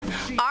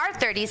Our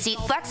 30-seat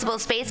flexible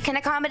space can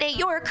accommodate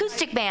your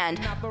acoustic band,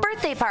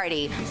 birthday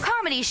party,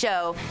 comedy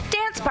show,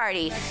 dance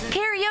party,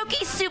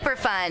 karaoke super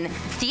fun,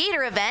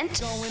 theater event,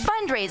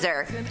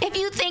 fundraiser. If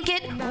you think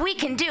it, we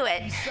can do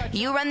it.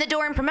 You run the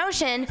door and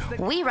promotion,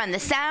 we run the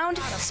sound,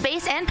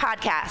 space, and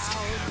podcast.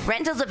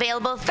 Rentals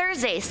available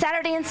Thursday,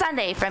 Saturday, and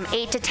Sunday from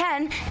 8 to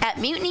 10 at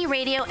Mutiny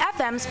Radio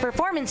FM's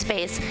performance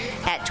space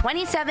at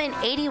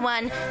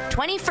 2781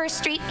 21st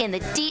Street in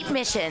the Deep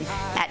Mission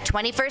at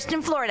 21st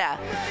in Florida.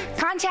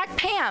 Contact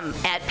Pam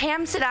at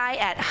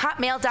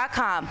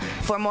pamsadai@hotmail.com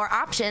for more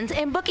options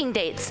and booking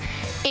dates.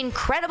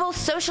 Incredible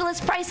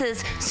socialist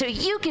prices so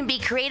you can be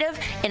creative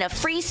in a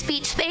free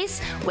speech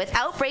space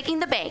without breaking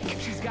the bank.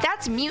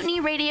 That's Mutiny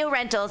Radio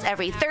Rentals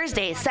every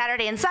Thursday,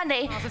 Saturday, and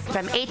Sunday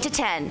from 8 to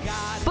 10.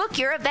 Book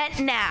your event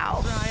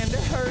now. Trying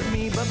to hurt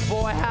me, but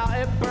boy, how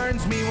it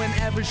burns me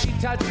whenever she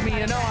touches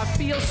me. And oh, I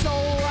feel so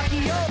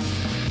lucky. Oh.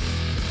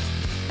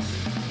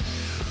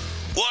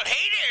 Well,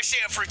 hey there,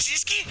 San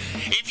Francisco.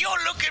 If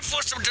you're looking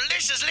for some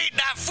delicious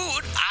late-night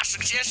food, I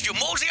suggest you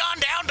mosey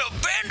on down to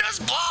Bender's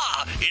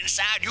Bar.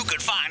 Inside, you can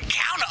find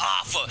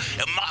counter-offer,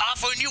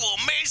 offering you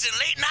amazing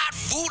late-night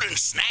food and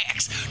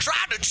snacks.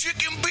 Try the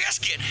chicken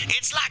biscuit.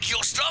 It's like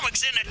your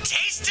stomach's in a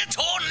tasty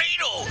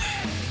tornado.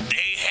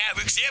 They have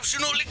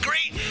exceptionally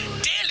great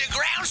daily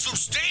ground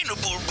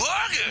sustainable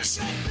burgers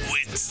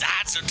with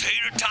sides of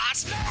tater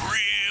tots,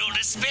 grilled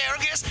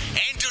asparagus,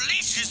 and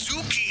delicious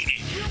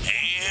zucchini,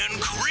 and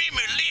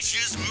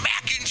creamy-licious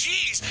mac and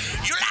cheese.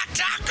 You like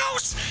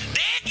tacos?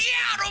 They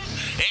got them.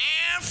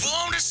 And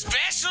from the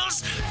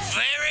specials,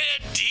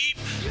 very deep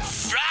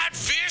fried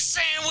fish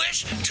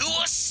sandwich to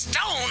a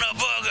stoner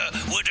burger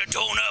with a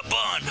donut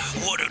bun.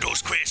 What are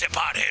those crazy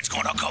potheads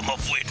gonna come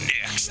up with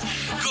next?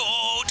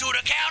 Go to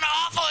the counter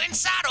offer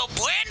inside of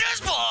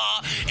Blender's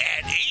Bar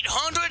at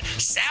 800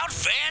 South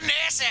Van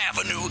Ness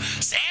Avenue,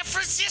 San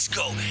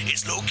Francisco.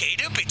 It's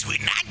located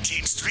between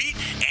 19th Street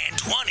and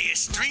 20th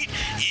Street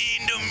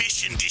in the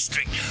Mission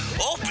District.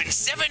 Open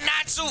 7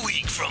 nights a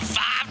week from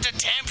 5 to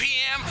 10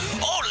 p.m.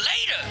 or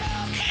later.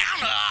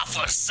 Counter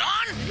offer,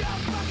 son.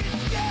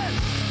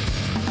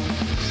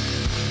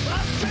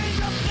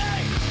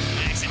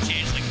 Accent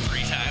changed like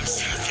 3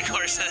 times throughout the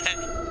course of that.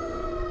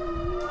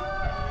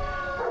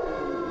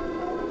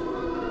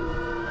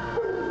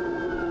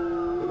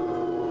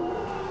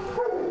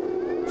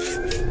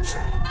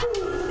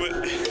 What?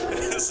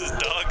 This is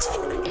dog's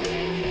food.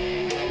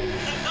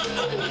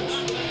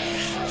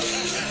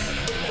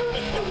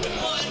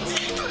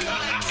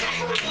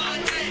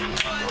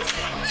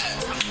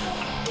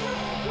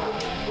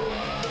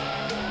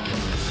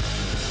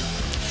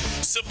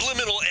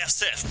 Subliminal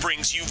SF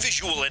brings you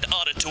visual and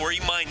auditory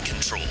mind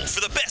control.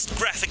 For the best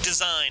graphic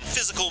design,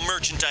 physical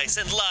merchandise,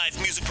 and live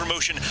music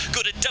promotion,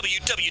 go to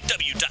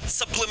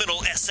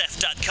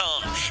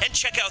www.subliminalsf.com and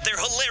check out their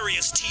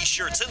hilarious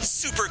t-shirts and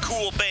super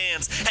cool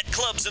bands at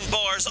clubs and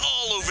bars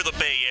all over the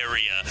Bay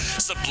Area.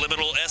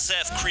 Subliminal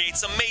SF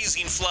creates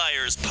amazing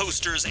flyers,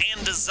 posters,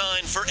 and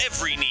design for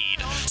every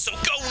need. So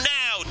go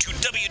now to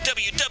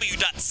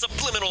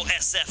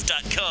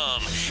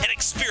www.subliminalsf.com and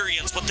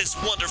experience what this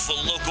wonderful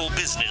local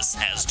business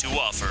has to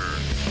offer.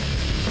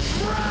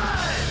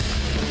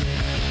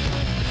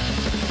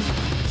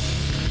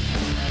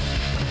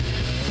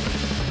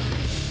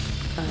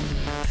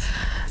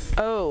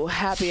 Oh,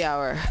 happy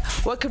hour.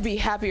 What could be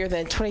happier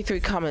than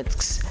 23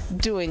 comics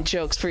doing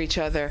jokes for each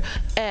other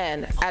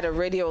and at a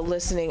radio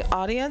listening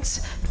audience?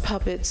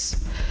 Puppets,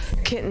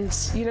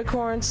 kittens,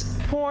 unicorns,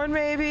 porn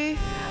maybe?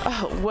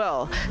 Oh,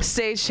 well,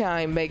 Stage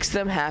Time makes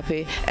them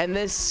happy, and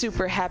this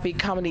super happy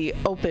comedy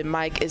open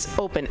mic is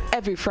open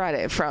every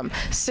Friday from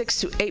 6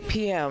 to 8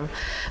 p.m.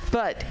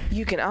 But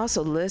you can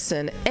also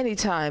listen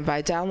anytime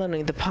by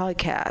downloading the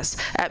podcast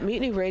at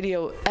Mutiny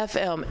Radio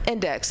FM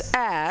Index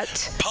at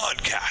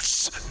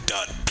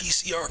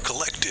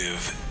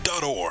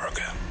podcasts.pcrcollective.org.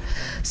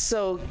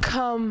 So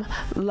come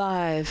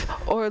live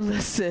or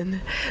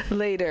listen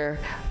later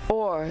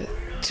or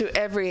to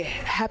every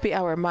happy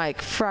hour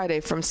mic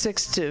Friday from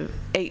 6 to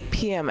 8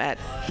 p.m. at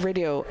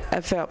Radio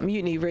FM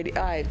Mutiny Radio.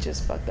 I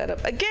just fucked that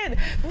up again.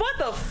 What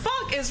the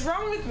fuck is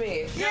wrong with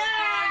me? Yeah!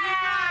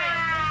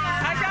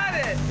 I got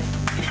it.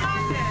 You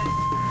got it.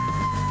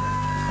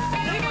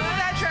 Leave it with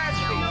that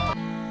tragedy.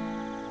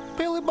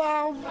 Billy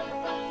Bob,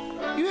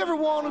 you ever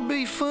want to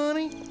be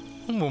funny?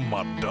 Well,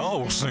 my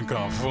dogs think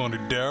I'm funny,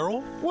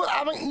 Daryl. Well,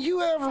 I mean,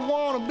 you ever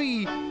want to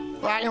be,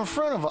 like, in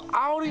front of an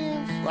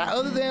audience? Like,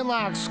 other than,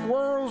 like,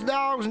 squirrels,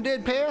 dogs, and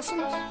dead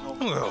peasants?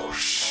 Well,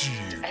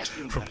 shoot.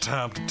 From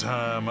time to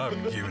time,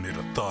 I've given it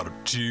a thought or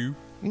two.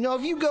 You know,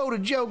 if you go to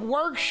Joke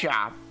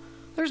Workshop,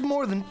 there's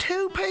more than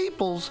 2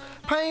 peoples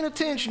paying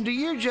attention to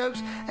your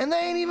jokes, and they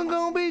ain't even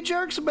gonna be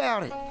jerks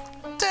about it.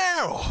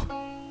 Daryl,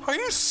 are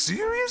you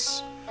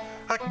serious?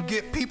 I can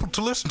get people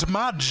to listen to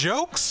my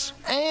jokes?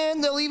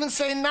 And they'll even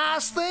say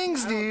nice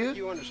things, dude,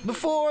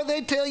 before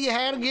they tell you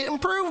how to get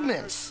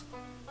improvements.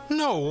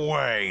 No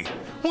way.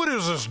 What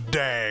is this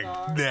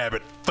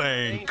dag-nabbit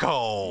thing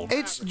called?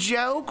 It's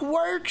Joke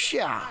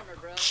Workshop.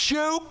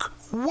 Joke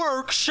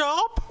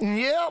Workshop?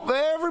 Yep,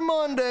 every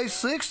Monday,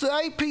 6 to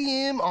 8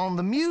 p.m. on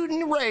the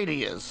Mutiny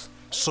Radios.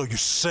 So you're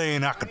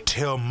saying I could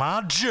tell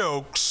my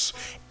jokes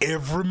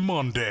every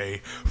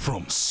Monday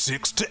from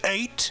 6 to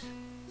 8?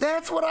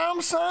 That's what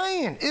I'm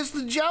saying. It's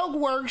the Joke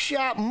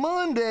Workshop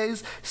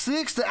Mondays,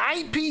 6 to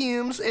 8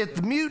 p.m. at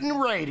the Mutiny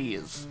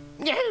Radios.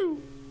 Yahoo!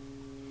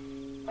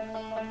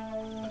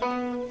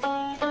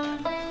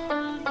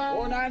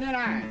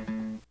 $4.99.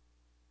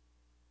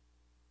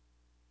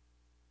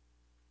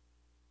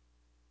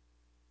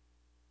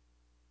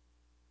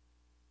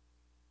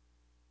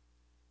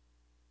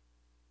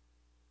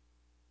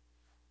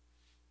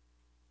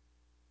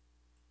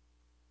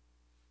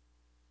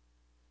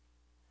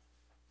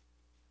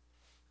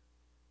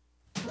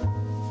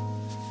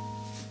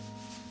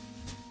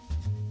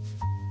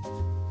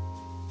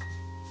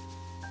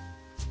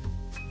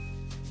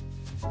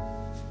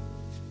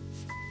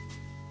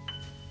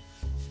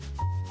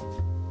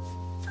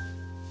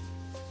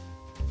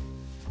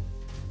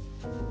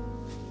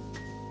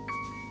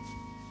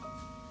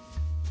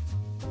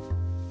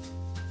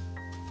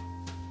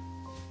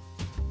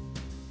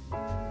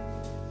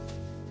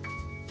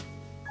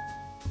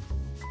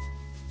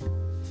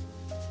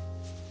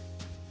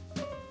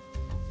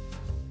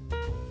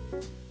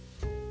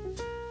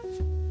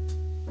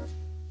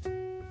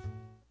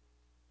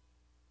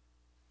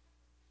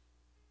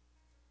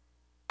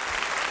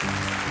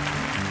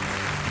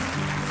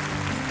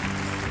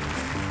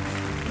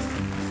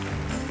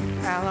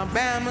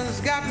 Alabama's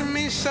got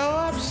me so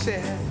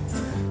upset.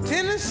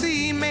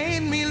 Tennessee made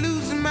me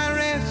lose my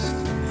rest.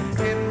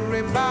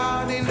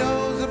 Everybody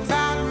knows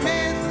about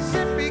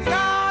Mississippi,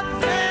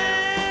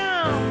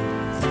 goddamn.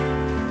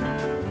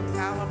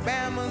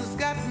 Alabama's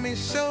got me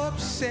so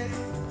upset.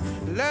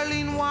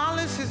 Lurleen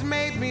Wallace has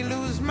made me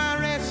lose my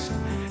rest.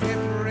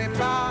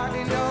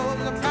 Everybody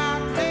knows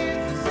about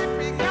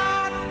Mississippi,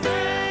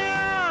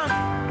 goddamn.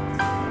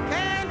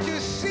 Can't you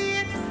see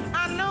it?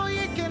 I know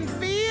you can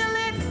feel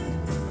it.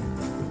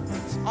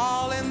 It's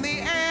all in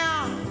the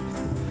air.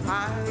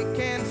 I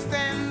can't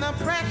stand the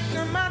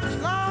pressure much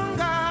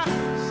longer.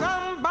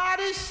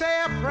 Somebody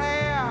say a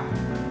prayer.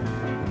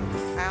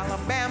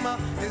 Alabama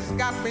has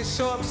got me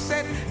so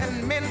upset,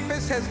 and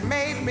Memphis has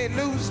made me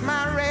lose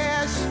my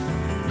rest.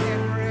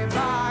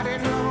 Everybody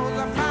knows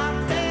about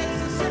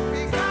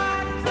Mississippi,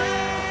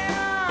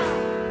 goddamn.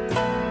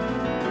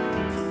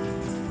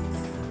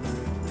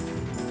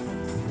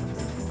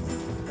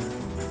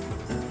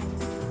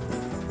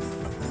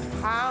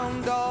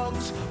 Hound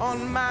dogs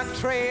on my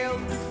trail,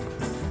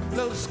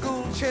 little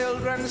school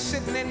children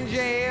sitting in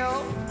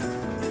jail.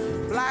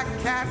 Black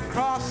cat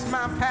crossed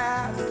my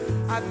path.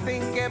 I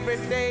think every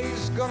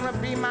day's gonna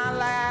be my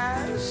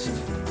last.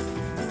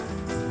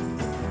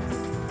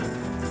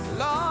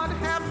 Lord,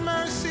 have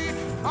mercy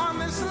on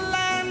this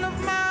land of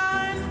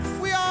mine.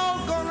 We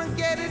all gonna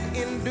get it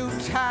in due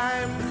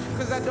time.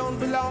 'Cause I don't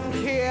belong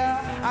here,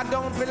 I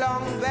don't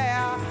belong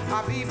there.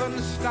 I've even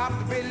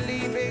stopped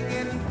believing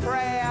in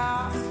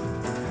prayer.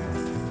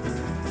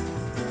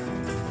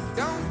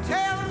 Don't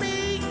tell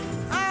me,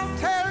 I'll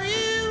tell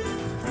you.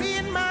 Me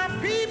and my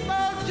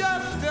people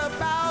just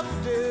about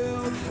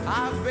do.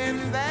 I've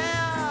been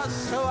there,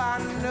 so I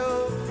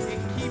know. You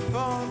keep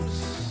on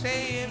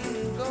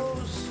saying go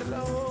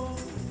slow.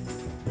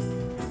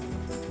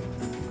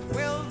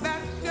 Well,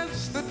 that's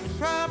just the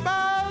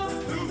trouble.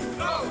 Too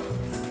slow.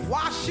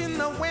 Washing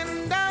the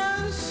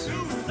windows.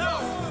 Too slow.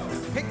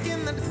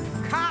 Picking the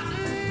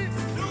cotton.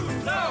 Too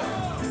slow.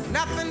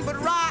 Nothing but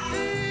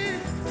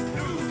rotten.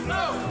 Too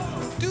slow.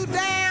 Too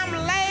damn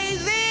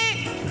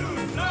lazy. Too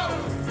slow.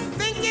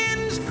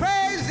 Thinking's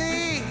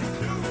crazy.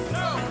 Too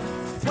slow.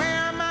 Where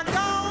am I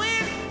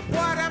going?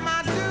 What am I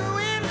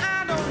doing? I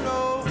don't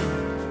know.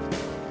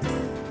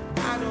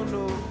 I don't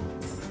know.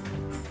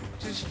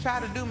 Just try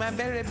to do my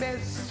very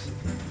best.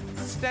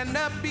 Stand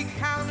up, be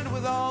counted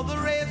with all the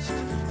rest.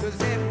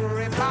 'Cause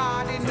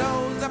everybody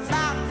knows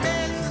about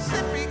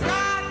Mississippi,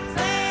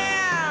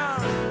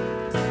 goddamn.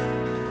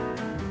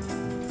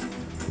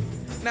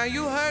 Now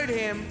you heard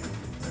him.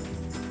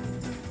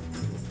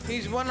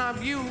 He's one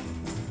of you.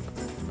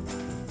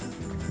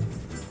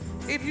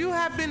 If you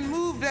have been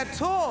moved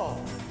at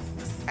all,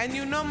 and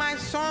you know my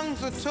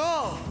songs at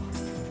all,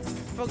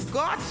 for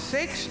God's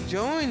sakes,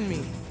 join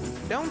me.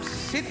 Don't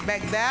sit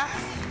back there.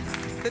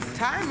 The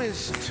time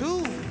is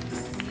too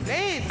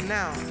late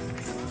now.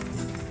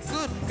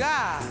 Good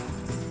God.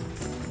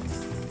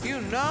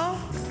 You know,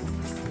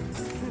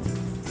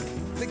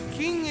 the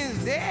king is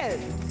dead.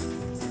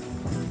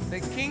 The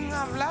king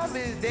of love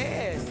is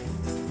dead.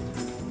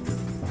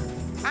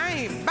 I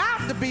ain't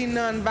about to be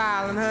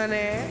nonviolent,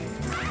 honey.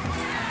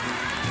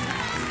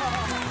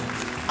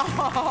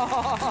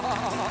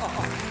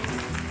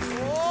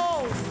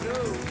 Oh, no.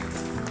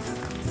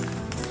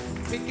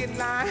 Picket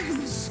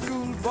lines,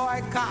 school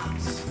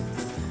boycotts.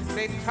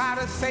 They try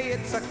to say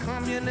it's a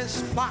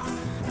communist plot,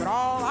 but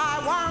all I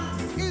want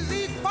is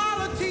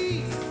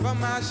equality for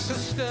my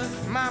sister,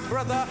 my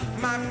brother,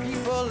 my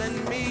people,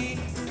 and me.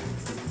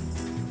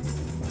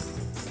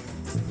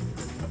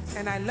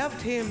 And I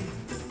loved him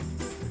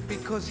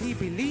because he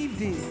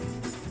believed it.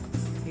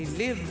 He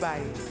lived by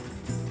it.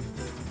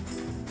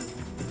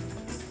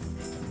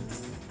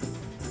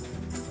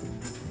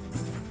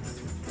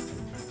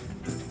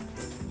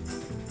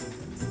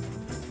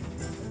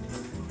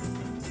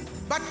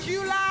 But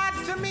you lied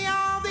to me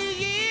all these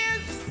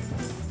years.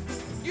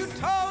 You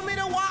told me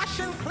to wash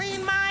and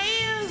clean my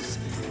ears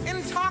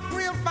and talk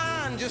real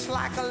fine, just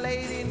like a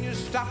lady, and you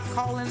stopped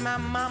calling my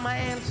mama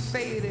Aunt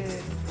Sadie.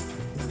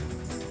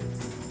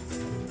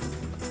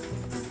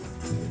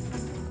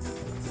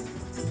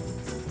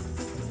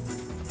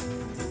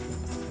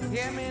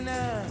 Hear me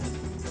now.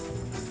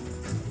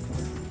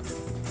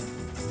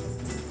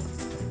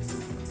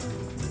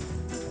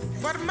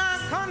 But my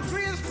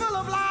country is full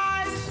of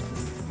lies.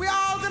 We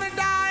all gonna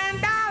die and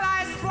die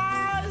like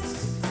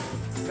flies.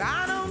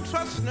 I don't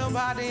trust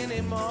nobody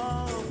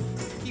anymore.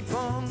 Keep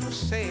on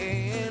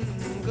saying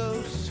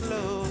go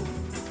slow.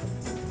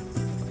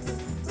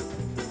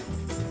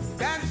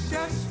 That's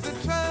just the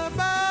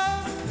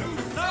trouble. Too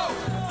slow.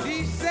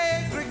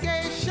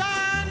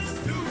 Desegregation.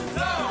 Too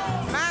slow.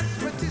 Mass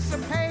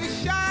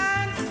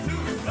participation.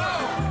 Too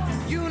slow.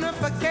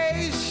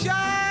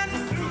 Unification.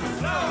 Too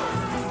slow.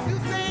 Do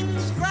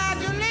things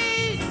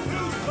gradually.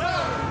 Too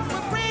slow.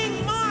 Will bring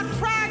more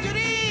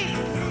tragedy.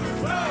 Too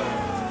slow.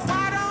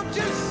 Why don't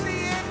you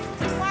see it?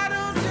 Why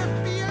don't you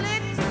feel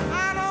it?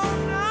 I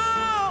don't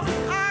know.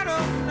 I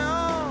don't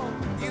know.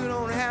 You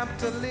don't have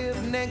to live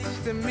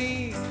next to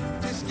me.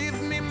 Just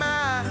give me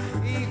my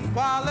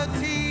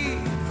equality.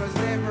 'Cause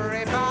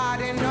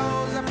everybody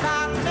knows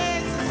about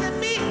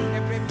Mississippi.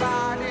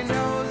 Everybody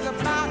knows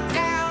about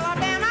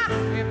Alabama.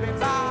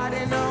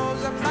 Everybody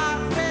knows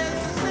about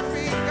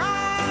Mississippi.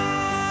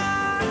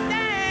 God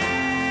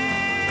damn.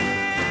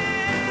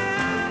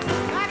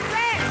 That's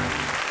it.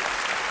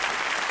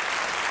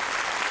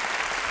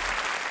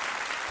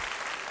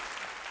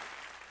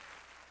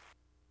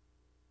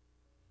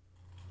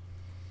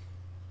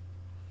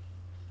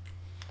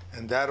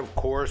 And that, of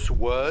course,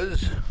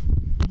 was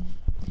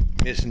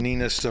Miss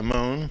Nina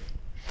Simone.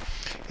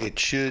 It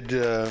should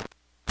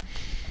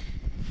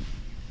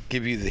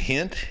give you the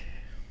hint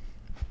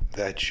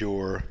that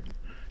you're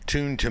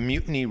tuned to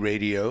Mutiny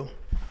Radio,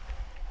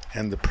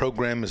 and the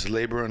program is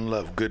Labor and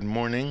Love. Good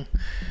morning.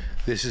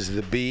 This is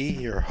the B,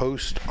 your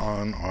host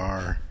on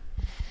our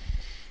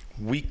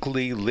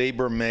weekly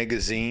labor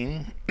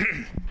magazine.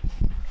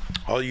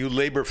 All you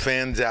labor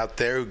fans out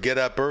there who get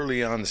up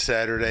early on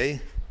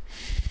Saturday,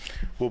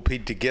 we'll be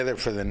together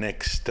for the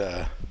next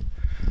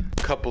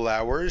couple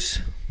hours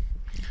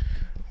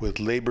with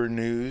labor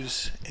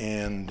news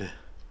and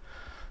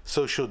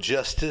social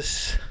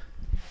justice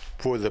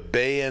for the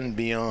Bay and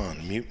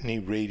beyond. Mutiny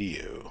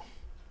Radio.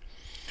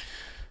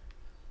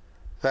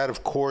 That,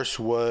 of course,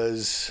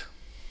 was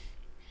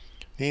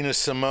Nina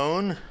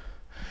Simone.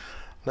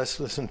 Let's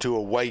listen to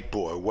a white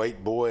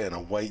boy and a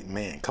white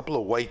man. A couple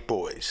of white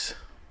boys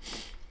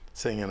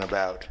singing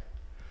about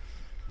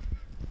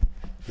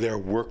their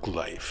work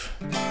life.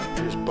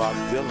 Here's Bob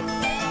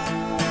Dylan.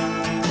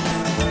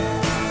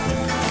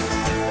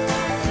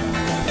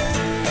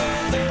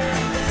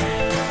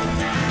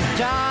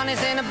 John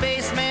is in the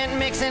basement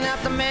mixing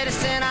up the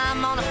medicine.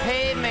 I'm on the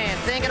pavement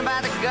thinking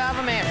about the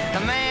government.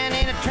 The man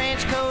in a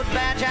trench coat,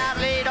 badge out,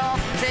 laid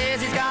off, says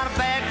he's got a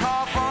bad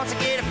cough, wants to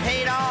get it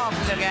paid off.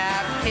 Look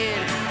out, kid,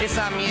 it's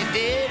something you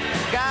did.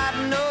 God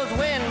knows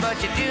when, but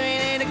you're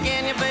doing it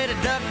again. You better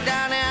duck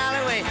down the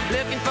alleyway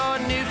looking for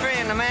a new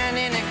friend. The man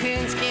in a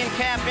coonskin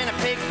cap in a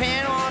pig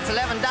pen wants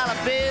 $11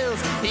 bills.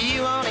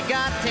 You only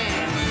got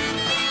 10.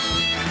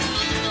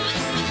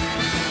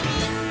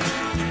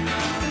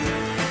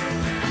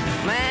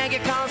 Maggie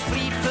comes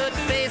fleet-foot,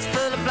 face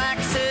full of black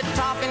soot,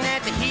 talking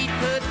at the heat,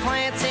 put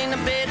plants in the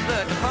bed,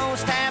 but the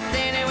phone's tapped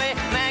anyway.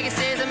 Maggie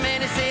says the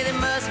men say they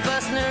must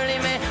bust an early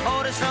man.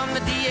 Orders from the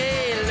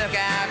DA. Look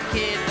out,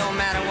 kid, don't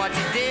matter what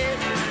you did.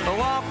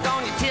 Walk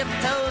on your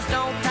tiptoes,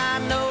 don't tie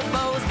no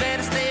bows.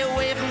 Better stay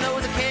away from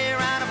those that carry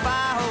around a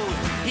fire hose.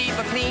 Keep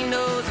a clean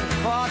nose,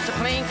 wash your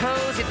clean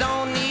clothes. You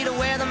don't need a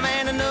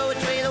weatherman to know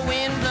which way the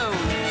wind blows.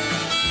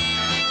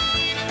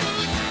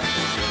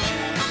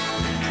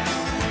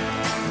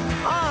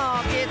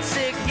 Oh, get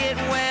sick, get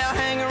well,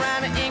 hang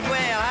around the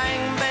inkwell,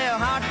 hang bell.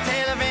 Hard to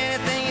tell if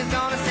anything is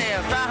gonna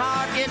sell. Try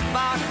hard, get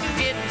bought,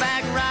 get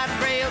back, ride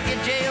rail, get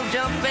jail,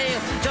 jump bail.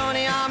 Join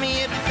the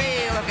army if you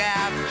fail. Look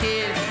out,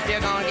 kid, you're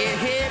gonna get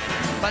hit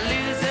by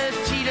losers,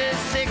 cheaters,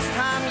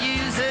 six-time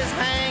users,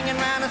 hanging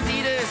around the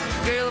theaters.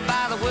 Girl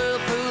by the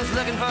whirlpools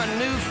looking for a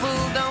new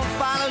fool. Don't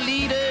follow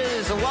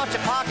leaders or watch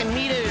your parking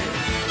meters.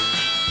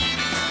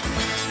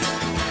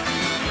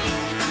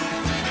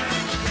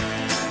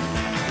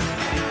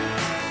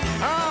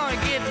 Oh,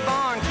 get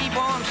born, keep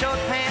warm, short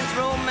pants,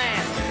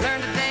 romance.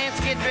 Learn to dance,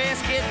 get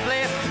dressed, get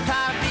blessed.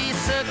 Try to be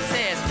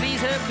success. Please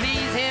her,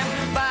 please him.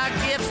 Buy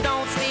gifts,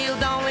 don't steal,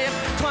 don't live.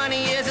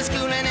 20 years of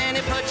schooling and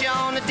they put you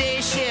on a day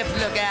shift.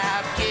 Look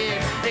out,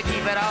 kid, they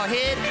keep it all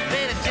hid.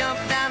 Better jump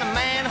down a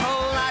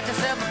manhole, light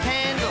yourself a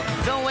candle.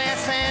 Don't wear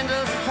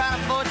sandals, try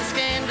to avoid the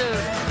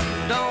scandals.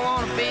 Don't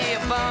want to be a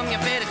bum, you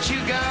better chew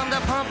gum.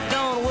 The pump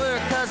don't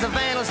work 'cause the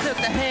vandals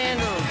took the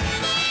handle.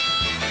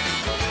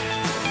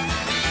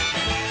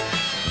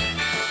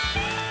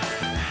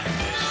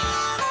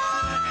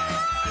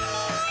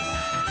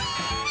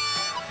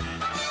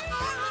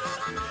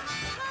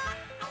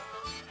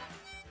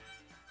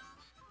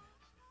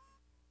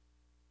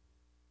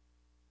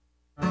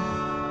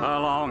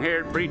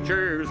 Long-haired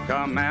preachers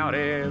come out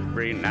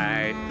every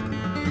night.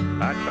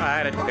 I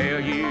try to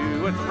tell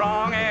you what's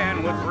wrong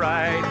and what's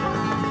right,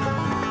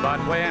 but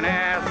when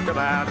asked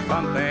about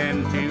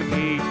something to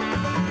eat,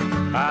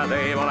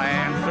 they will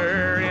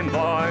answer in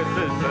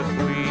voices so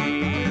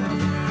sweet.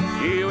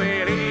 You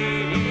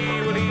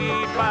will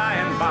eat by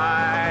and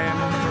by,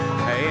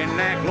 in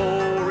that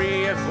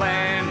glorious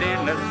land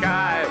in the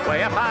sky,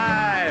 way up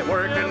high,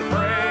 work and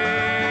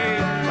pray,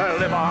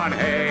 live on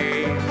hay.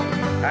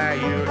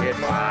 You get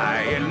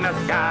by in the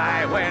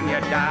sky when you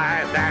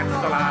die,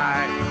 that's a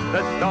lie.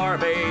 The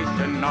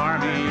Starvation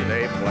Army,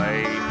 they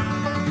play,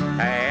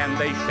 and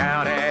they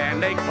shout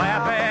and they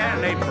clap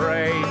and they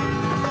pray.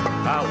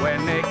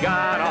 When they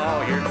got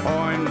all your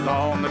coins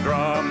on the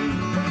drum,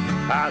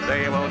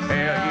 they will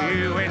tell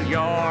you when you're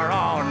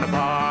on the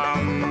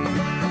bum.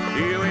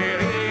 You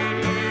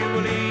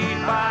will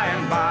eat by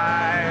and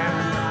by,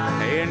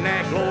 in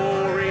that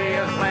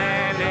glorious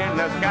land in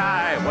the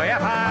sky, way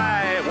up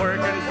high,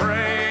 work and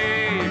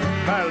pray.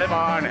 Live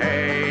on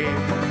hay,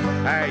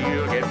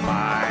 you get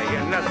by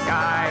in the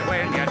sky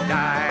when you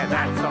die,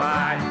 that's a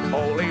lie.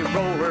 Holy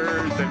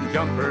rollers and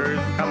jumpers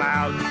come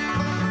out,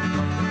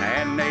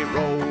 and they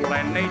roll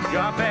and they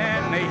jump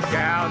and they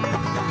shout.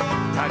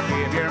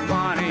 Give your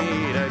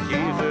money to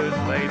Jesus,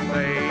 they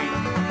say,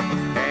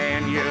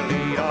 and you'll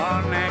eat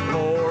on that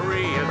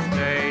glorious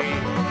day.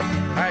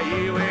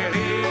 You will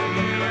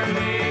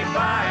eat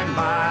by and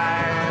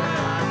by,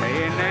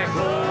 in that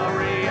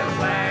glorious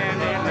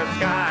land in the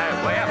sky,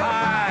 way up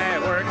high,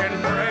 work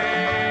and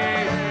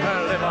pray,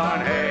 live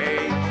on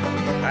hay.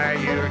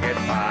 You get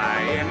by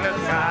in the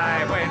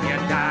sky when you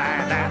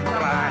die, that's a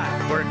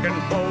lie.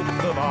 Working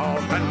folks of all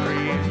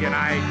countries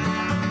unite,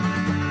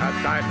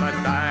 side by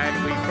side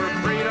we for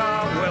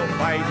freedom will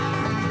fight.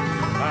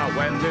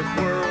 When this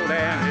world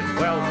and its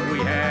wealth we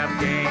have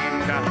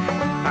gained, to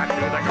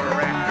the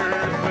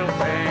correctors we'll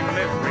sing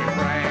this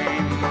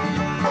refrain.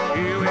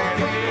 You will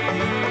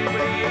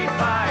eat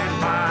by and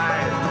by,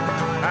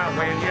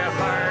 when you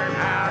learn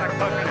how to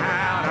cook and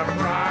how to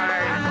fry.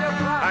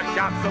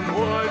 Chop some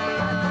wood,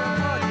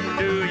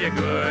 do you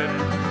good,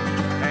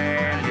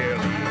 and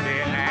you'll eat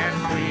in that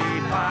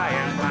sweet by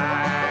and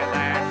by.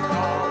 That's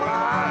all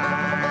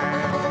right.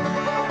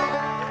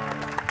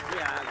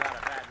 Yeah, I got a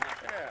bad enough.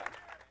 Yeah.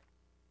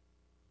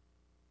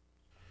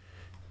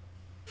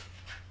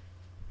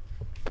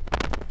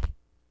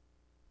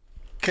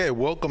 Okay,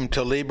 welcome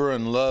to Labor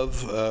and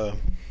Love.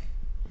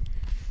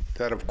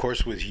 That, of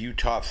course, was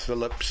Utah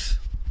Phillips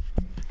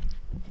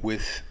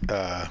with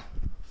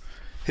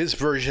his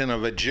version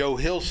of a Joe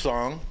Hill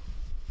song,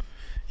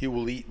 You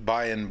Will Eat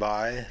By and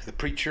By, The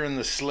Preacher and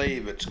the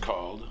Slave, it's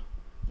called.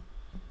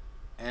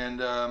 And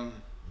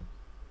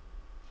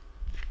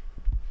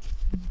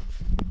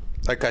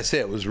like I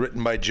said, it was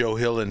written by Joe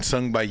Hill and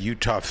sung by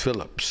Utah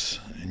Phillips.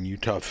 And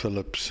Utah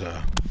Phillips,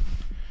 we're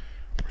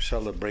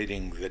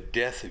celebrating the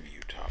death of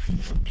Utah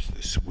Phillips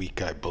this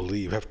week, I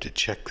believe. I have to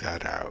check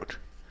that out.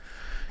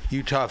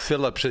 Utah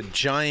Phillips, a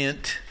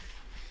giant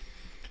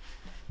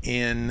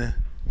in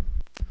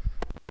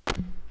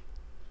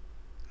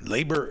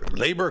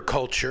labor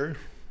culture,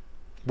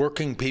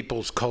 working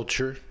people's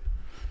culture.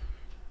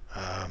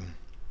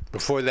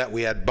 Before that,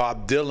 we had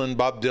Bob Dylan.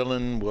 Bob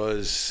Dylan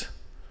was,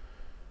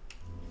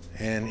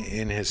 and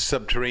in his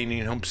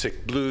Subterranean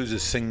Homesick Blues,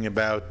 is singing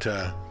about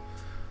the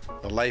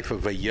life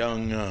of a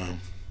young,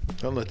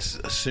 well, let's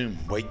assume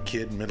white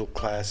kid, middle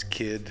class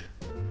kid,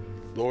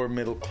 lower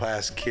middle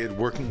class kid,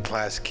 working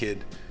class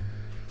kid,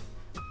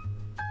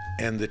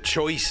 and the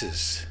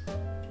choices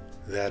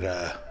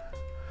that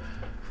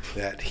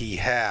he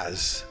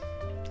has.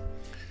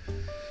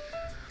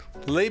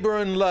 Labor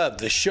and Love,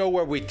 the show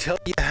where we tell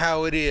you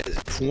how it is.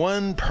 If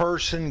one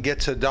person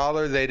gets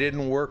 $1 they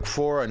didn't work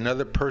for,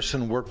 another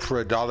person worked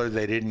for $1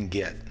 they didn't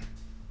get.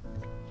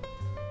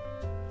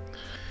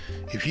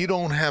 If you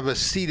don't have a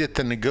seat at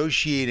the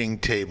negotiating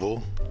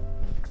table,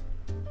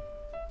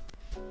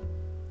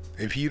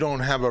 if you don't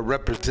have a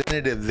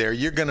representative there,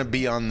 you're going to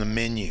be on the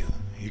menu.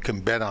 You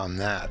can bet on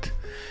that.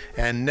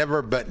 And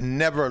never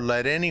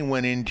let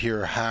anyone into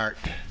your heart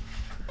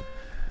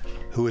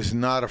who is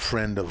not a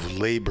friend of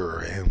labor.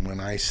 And when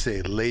I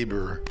say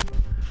labor,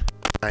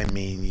 I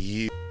mean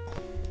you.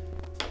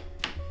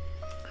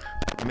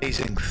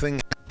 Amazing thing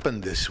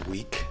happened this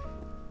week.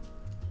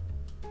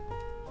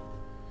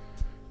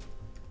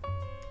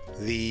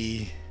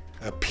 A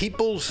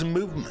people's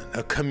movement,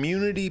 a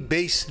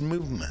community-based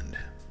movement,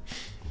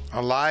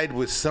 allied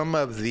with some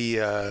of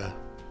the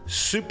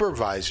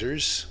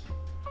supervisors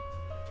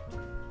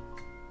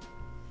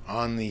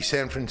on the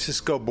San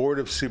Francisco Board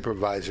of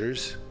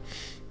Supervisors,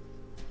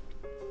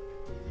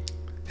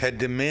 had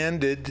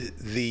demanded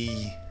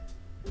the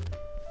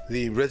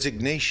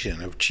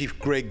resignation of Chief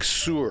Greg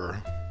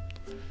Sewer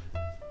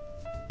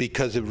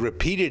because of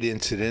repeated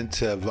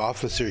incidents of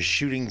officers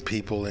shooting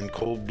people in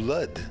cold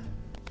blood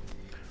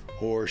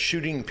or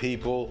shooting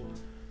people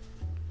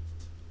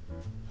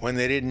when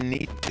they didn't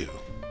need to.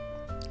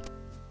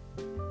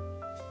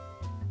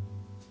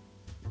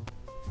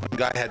 One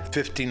guy had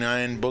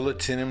 59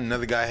 bullets in him,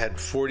 another guy had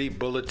 40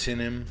 bullets in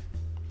him.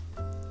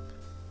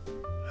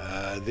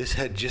 This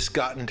had just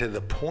gotten to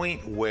the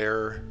point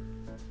where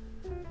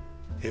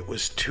it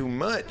was too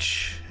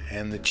much.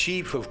 And the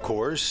chief, of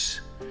course,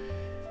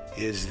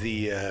 is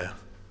the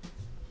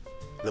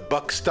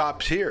buck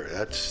stops here.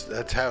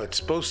 That's how it's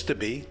supposed to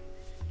be.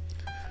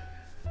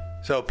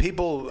 So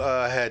people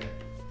had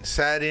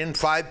sat in.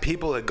 5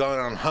 people had gone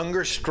on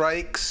hunger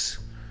strikes.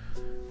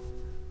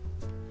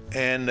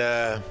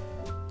 And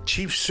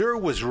Chief Sir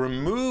was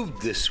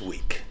removed this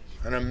week.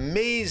 An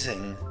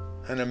amazing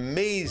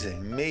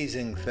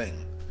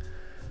thing.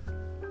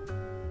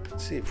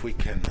 Let's see if we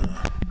can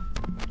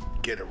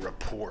get a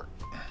report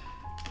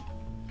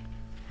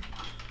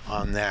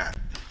on that.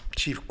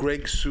 Chief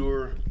Greg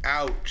Seward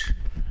out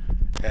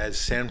as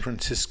San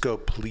Francisco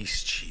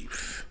police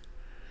chief.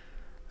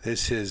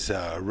 This is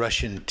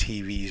Russian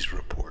TV's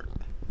report.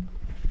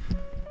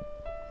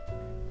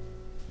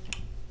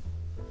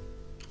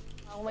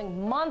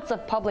 Following months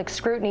of public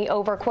scrutiny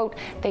over, quote,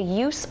 the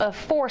use of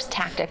force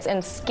tactics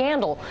and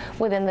scandal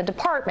within the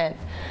department.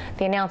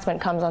 The announcement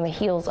comes on the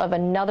heels of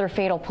another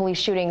fatal police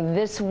shooting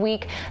this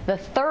week, the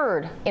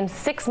third in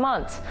 6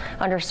 months.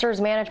 Under SIR's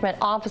management,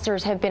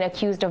 officers have been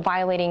accused of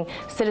violating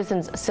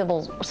citizens'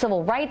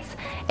 civil rights,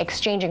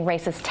 exchanging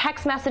racist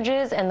text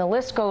messages, and the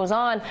list goes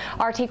on.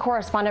 RT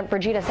correspondent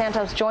Brigida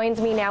Santos joins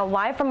me now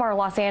live from our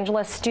Los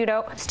Angeles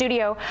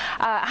studio.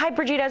 Hi,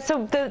 Brigida.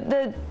 So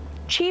the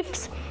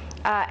chief's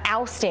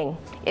ousting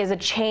is a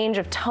change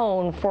of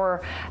tone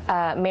for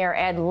Mayor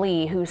Ed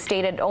Lee, who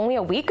stated only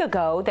a week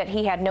ago that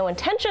he had no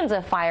intentions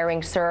of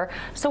firing Sir.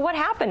 So what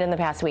happened in the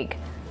past week?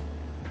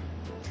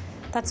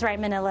 That's right,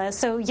 Manila.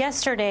 So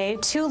yesterday,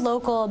 2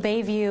 local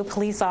Bayview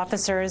police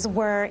officers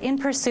were in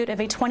pursuit of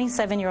a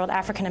 27-year-old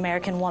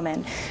African-American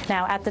woman.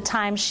 Now, at the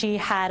time, she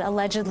had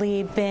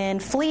allegedly been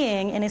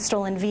fleeing in a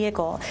stolen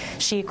vehicle.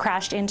 She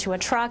crashed into a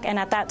truck, and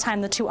at that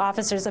time, the 2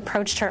 officers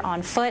approached her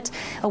on foot.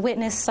 A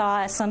witness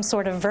saw some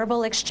sort of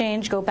verbal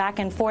exchange go back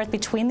and forth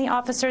between the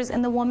officers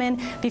and the woman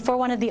before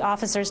one of the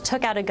officers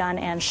took out a gun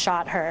and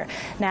shot her.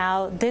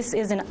 Now, this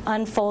is an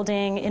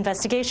unfolding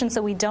investigation, so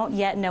we don't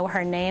yet know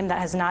her name. That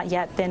has not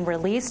yet been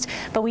released,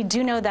 but we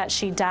do know that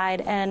she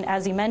died. And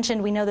as you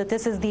mentioned, we know that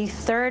this is the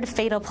 3rd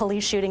fatal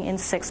police shooting in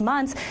 6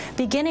 months,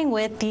 beginning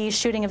with the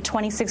shooting of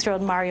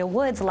 26-year-old Mario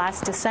Woods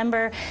last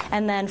December,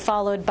 and then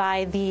followed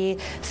by the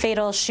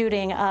fatal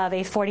shooting of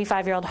a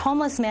 45-year-old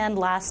homeless man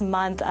last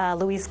month,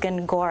 Luis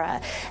Gongora.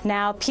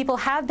 Now, people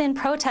have been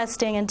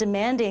protesting and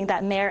demanding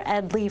that Mayor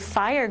Ed Lee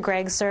fire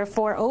Greg Sir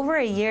for over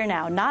a year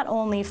now, not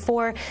only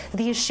for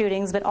these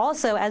shootings, but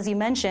also, as you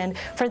mentioned,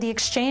 for the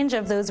exchange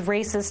of those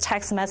racist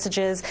text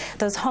messages,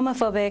 those homophobic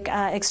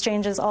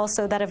exchanges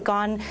also that have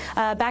gone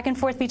back and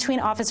forth between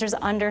officers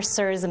under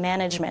Sir's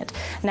management.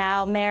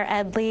 Now, Mayor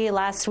Ed Lee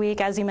last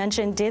week, as you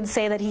mentioned, did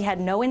say that he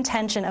had no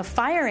intention of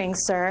firing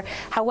Sir.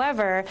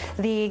 However,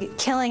 the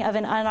killing of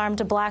an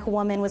unarmed black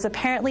woman was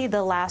apparently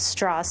the last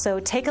straw. So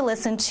take a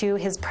listen to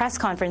his press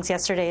conference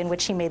yesterday in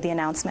which he made the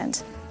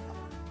announcement.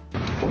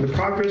 The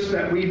progress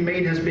that we've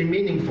made has been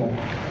meaningful,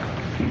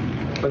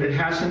 but it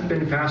hasn't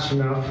been fast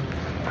enough,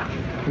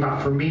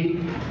 not for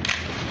me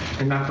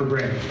and not for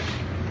Greg.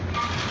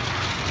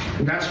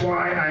 And that's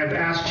why I have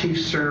asked Chief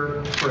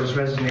Sir for his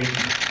resignation.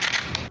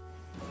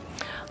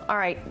 All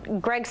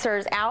right, Greg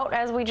Sir's out,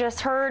 as we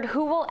just heard.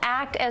 Who will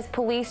act as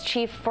police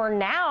chief for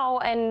now,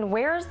 and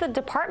where's the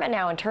department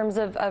now in terms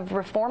of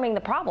reforming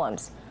the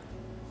problems?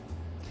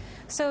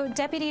 So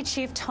Deputy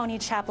Chief Tony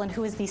Chaplin,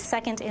 who is the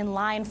second in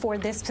line for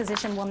this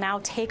position, will now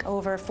take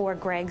over for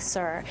Greg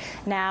Sir.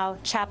 Now,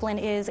 Chaplin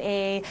is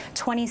a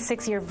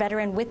 26-year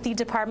veteran with the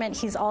department.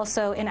 He's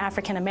also an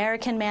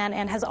African-American man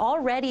and has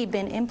already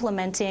been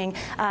implementing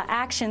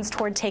actions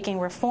toward taking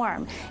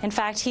reform. In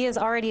fact, he has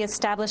already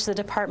established the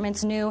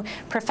department's new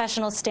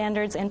Professional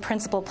Standards and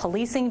Principal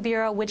Policing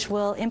Bureau, which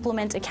will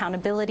implement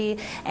accountability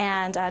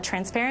and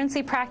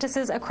transparency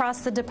practices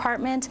across the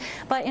department.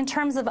 But in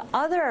terms of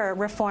other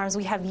reforms,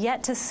 we have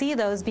yet to see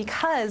those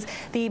because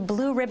the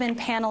Blue Ribbon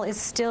panel is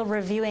still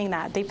reviewing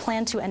that. They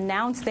plan to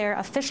announce their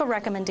official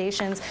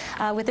recommendations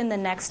within the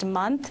next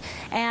month,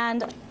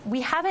 and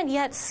we haven't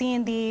yet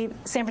seen the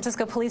San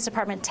Francisco Police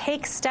Department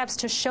take steps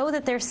to show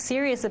that they're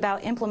serious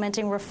about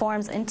implementing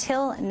reforms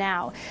until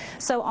now.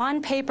 So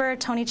on paper,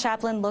 Tony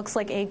Chaplin looks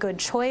like a good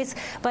choice,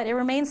 but it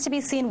remains to be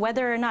seen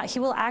whether or not he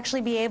will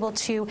actually be able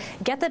to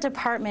get the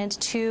department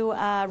to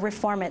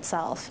reform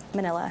itself.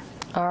 Manila.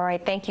 All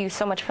right, thank you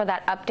so much for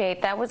that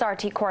update. That was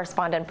RT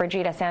correspondent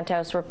Brigida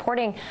Santos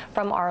reporting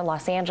from our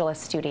Los Angeles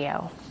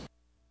studio.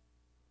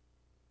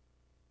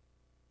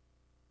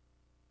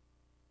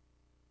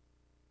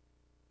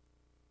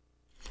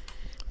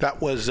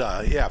 That was,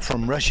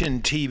 from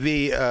Russian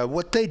TV.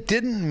 What they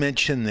didn't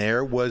mention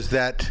there was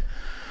that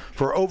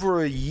for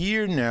over a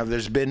year now,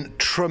 there's been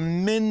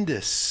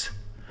tremendous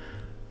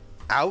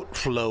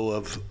outflow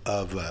of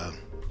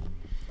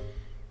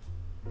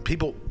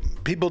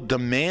people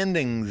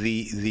demanding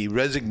the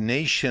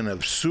resignation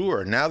of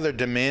Seward. Now they're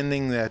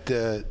demanding that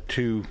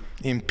to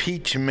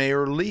impeach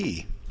Mayor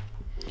Lee.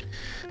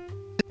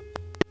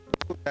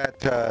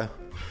 That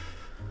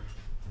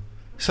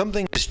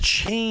something has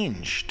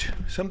changed.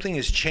 Something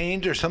has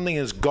changed, or something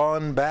has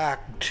gone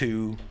back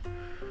to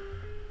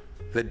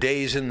the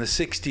days in the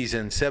 60s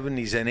and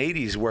 70s and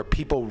 80s where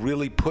people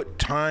really put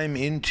time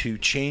into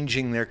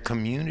changing their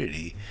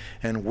community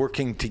and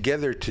working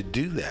together to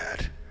do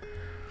that.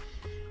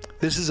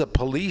 This is a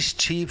police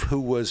chief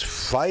who was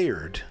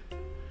fired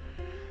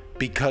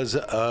because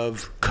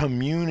of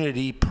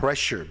community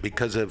pressure,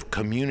 because of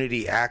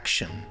community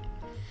action.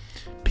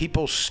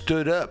 People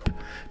stood up.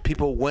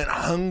 People went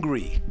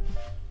hungry.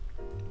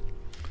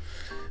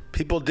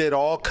 People did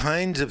all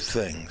kinds of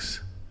things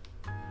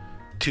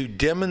to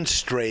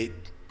demonstrate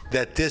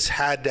that this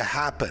had to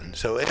happen.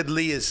 So Ed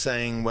Lee is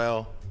saying,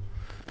 well,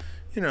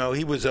 you know,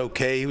 he was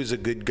okay. He was a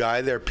good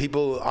guy. There are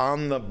people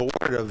on the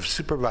board of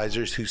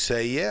supervisors who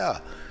say, yeah,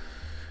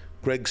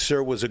 Greg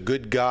Sir was a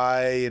good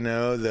guy. You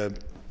know,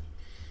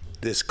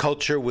 this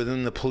culture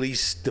within the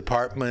police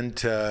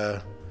department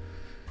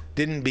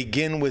didn't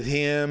begin with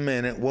him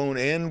and it won't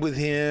end with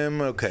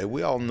him. Okay,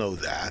 we all know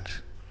that.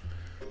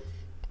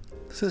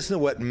 So this is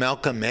what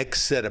Malcolm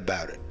X said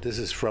about it. This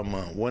is from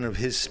one of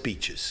his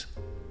speeches.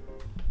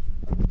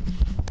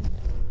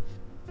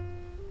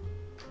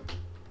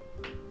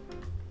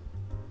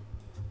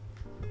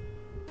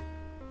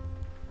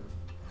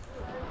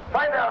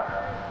 Find out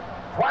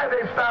why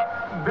they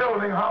stopped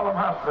building Harlem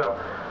Hospital.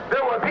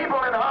 There were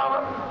people in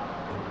Harlem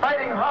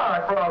fighting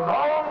hard for a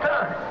long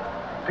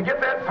time to get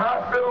that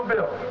hospital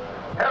built.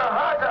 Had a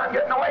hard time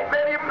getting the white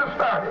man even to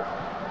start it.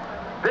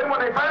 Then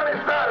when they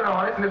finally started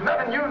on it, and there's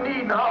nothing you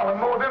need in Harlem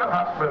more than a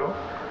hospital,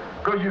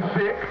 because you're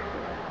sick,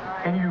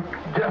 and you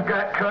just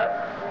got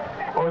cut,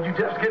 or you're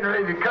just getting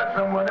ready to cut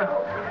someone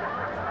else.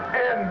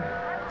 And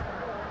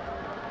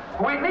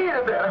we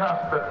needed that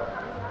hospital.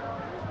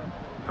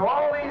 So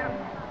all these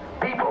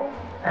people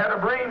had a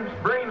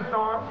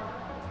brainstorm.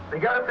 They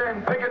got up there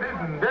and picketed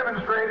and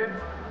demonstrated,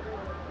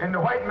 and the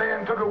white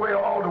man took away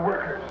all the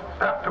workers,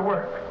 stopped to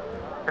work.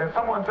 As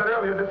someone said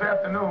earlier this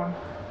afternoon,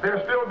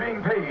 they're still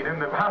being paid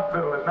and the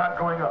hospital is not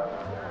going up.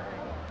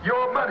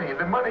 Your money,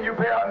 the money you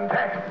pay out in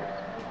taxes,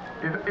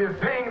 is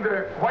paying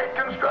the white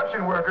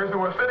construction workers who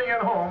are sitting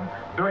at home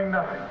doing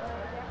nothing.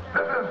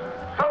 This is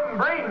some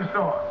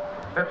brainstorm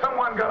that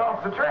someone got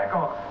off the track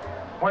on.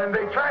 When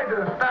they tried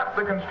to stop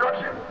the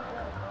construction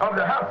of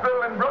the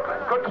hospital in Brooklyn,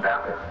 couldn't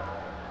stop it.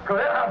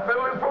 Because that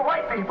hospital is for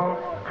white people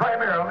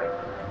primarily,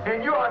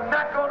 and you are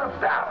not going to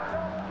stop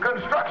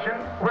construction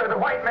where the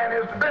white man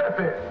is to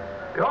benefit.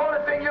 The only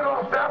thing you're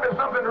going to stop is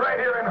something right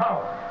here in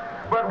Harlem.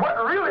 But what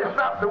really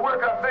stopped the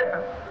work up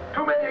there,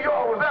 too many of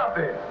y'all was out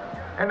there,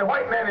 and the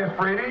white man is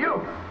afraid of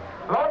you.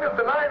 Longest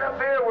the line up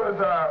there was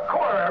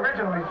Cora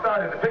originally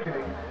started the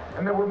picketing,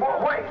 and there were more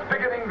whites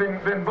picketing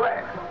than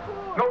blacks.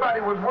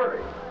 Nobody was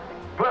worried.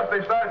 Plus,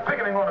 they started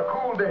picketing on a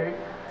cool day,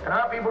 and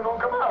our people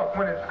don't come out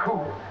when it's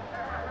cool.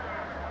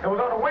 It was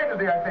on a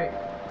Wednesday, I think,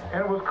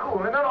 and it was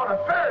cool. And then on a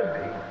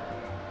Thursday,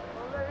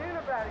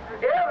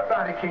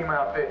 everybody came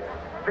out there.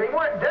 They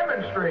weren't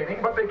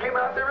demonstrating, but they came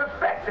out there as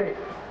spectators.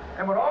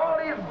 And when all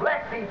these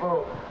black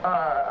people,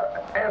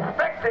 as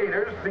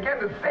spectators, began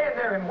to stand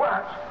there and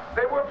watch,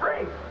 they were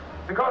afraid.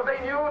 Because they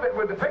knew that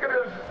with the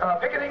picketers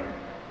picketing,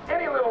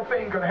 any little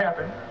thing could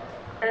happen.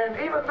 And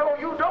even though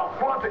you don't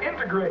want to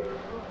integrate,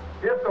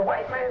 if the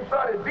white man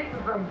started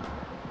beating some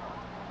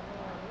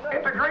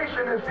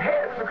integrationist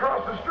heads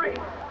across the street,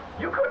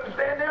 you couldn't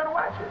stand there and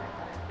watch it.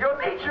 Your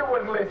nature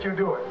wouldn't let you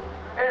do it.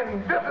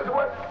 And this is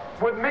what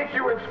would make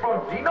you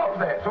explode. He knows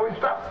that, so he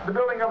stopped the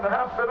building of the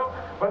hospital,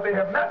 but they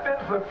have not been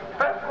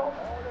successful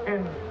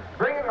in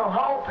bringing a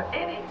halt to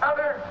any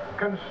other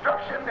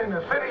construction in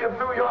the city of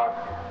New York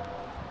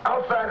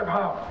outside of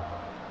Harlem.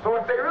 So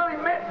if they really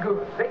meant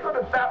good, they could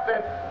have stopped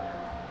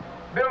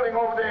that building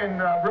over there in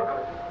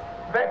Brooklyn.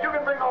 In fact, you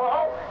can bring a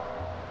halt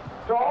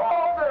to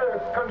all the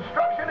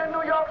construction in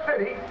New York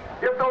City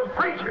if those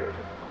preachers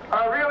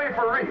are really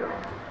for real.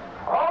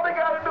 All they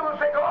got to do is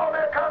take all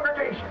their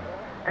congregation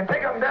and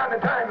take them down to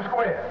Times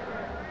Square.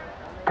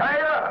 Tie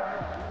it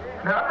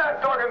up. Now, I'm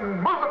not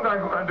talking Muslims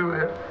aren't going to do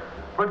this,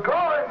 but go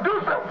and do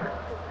something.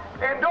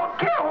 And don't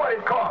care what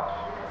it costs.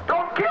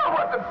 Don't care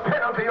what the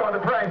penalty or the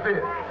price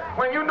is.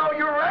 When you know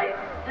you're right,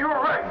 you're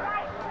right.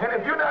 And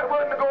if you're not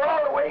willing to go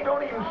all the way,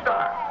 don't even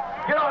start.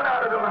 Get on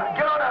out of the line.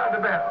 Get on out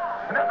of the battle.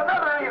 And that's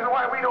another reason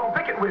why we don't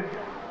picket with you.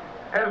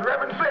 As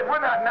Reverend said, we're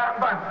not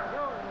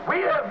nonviolent.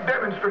 We have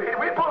demonstrated.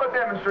 We pull a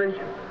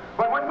demonstration.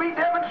 But when we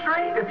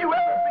demonstrate, if you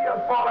ever see us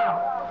fall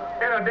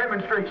out in a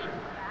demonstration,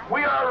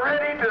 we are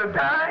ready to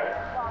die,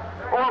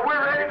 or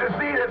we're ready to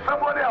see that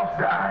someone else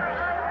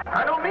dies.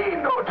 I don't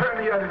mean no turn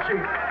the other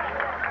cheek.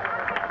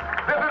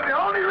 This is the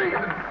only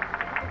reason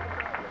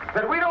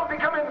that we don't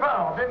become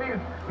involved in these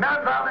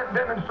nonviolent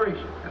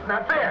demonstrations. It's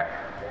not fair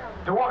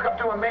to walk up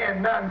to a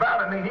man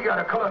nonviolently and he got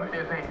a club in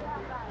his hand.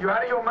 You're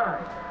out of your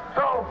mind.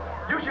 So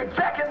You should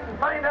check and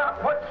find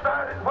out what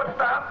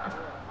stopped,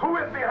 who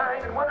is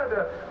behind, and one of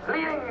the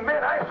leading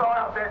men I saw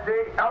out there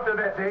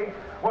that day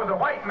was a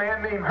white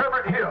man named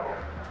Herbert Hill.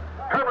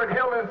 Herbert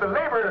Hill is the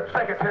labor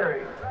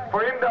secretary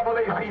for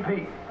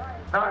NAACP.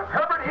 Now,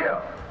 Herbert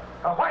Hill,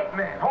 a white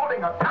man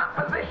holding a top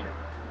position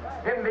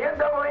in the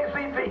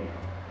NAACP,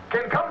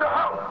 can come to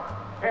Harlem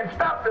and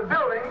stop the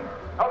building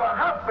of a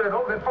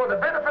hospital that's for the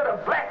benefit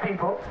of black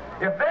people,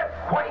 if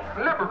that white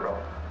liberal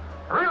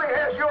really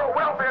has your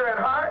welfare at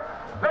heart,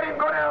 let him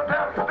go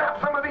downtown and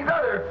stop some of these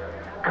other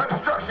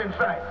construction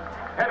sites.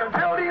 And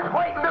until these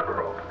white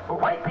liberals, or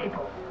white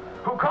people,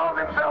 who call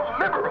themselves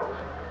liberals,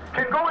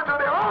 can go into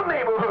their own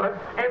neighborhood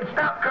and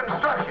stop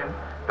construction,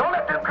 don't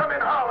let them come in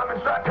Harlem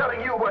and start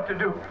telling you what to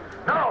do.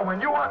 No, when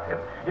you want,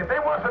 if they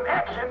want some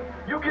action,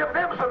 you give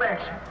them some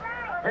action.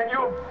 And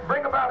you'll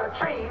bring about a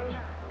change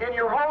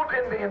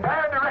in the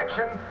entire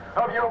direction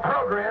of your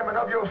program and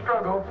of your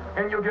struggle,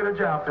 and you'll get a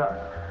job done.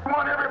 We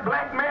want every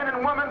black man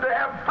and woman to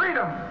have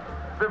freedom,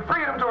 the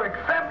freedom to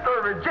accept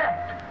or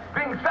reject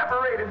being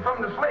separated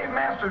from the slave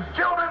master's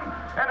children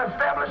and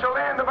establish a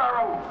land of our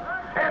own.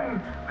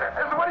 And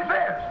this is what he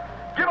says.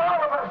 Give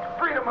all of us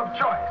freedom of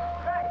choice.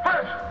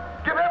 First,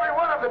 give every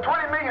one of the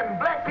 20 million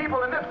black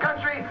people in this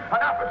country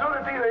an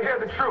opportunity to hear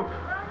the truth.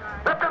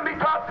 Let them be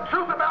taught the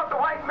truth about the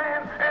white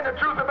man and the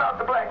truth about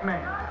the black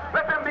man.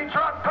 Let them be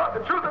taught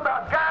the truth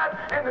about God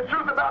and the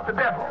truth about the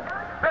devil.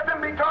 Let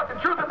them be taught the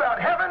truth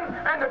about heaven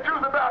and the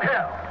truth about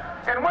hell.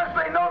 And once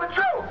they know the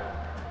truth,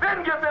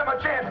 then give them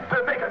a chance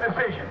to make a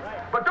decision.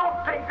 But don't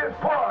take this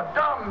poor,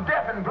 dumb,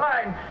 deaf, and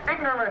blind,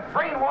 ignorant,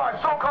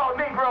 brainwashed, so-called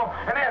Negro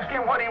and ask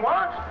him what he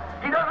wants.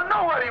 He doesn't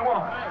know what he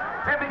wants.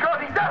 And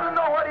because he doesn't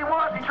know what he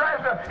wants, he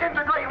tries to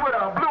integrate with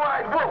a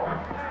blue-eyed wolf.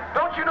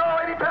 Don't you know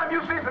anytime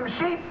you see some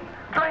sheep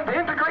trying to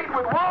integrate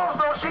with wolves,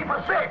 those sheep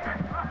are sick.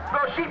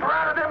 Those sheep are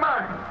out of their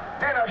mind.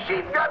 And a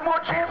sheep got more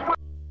chance with...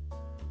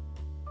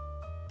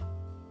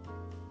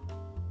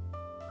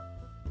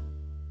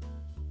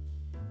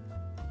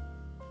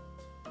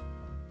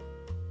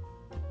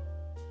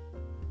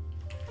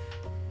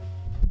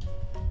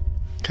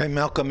 Okay,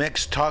 Malcolm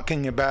X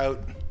talking about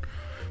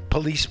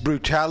police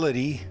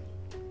brutality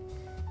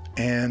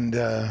and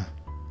the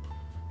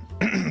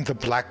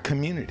black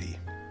community.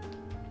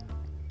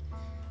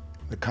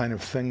 The kind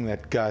of thing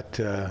that got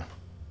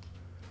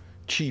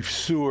Chief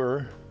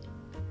Sewer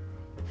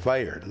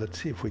fired.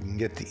 Let's see if we can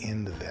get the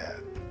end of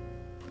that.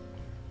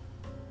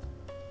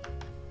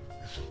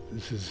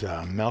 This is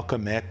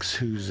Malcolm X,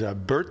 whose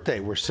birthday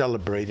we're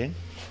celebrating.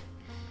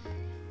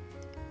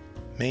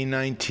 May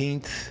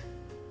 19th,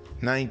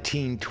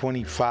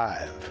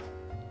 1925.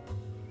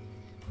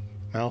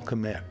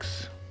 Malcolm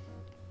X.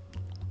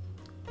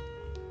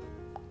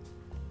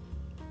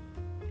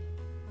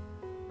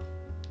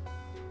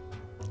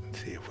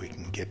 Let's see if we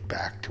can get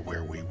back to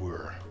where we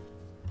were.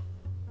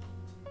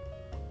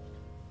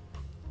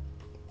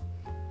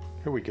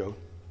 Here we go.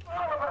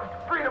 All of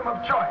us freedom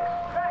of choice.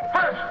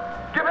 First,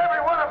 give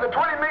every one of the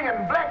 20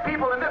 million black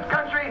people in this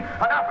country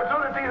an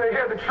opportunity to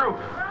hear the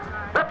truth.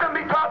 Let them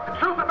be taught the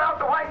truth about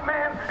the white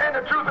man and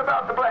the truth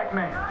about the black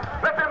man.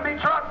 Let them be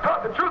taught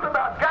the truth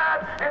about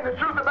God and the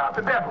truth about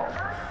the devil.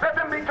 Let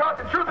them be taught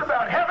the truth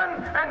about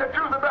heaven and the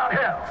truth about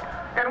hell.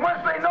 And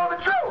once they know the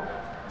truth,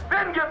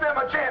 then give them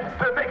a chance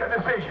to make a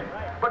decision.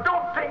 But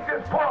don't take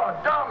this poor,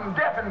 dumb,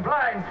 deaf, and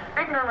blind,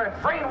 ignorant,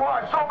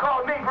 brainwashed,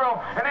 so-called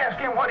Negro and ask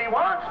him what he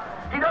wants.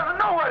 He doesn't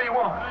know what he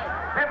wants.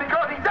 And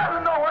because he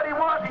doesn't know what he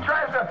wants, he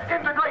tries to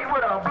integrate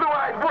with a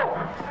blue-eyed wolf.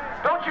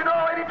 Don't you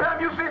know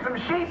anytime you see some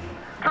sheep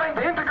trying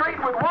to integrate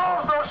with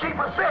wolves, those sheep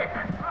are sick.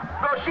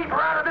 Those sheep are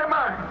out of their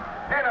mind.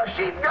 And a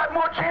sheep got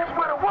more chance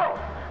with a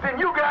wolf than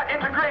you got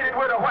integrated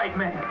with a white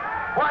man.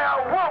 Why,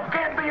 a wolf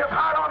can't be as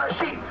hard on a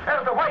sheep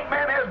as the white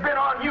man has been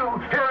on you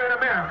here in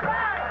America.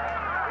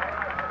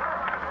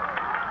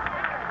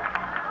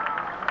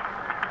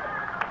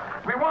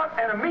 We want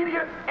an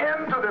immediate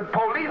end to the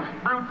police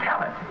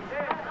brutality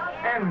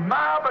and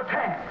mob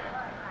attacks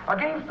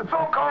against the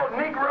so-called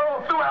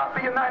Negro throughout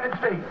the United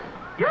States.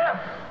 Yes,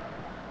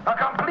 a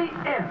complete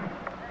end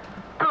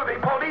to the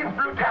police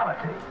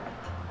brutality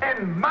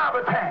and mob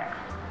attacks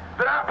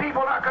that our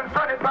people are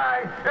confronted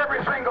by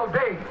every single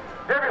day,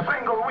 every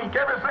single week,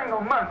 every single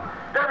month,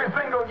 every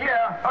single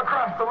year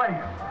across the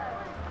land.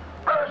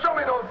 Brother, show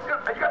me those.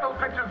 You got those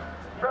pictures?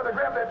 Brother,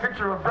 grab that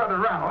picture of Brother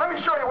Ronald. Let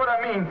me show you what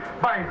I mean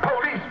by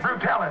police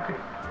brutality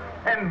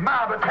and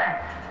mob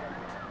attacks.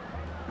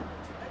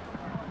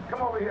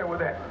 Come over here with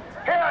that.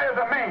 Here is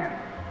a man,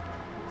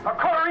 a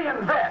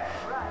Korean vet.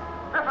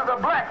 This is a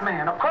black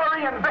man, a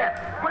Korean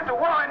vet. Went to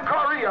war in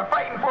Korea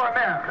fighting for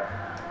America.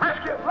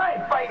 Risked his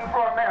life fighting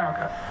for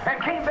America. And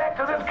came back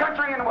to this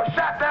country and was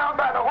shot down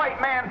by the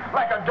white man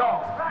like a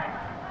dog.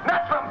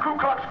 Not some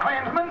Ku Klux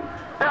Klansman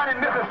down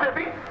in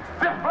Mississippi.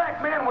 This black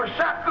man was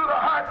shot through the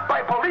heart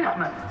by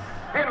policemen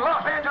in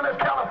Los Angeles,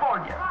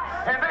 California.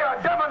 And they are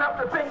dumb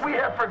enough to think we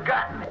have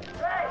forgotten it.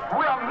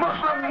 We are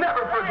Muslim,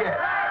 never forget.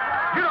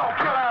 You don't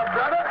kill our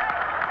brother.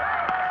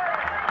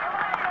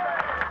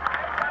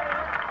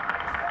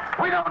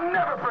 We don't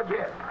never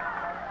forget.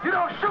 You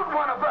don't shoot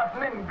one of us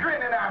and then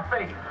grin in our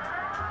face.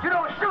 You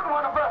don't shoot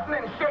one of us and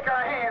then shake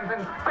our hands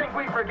and think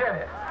we forget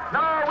it.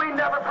 No, we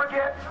never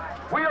forget.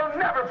 We'll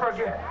never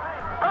forget.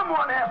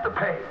 Someone has to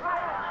pay.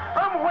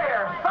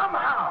 Somewhere,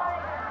 somehow,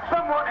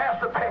 someone has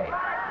to pay.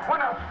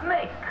 When a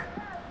snake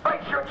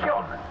bites your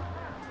children,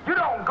 you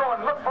don't go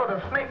and look for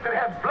the snake that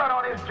has blood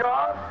on his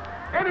jaws.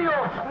 Any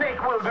old snake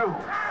will do.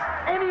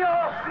 Any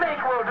old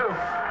snake will do.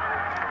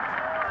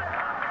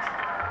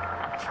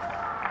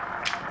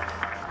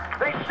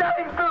 They shot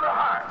him through the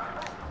heart.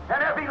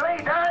 And as he lay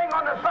dying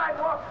on the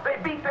sidewalk, they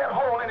beat that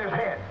hole in his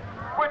head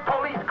with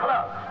police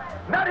clubs.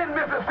 Not in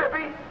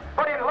Mississippi,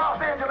 but in Los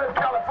Angeles,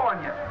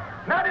 California.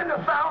 Not in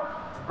the South,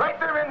 right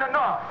there in the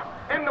North,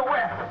 in the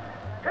West.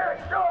 Here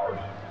it shows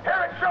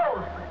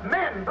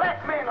men,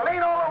 black men,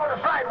 laying all over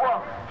the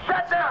sidewalk,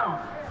 shot down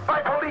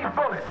by police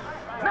bullets.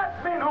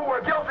 Not men who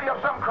were guilty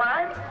of some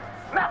crime,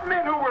 not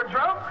men who were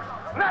drunk,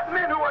 not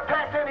men who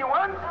attacked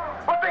anyone,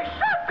 but they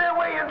shot their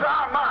way into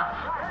our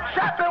mosque,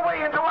 shot their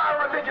way into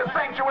our religious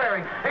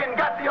sanctuary, and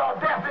got the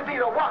audacity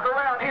to walk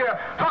around here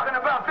talking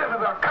about this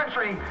is a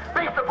country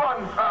based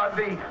upon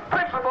the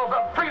principles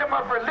of freedom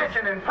of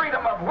religion and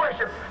freedom of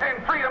worship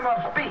and freedom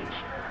of speech.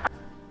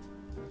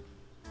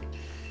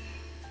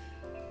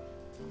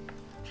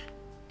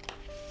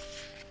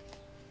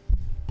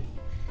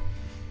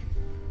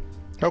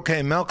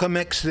 Okay, Malcolm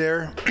X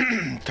there,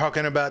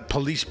 talking about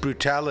police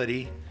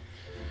brutality.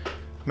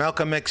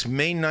 Malcolm X,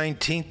 May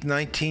 19th,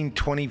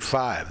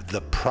 1925,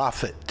 the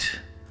prophet,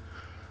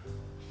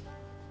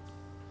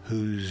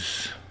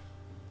 whose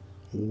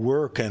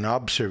work and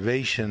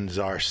observations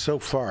are so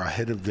far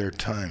ahead of their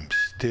time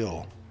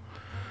still.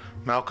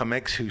 Malcolm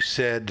X, who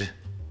said,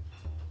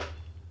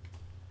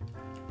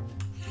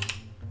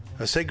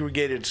 a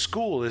segregated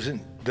school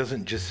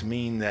doesn't just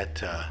mean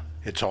that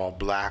it's all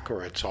black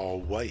or it's all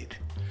white.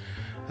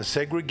 A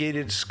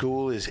segregated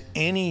school is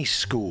any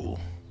school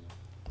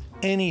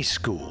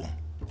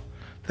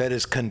that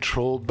is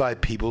controlled by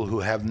people who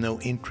have no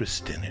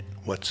interest in it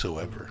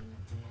whatsoever.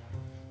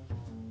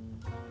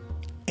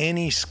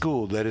 Any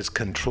school that is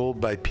controlled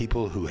by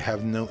people who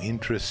have no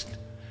interest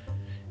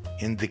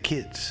in the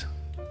kids.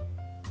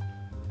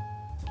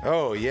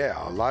 Oh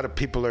yeah, a lot of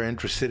people are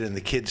interested in the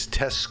kids'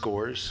 test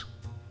scores.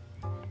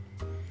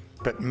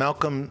 But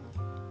Malcolm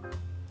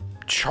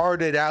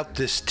charted out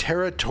this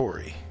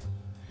territory.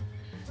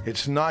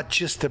 It's not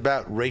just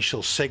about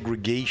racial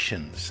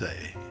segregation,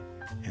 say,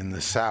 in the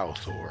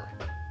South, or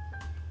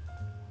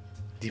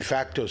de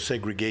facto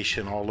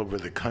segregation all over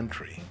the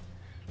country.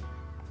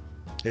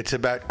 It's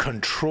about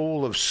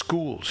control of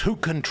schools. Who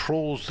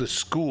controls the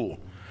school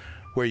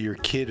where your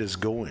kid is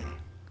going?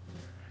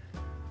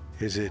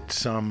 Is it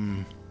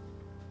some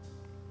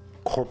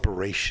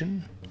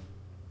corporation?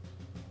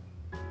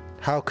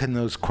 How can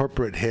those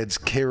corporate heads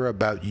care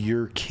about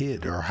your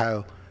kid, or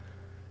how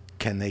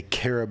can they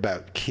care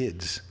about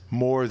kids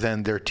more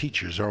than their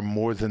teachers or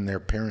more than their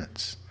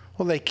parents?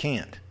 Well, they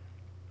can't.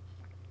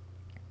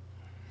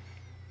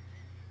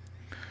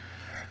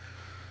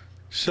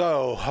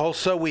 So,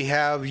 also we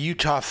have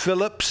Utah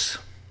Phillips.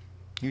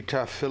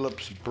 Utah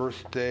Phillips'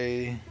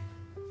 birthday,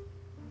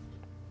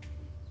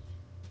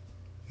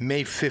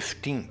 May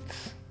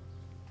 15th,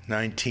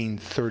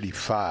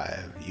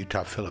 1935.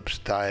 Utah Phillips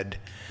died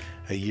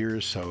a year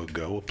or so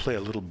ago. We'll play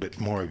a little bit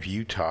more of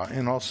Utah.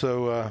 And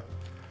also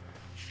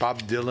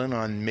Bob Dylan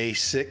on May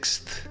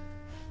 6th.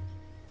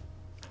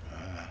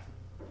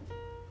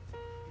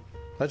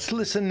 Let's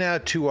listen now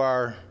to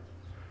our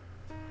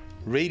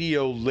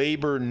radio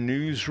labor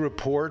news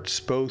reports,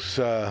 both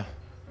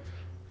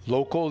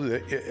local.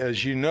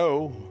 As you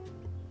know,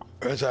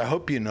 as I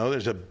hope you know,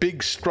 there's a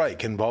big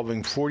strike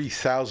involving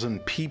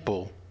 40,000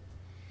 people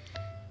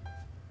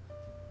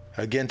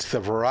against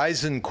the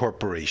Verizon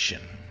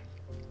Corporation.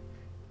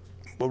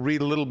 We'll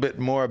read a little bit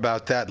more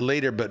about that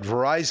later, but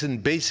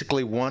Verizon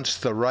basically wants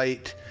the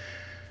right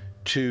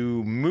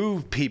to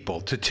move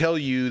people, to tell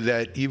you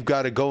that you've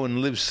got to go and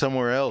live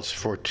somewhere else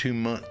for 2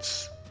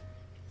 months.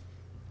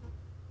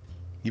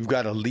 You've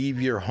got to leave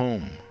your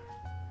home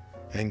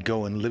and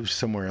go and live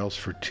somewhere else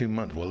for 2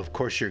 months. Well, of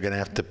course, you're going to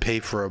have to pay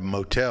for a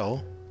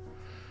motel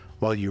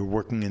while you're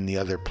working in the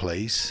other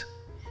place.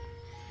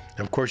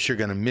 Of course, you're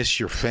going to miss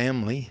your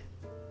family.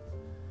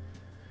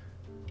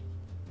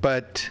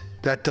 But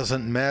that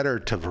doesn't matter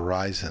to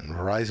Verizon.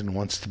 Verizon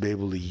wants to be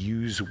able to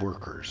use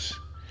workers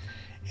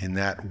in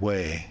that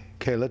way.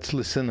 Okay, let's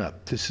listen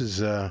up. This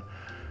is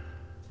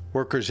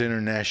Workers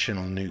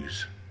International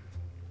News.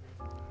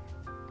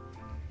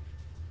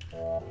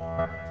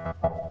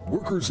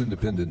 Workers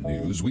Independent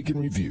News Week in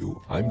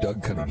Review. I'm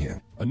Doug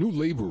Cunningham. A new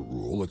labor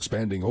rule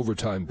expanding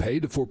overtime pay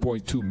to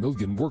 4.2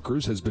 million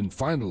workers has been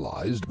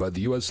finalized by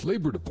the U.S.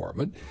 Labor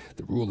Department.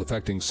 The rule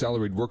affecting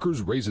salaried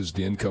workers raises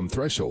the income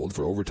threshold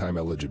for overtime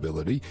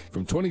eligibility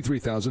from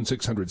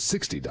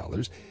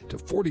 $23,660 to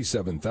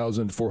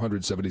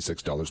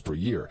 $47,476 per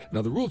year.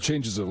 Now, the rule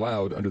change is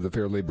allowed under the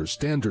Fair Labor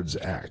Standards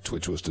Act,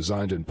 which was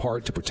designed in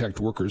part to protect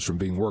workers from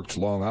being worked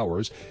long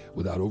hours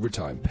without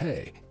overtime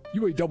pay.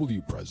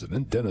 UAW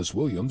President Dennis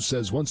Williams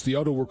says once the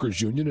Auto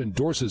Workers Union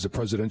endorses a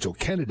presidential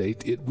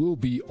candidate, it will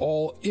be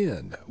all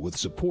in with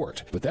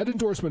support. But that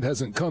endorsement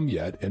hasn't come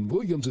yet, and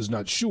Williams is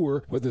not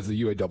sure whether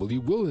the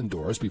UAW will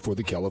endorse before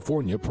the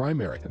California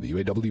primary. And the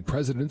UAW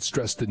president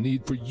stressed the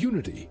need for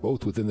unity,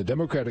 both within the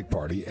Democratic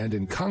Party and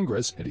in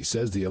Congress, and he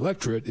says the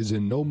electorate is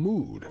in no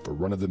mood for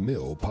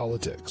run-of-the-mill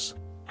politics.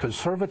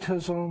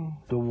 Conservatism,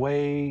 the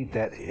way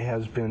that it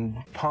has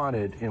been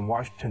taunted in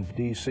Washington,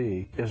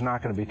 D.C., is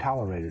not going to be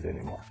tolerated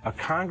anymore. A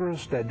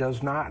Congress that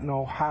does not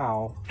know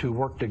how to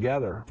work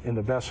together in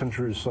the best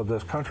interests of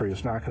this country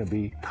is not going to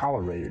be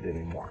tolerated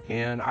anymore.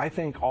 And I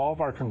think all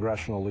of our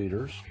congressional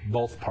leaders,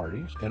 both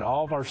parties, and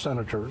all of our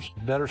senators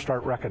better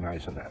start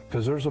recognizing that,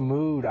 because there's a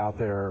mood out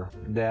there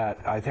that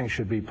I think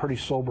should be pretty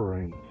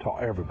sobering to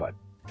everybody.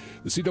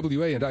 The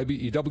CWA and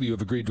IBEW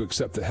have agreed to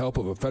accept the help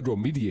of a federal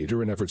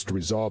mediator in efforts to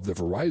resolve the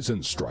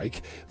Verizon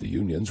strike. The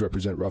unions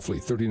represent roughly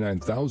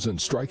 39,000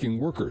 striking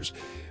workers.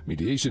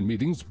 Mediation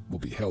meetings will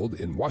be held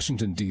in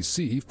Washington,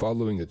 D.C.,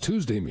 following a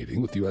Tuesday meeting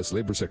with U.S.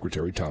 Labor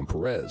Secretary Tom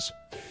Perez.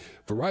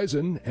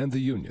 Verizon and the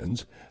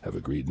unions have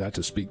agreed not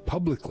to speak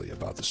publicly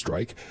about the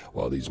strike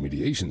while these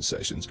mediation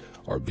sessions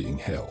are being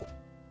held.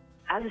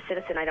 As a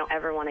citizen, I don't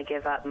ever want to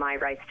give up my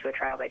rights to a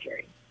trial by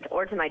jury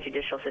or to my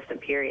judicial system,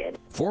 period.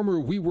 Former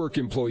WeWork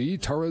employee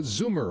Tara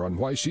Zoomer on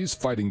why she's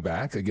fighting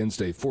back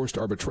against a forced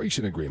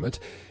arbitration agreement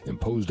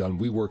imposed on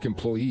WeWork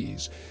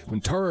employees. When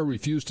Tara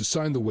refused to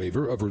sign the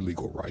waiver of her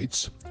legal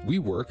rights,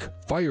 WeWork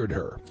fired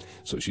her.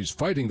 So she's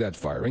fighting that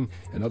firing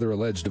and other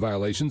alleged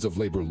violations of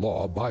labor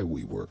law by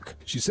WeWork.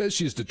 She says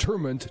she is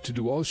determined to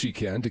do all she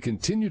can to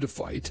continue to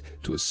fight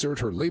to assert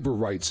her labor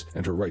rights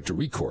and her right to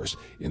recourse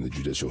in the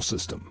judicial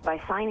system. By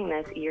signing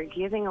this, you're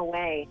giving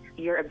away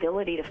your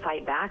ability to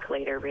fight back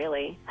later,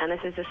 really. And this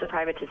is just a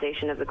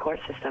privatization of the court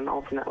system,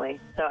 ultimately.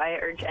 So I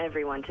urge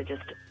everyone to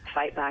just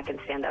fight back and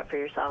stand up for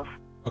yourself.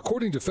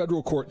 According to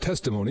federal court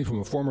testimony from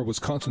a former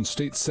Wisconsin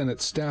State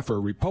Senate staffer,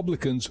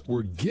 Republicans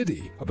were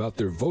giddy about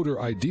their voter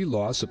ID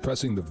law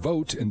suppressing the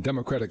vote in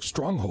Democratic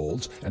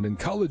strongholds and in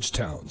college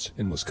towns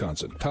in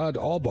Wisconsin. Todd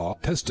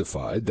Albaugh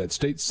testified that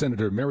State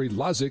Senator Mary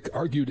Lozick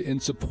argued in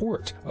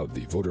support of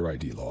the voter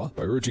ID law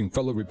by urging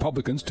fellow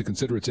Republicans to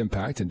consider its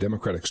impact in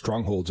Democratic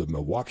strongholds of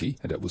Milwaukee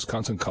and at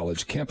Wisconsin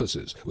college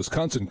campuses.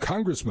 Wisconsin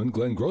Congressman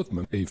Glenn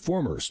Grothman, a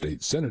former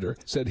state senator,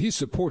 said he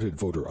supported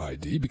voter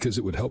ID because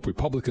it would help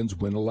Republicans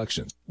win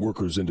elections.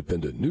 Workers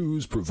Independent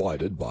News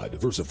provided by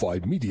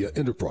Diversified Media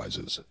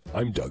Enterprises.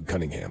 I'm Doug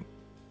Cunningham.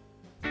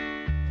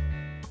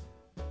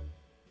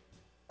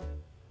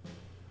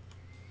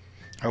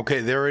 Okay,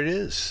 there it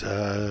is.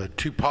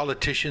 Two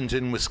politicians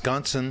in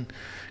Wisconsin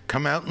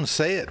come out and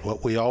say it,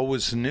 what we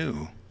always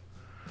knew.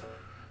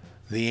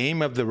 The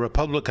aim of the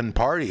Republican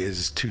Party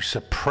is to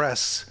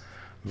suppress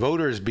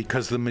voters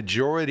because the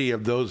majority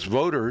of those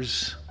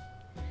voters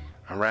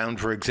around,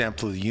 for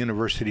example, the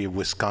University of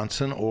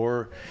Wisconsin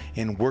or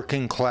in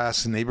working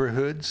class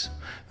neighborhoods,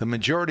 the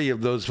majority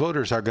of those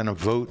voters are going to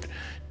vote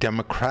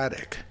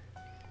Democratic.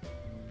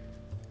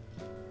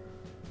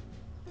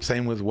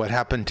 Same with what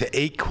happened to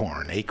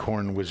Acorn.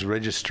 Acorn was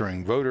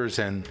registering voters,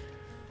 and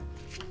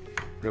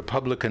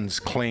Republicans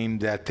claimed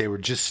that they were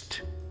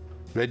just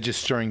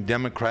registering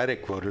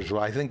Democratic voters.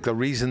 Well, I think the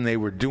reason they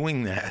were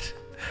doing that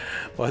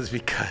was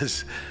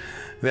because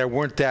there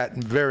weren't that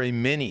very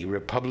many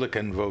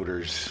Republican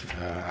voters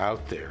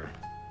out there.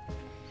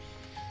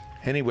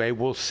 Anyway,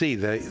 we'll see.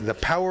 The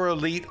power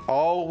elite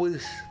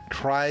always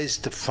tries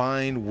to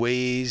find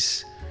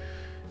ways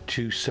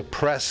to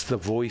suppress the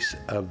voice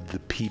of the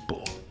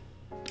people.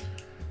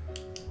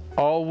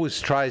 Always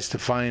tries to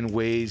find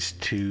ways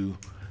to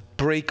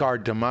break our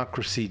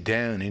democracy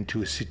down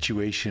into a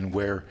situation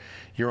where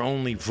you're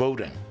only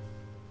voting.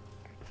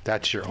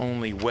 That's your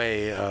only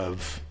way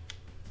of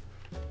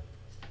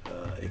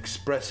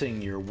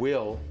expressing your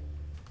will,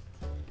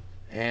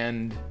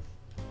 and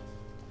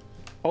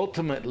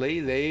ultimately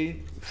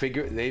they've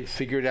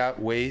figured out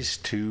ways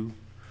to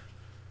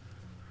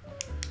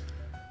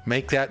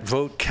make that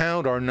vote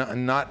count or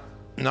not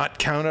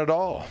count at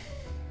all,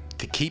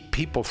 to keep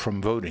people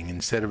from voting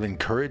instead of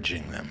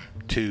encouraging them,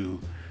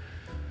 to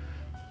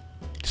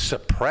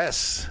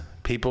suppress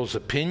people's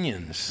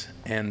opinions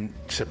and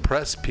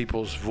suppress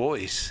people's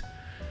voice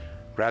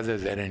rather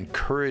than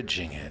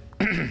encouraging it.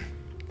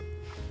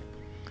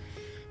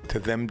 To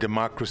them,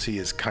 democracy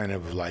is kind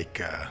of like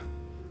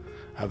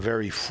a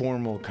very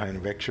formal kind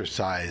of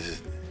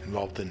exercise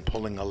involved in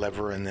pulling a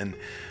lever and then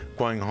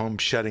going home,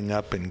 shutting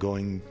up, and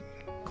going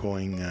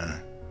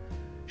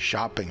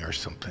shopping or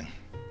something.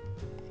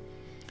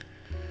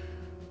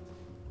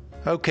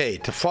 Okay,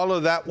 to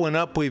follow that one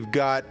up, we've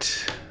got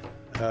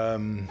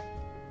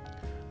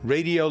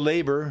Radio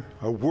Labor,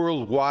 a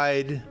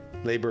worldwide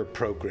labor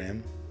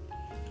program.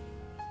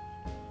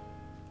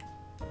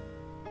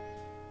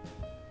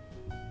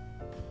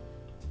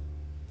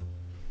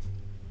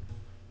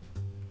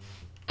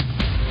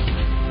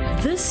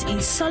 This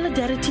is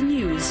Solidarity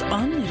News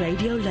on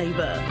Radio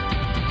Labor.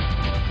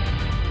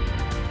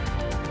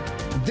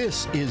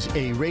 This is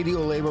a Radio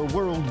Labor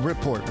World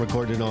Report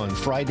recorded on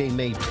Friday,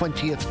 May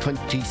 20th,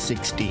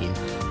 2016.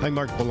 I'm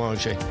Mark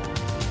Belanger.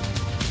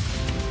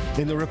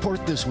 In the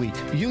report this week,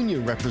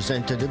 union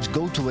representatives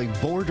go to a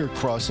border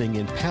crossing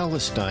in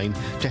Palestine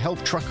to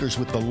help truckers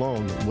with the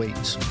long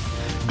waits.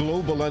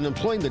 Global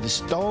unemployment is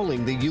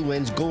stalling the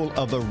UN's goal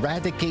of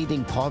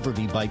eradicating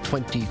poverty by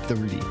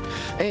 2030.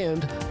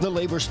 And the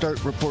Labor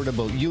Start report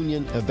about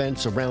union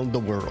events around the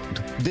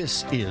world.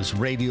 This is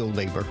Radio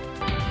Labor.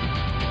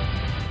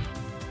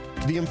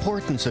 The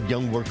importance of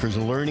young workers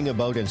learning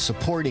about and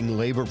supporting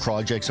labor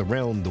projects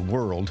around the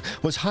world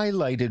was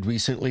highlighted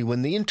recently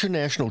when the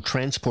International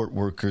Transport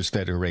Workers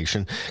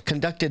Federation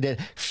conducted a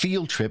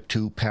field trip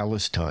to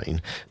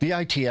Palestine. The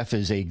ITF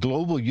is a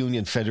global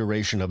union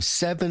federation of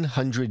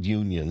 700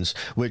 unions,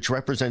 which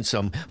represents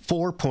some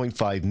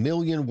 4.5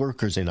 million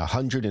workers in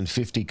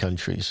 150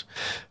 countries.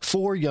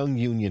 4 young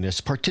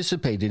unionists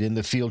participated in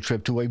the field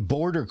trip to a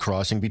border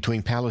crossing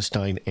between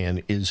Palestine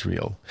and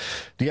Israel.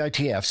 The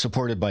ITF,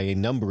 supported by a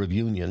number of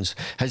unions,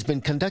 has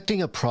been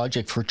conducting a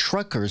project for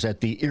truckers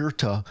at the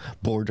Irta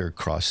border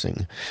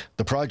crossing.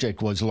 The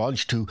project was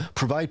launched to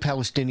provide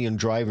Palestinian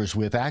drivers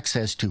with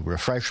access to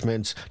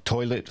refreshments,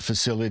 toilet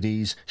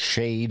facilities,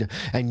 shade,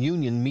 and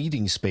union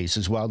meeting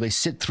spaces while they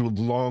sit through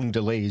long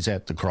delays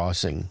at the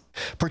crossing.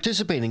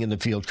 Participating in the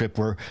field trip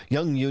were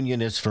young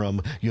unionists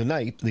from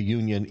Unite, the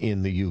union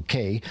in the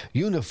UK,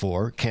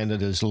 Unifor,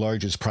 Canada's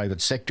largest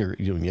private sector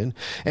union,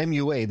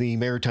 MUA, the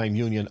Maritime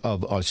Union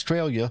of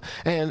Australia,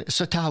 and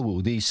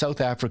SATAWU, the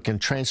South African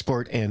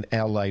Transport and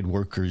Allied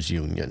Workers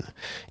Union.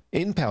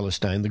 In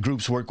Palestine, the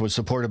group's work was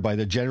supported by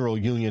the General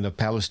Union of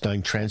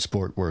Palestine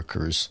Transport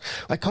Workers.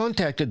 I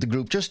contacted the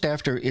group just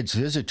after its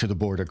visit to the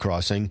border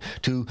crossing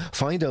to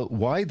find out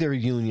why their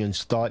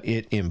unions thought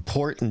it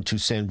important to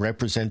send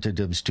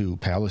representatives to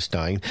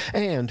Palestine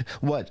and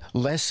what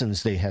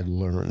lessons they had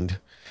learned.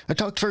 I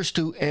talked first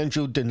to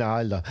Andrew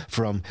Denala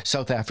from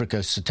South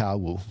Africa's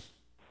SATAWU.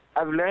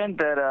 I've learned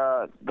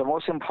that the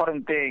most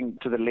important thing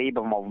to the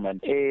labor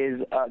movement is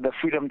the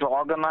freedom to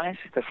organize,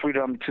 the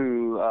freedom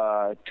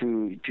to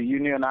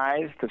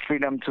unionize, the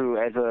freedom to,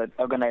 as an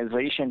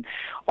organization,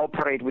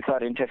 operate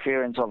without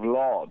interference of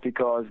law,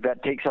 because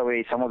that takes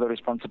away some of the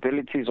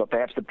responsibilities or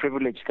perhaps the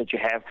privilege that you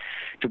have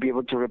to be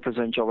able to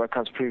represent your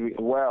workers pretty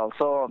well.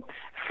 So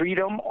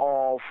freedom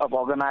of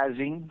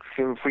organizing,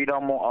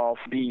 freedom of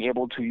being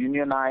able to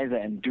unionize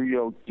and do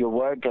your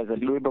work as a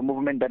labor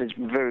movement, that is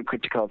very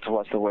critical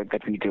towards the work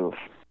that we do.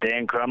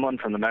 Dan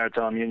Crumlin from the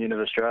Maritime Union of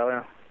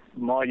Australia.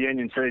 My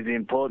union sees the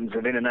importance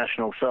of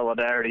international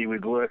solidarity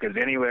with workers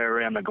anywhere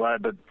around the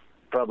globe, but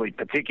probably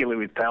particularly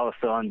with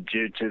Palestine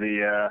due to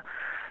the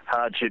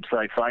hardships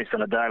they face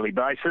on a daily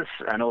basis,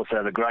 and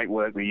also the great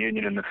work the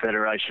union and the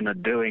federation are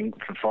doing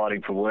for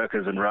fighting for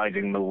workers and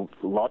raising the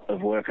lot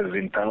of workers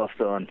in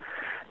Palestine.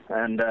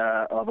 And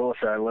I've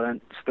also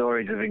learnt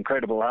stories of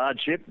incredible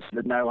hardships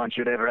that no one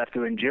should ever have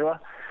to endure.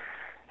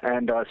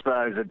 And I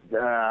suppose it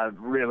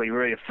really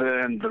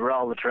reaffirmed the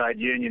role the trade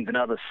unions and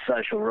other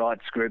social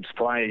rights groups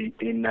play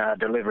in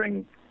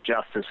delivering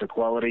justice,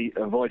 equality,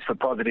 a voice for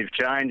positive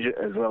change,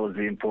 as well as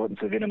the importance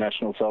of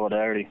international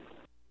solidarity.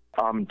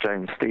 I'm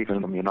James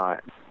Stephen from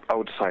Unite. I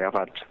would say I've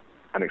had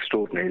an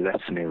extraordinary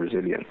lesson in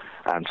resilience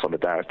and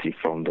solidarity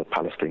from the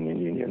Palestinian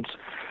unions.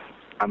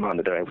 I'm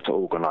not able to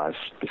organise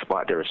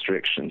despite their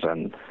restrictions,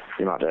 and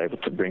the amount they're able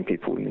to bring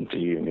people into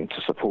union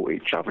to support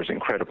each other is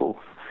incredible.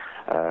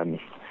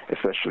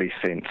 Especially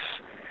since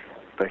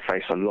they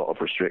face a lot of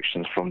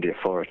restrictions from the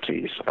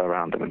authorities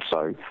around them, and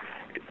so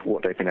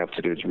what they've been able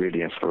to do is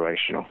really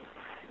inspirational.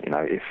 You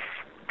know, if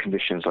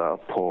conditions are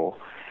poor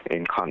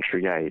in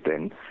country A,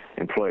 then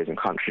employers in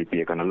country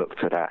B are going to look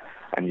to that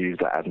and use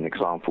that as an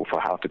example for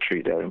how to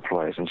treat their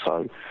employers, and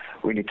so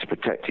we need to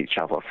protect each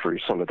other through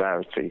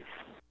solidarity.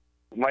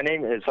 My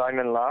name is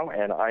Simon Lau,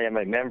 and I am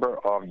a member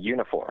of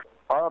Unifor.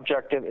 Our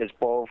objective is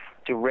both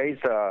to raise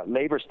the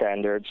labor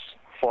standards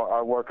for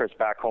our workers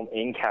back home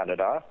in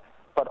Canada,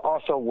 but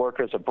also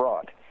workers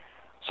abroad.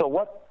 So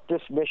what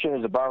this mission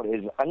is about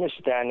is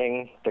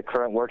understanding the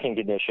current working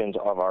conditions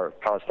of our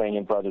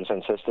Palestinian brothers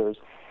and sisters,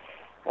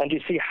 and to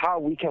see how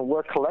we can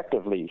work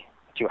collectively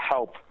to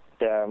help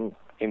them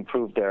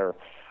improve their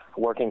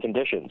working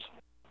conditions.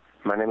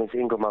 My name is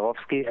Ingo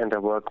Marowski, and I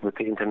work with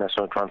the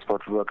International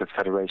Transport Workers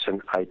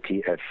Federation,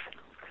 ITF.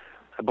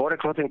 A border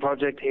crossing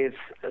project is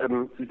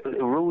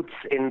roots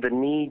in the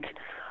need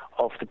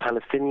of the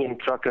Palestinian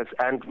truckers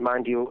and,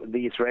 mind you,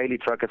 the Israeli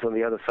truckers on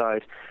the other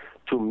side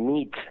to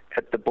meet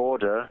at the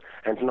border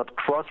and not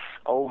cross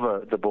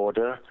over the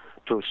border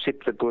to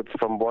ship the goods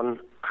from one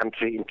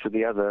country into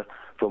the other,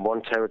 from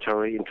one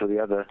territory into the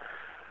other.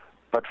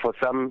 But for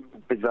some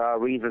bizarre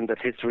reason that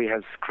history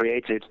has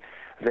created,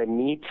 they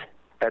meet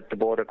at the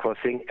border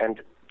crossing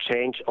and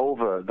change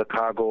over the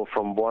cargo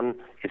from one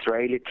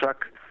Israeli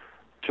truck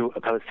to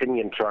a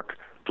Palestinian truck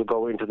to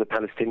go into the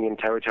Palestinian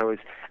territories,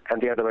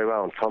 and the other way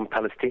around. From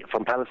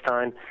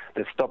Palestine,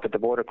 they stop at the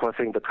border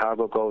crossing, the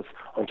cargo goes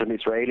onto an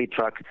Israeli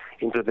truck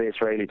into the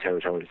Israeli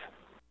territories.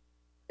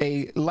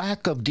 A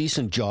lack of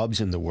decent jobs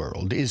in the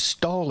world is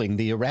stalling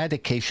the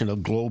eradication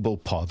of global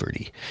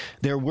poverty.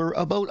 There were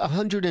about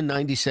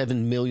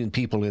 197 million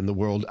people in the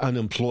world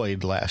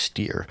unemployed last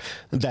year.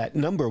 That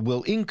number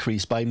will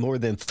increase by more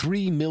than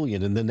 3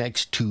 million in the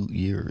next 2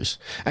 years.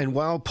 And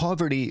while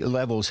poverty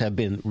levels have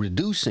been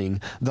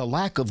reducing, the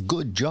lack of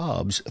good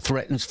jobs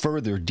threatens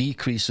further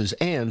decreases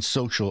and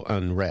social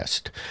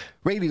unrest.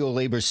 Radio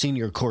Labor's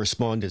senior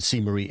correspondent C.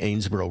 Marie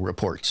Ainsborough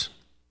reports.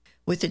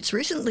 With its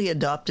recently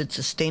adopted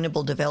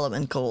Sustainable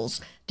Development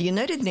Goals, the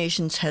United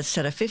Nations has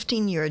set a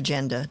 15-year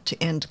agenda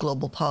to end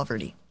global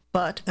poverty.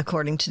 But,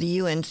 according to the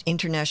UN's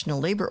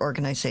International Labour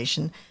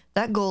Organization,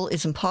 that goal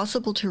is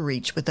impossible to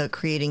reach without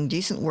creating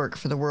decent work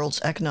for the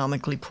world's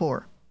economically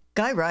poor.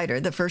 Guy Ryder,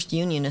 the first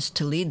unionist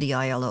to lead the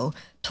ILO,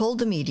 told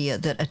the media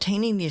that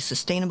attaining the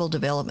Sustainable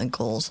Development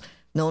Goals,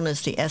 known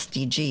as the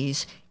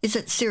SDGs, is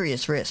at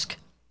serious risk.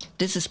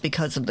 This is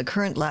because of the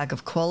current lack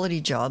of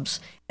quality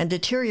jobs and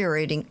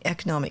deteriorating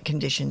economic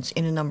conditions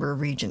in a number of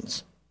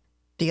regions.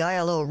 The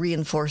ILO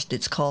reinforced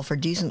its call for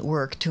decent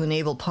work to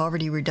enable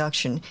poverty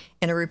reduction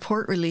in a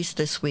report released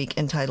this week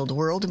entitled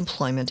World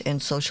Employment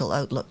and Social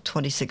Outlook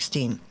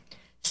 2016.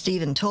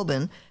 Stephen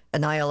Tobin,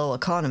 an ILO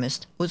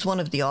economist, was one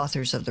of the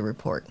authors of the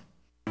report.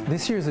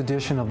 This year's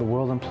edition of the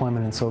World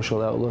Employment and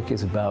Social Outlook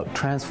is about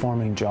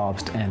transforming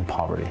jobs to end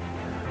poverty.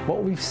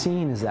 What we've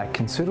seen is that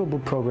considerable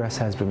progress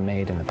has been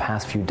made in the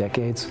past few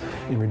decades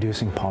in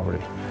reducing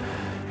poverty.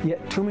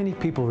 Yet too many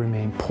people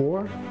remain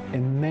poor,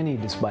 and many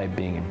despite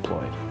being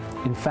employed.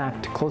 In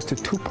fact, close to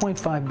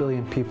 2.5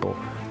 billion people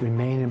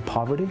remain in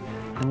poverty,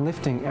 and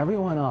lifting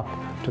everyone up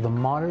to the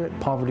moderate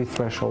poverty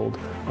threshold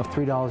of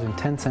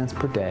 $3.10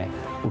 per day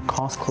would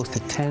cost close to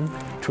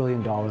 $10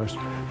 trillion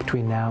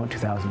between now and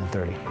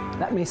 2030.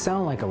 That may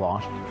sound like a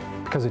lot,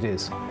 because it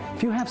is.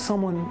 If you have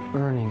someone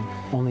earning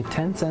only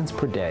 10 cents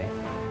per day,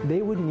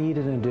 they would need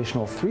an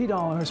additional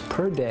 $3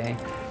 per day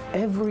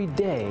every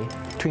day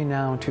between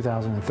now and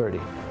 2030.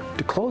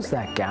 To close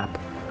that gap,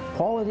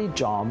 quality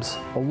jobs,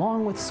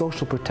 along with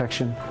social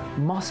protection,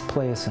 must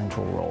play a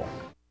central role.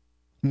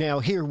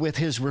 Now here with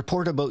his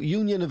report about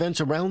union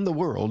events around the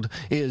world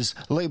is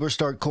Labor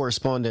Start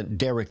correspondent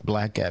Derek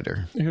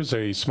Blackadder. Here's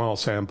a small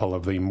sample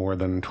of the more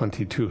than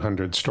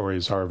 2,200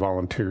 stories our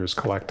volunteers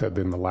collected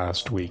in the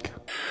last week.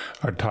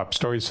 Our top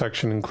stories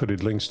section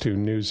included links to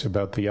news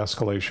about the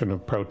escalation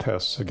of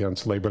protests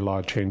against labor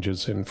law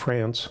changes in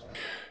France,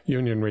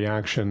 union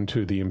reaction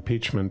to the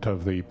impeachment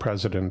of the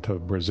president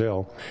of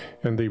Brazil,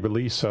 and the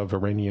release of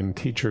Iranian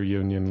teacher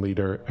union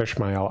leader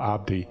Ismail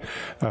Abdi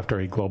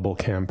after a global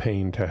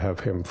campaign to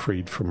have him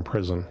freed from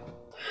prison.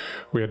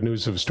 We had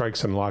news of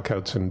strikes and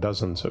lockouts in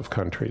dozens of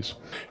countries.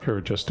 Here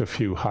are just a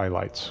few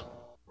highlights.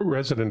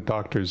 Resident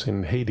doctors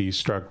in Haiti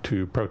struck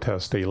to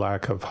protest a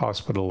lack of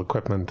hospital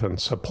equipment and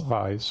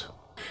supplies.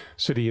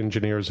 City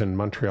engineers in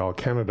Montreal,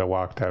 Canada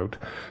walked out,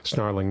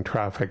 snarling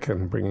traffic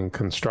and bringing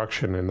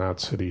construction in that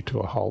city to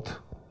a halt.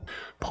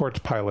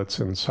 Port pilots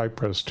in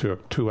Cyprus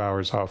took 2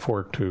 hours off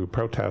work to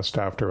protest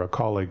after a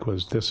colleague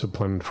was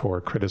disciplined for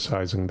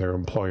criticizing their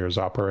employer's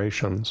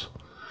operations.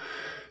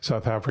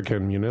 South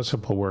African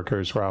municipal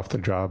workers were off the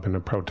job in a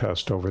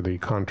protest over the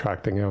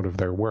contracting out of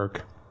their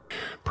work.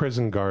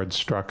 Prison guards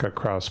struck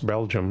across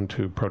Belgium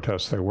to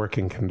protest their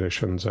working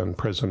conditions and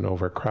prison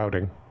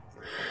overcrowding.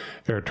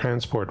 Air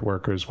transport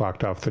workers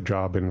walked off the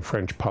job in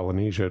French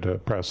Polynesia to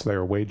press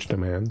their wage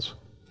demands.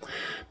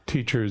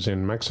 Teachers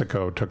in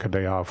Mexico took a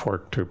day off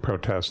work to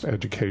protest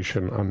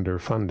education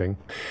underfunding,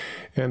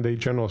 and a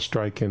general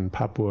strike in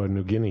Papua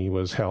New Guinea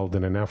was held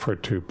in an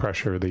effort to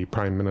pressure the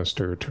Prime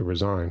Minister to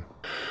resign.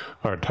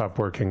 Our top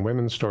working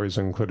women's stories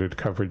included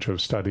coverage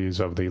of studies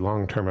of the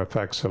long-term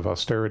effects of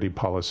austerity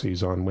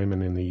policies on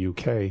women in the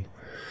UK,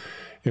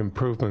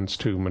 improvements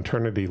to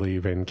maternity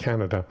leave in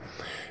Canada,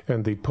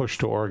 and the push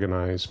to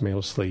organize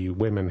mostly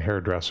women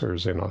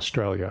hairdressers in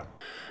Australia.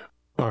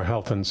 Our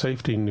health and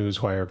safety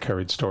newswire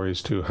carried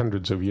stories to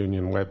hundreds of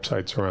union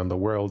websites around the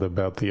world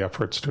about the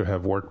efforts to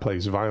have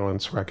workplace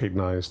violence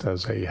recognized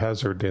as a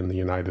hazard in the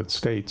United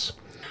States,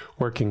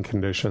 working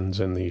conditions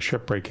in the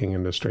shipbreaking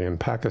industry in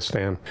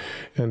Pakistan,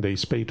 and a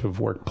spate of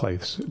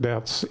workplace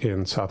deaths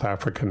in South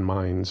African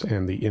mines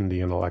and the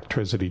Indian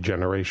electricity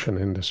generation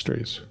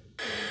industries.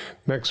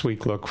 Next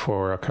week, look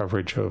for a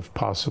coverage of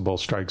possible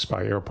strikes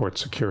by airport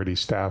security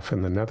staff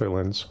in the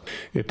Netherlands,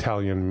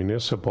 Italian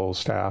municipal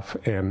staff,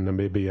 and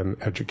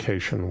Namibian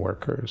education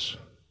workers.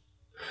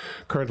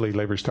 Currently,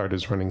 Labor Start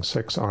is running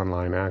 6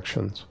 online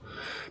actions.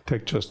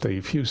 Take just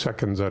a few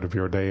seconds out of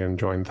your day and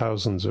join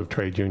thousands of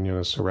trade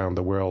unionists around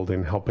the world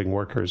in helping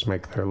workers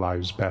make their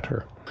lives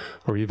better,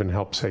 or even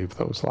help save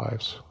those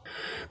lives.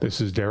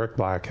 This is Derek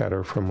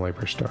Blackadder from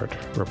Labor Start,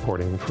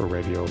 reporting for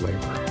Radio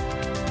Labor.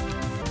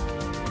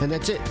 And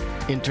that's it.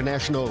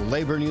 International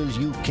labor news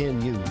you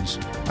can use.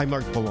 I'm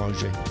Mark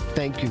Belanger.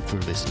 Thank you for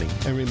listening.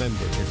 And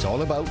remember, it's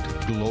all about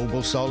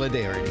global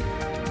solidarity.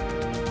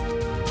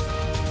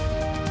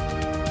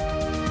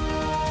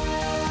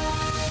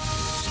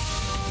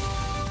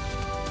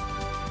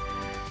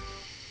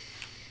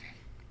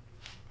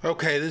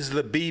 Okay, this is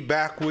the B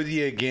back with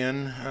you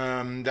again.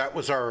 That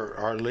was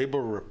our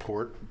labor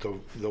report,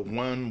 the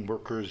One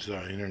Workers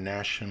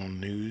International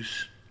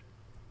News,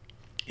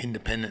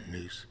 independent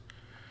news.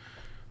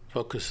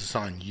 Focuses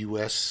on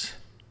U.S.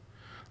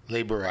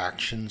 labor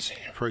actions.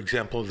 For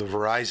example, the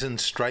Verizon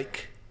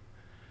strike.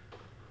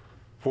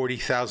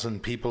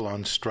 40,000 people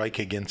on strike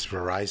against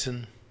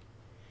Verizon.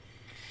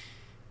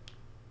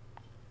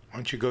 Why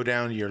don't you go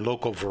down to your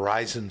local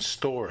Verizon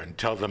store and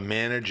tell the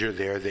manager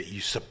there that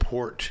you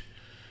support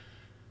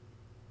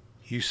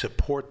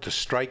the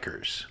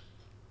strikers,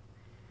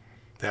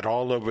 that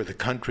all over the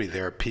country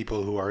there are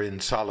people who are in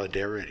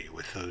solidarity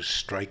with those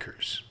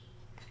strikers.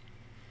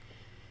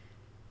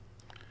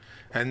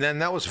 And then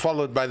that was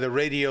followed by the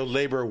Radio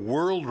Labor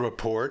World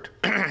Report,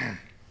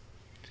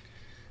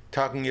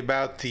 talking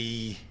about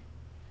the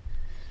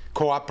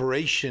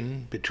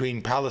cooperation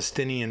between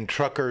Palestinian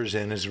truckers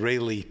and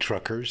Israeli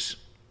truckers,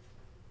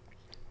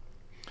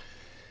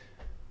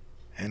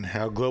 and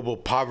how global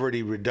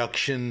poverty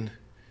reduction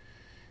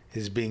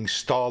is being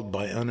stalled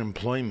by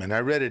unemployment. I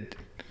read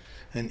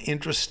an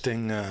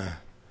interesting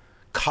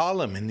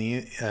column in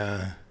the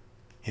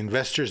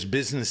Investor's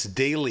Business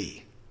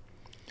Daily,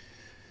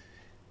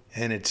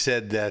 and it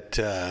said that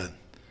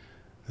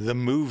the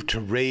move to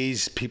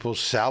raise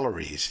people's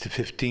salaries to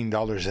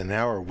 $15 an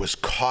hour was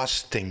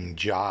costing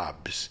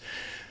jobs,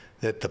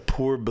 that the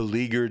poor,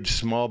 beleaguered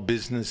small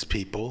business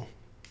people,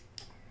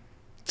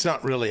 it's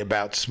not really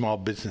about small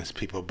business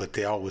people, but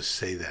they always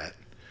say that,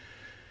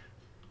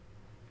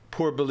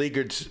 poor,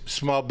 beleaguered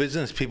small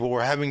business people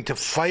were having to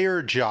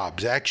fire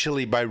jobs.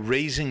 Actually, by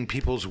raising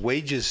people's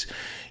wages,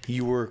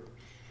 you were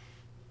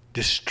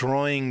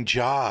destroying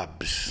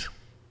jobs.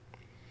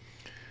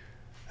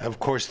 Of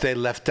course, they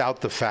left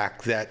out the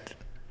fact that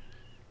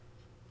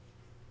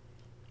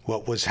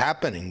what was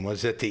happening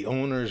was that the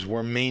owners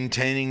were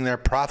maintaining their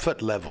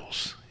profit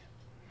levels.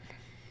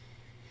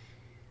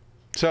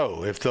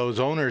 So, if those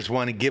owners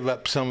want to give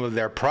up some of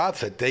their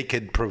profit, they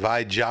could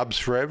provide jobs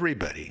for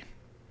everybody.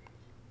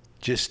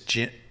 Just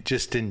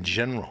in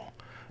general.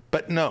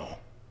 But no,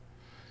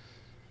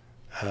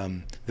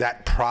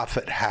 that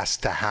profit has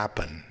to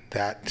happen.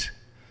 That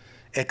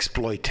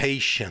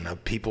exploitation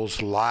of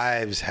people's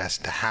lives has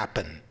to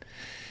happen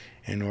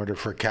in order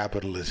for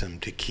capitalism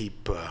to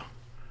keep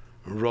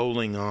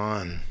rolling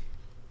on.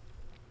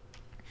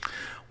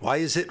 Why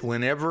is it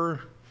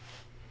whenever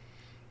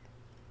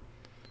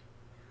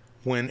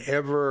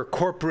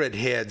corporate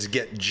heads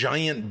get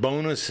giant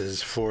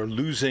bonuses for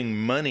losing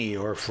money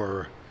or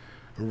for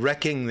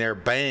wrecking their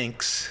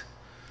banks,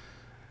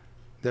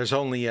 there's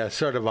only a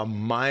sort of a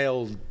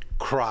mild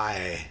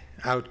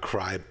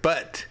outcry,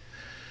 but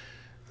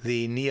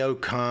the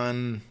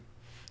neocon,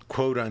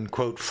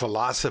 quote-unquote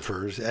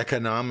philosophers,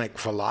 economic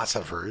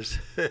philosophers,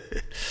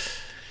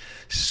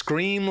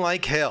 scream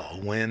like hell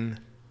when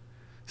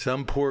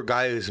some poor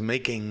guy who's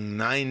making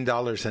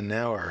 $9 an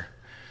hour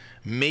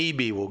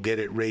maybe will get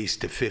it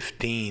raised to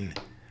 $15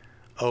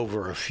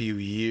 over a few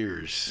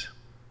years.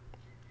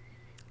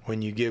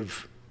 When you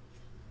give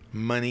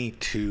money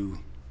to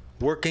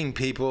working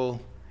people,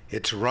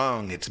 it's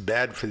wrong, it's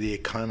bad for the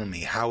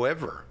economy.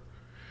 However,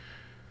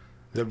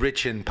 the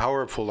rich and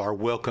powerful are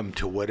welcome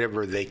to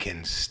whatever they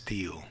can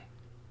steal.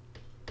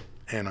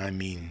 And I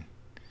mean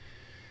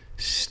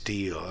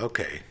steal.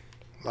 Okay,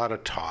 a lot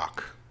of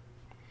talk.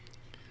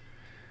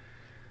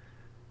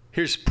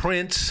 Here's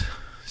Prince,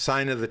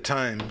 Sign of the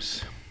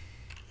Times.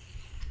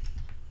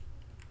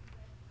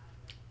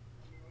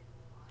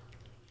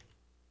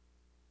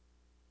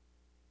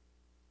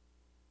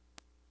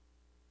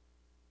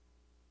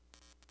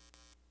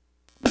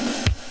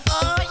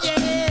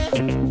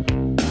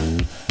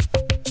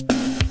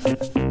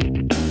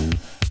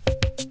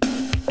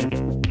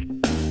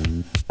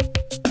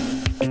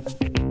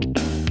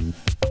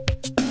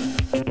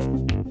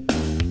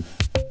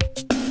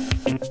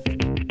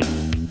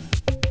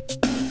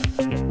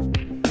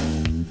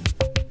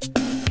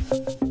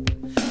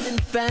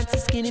 France, a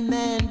skinny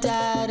man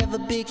died of a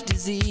big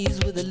disease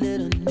with a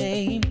little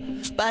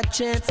name. By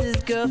chance his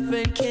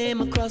girlfriend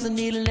came across a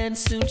needle and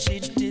soon she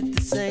did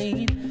the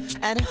same.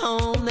 At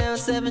home there were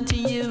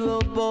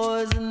 17-year-old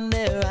boys and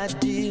their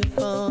idea of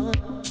fun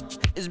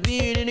is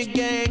being in a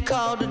gang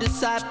called the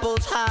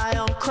Disciples, high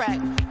on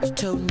crack,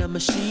 toting a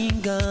machine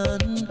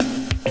gun.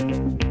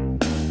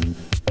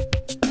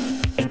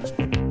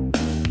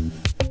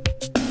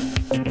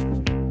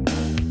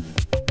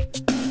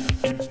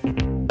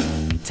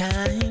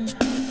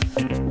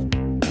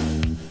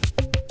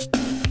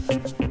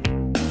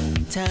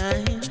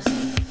 Times.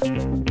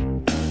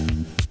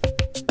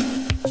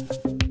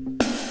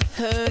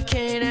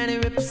 Hurricane Annie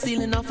ripped the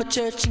ceiling off a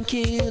church and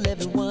killed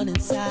everyone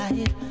inside.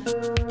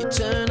 You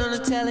turn on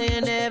the telly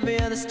and every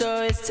other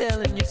story is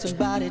telling you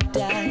somebody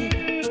died.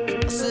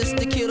 A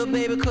sister killed her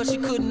baby cause she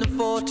couldn't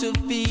afford to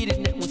feed it,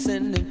 and it was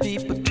sending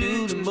people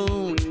to the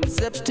moon. In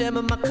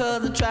September my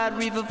cousin tried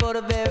reefer for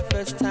the very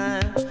first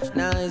time.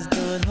 Now he's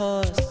doing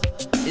horse.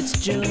 It's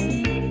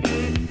June.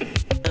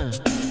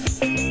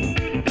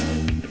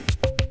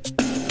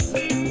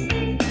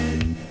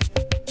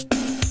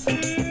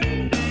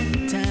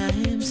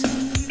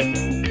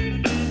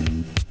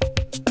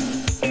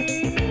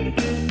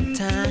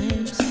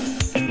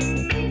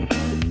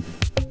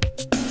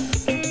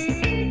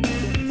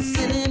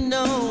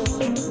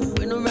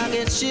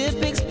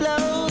 ship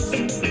explodes,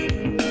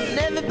 and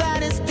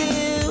everybody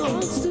still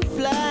wants to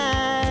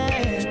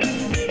fly.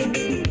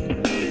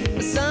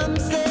 Some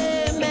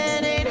say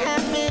man ain't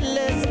happy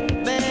unless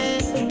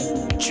man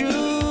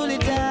truly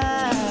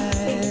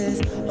dies.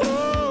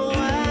 Oh,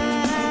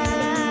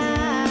 why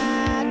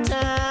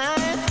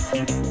time.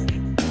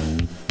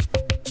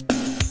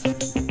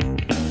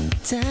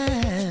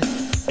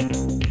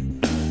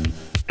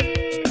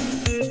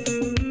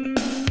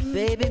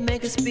 Baby,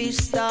 make a speech,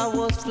 Star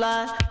Wars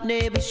fly,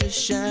 neighbors just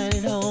shine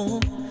it home.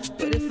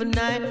 But if a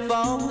night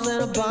falls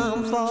and a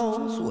bomb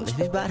falls, will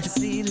everybody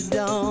see the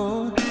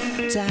dawn?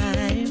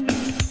 Time.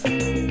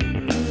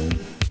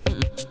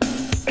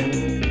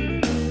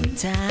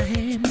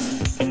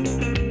 Times.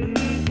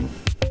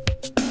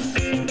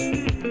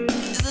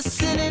 There's a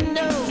silly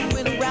note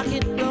when a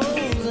rocket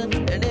goes,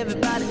 and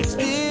everybody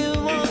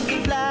still wants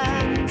to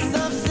fly.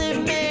 Some say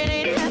man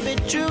ain't happy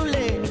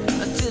truly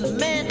until a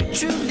man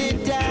truly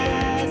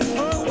dies.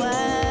 Oh, why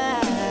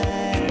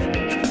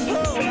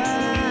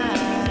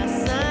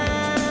sign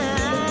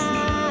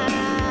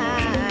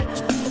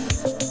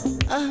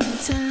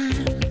of time?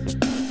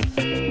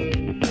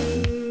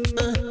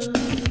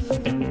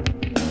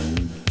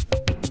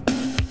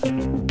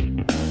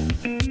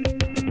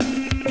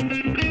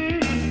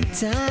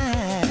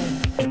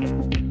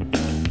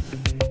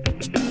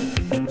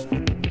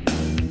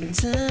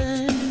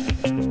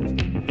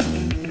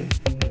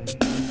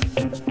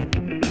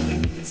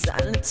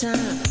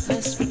 Time,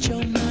 mess with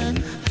your mind,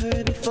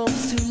 hurry before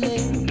it's too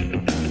late.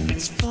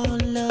 Let's fall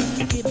in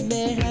love, get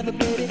married, have a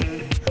baby.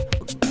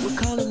 We'll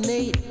call him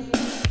Nate,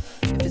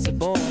 if it's a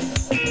boy.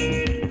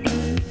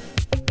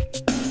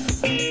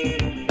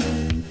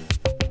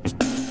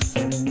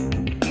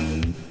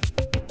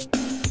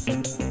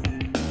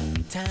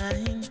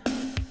 Time.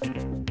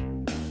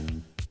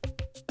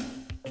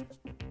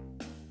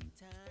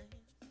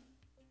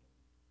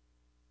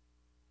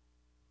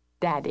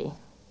 Daddy.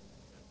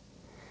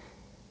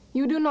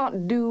 You do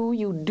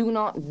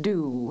not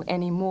do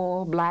any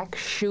more black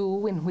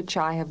shoe in which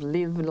I have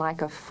lived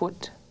like a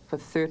foot for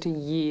 30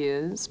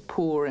 years,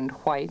 poor and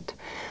white,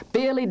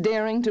 barely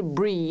daring to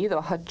breathe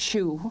or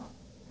chew.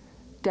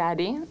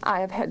 Daddy, I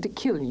have had to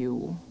kill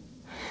you.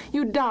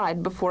 You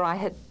died before I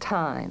had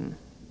time,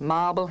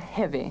 marble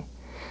heavy,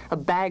 a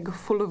bag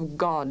full of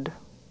God,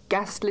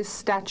 ghastly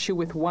statue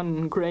with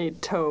one gray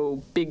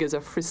toe big as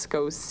a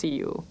Frisco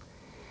seal,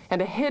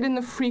 and a head in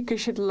the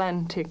freakish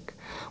Atlantic,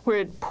 where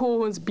it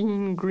pours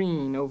bean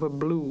green over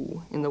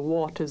blue in the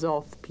waters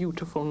off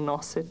beautiful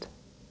Nosset.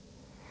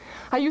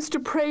 I used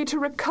to pray to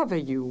recover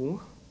you,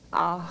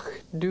 ach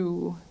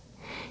du,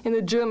 in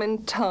the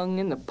German tongue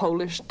in the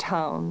Polish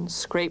town,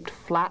 scraped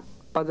flat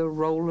by the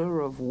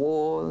roller of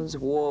wars,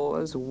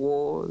 wars,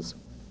 wars.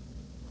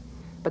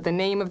 But the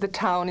name of the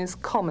town is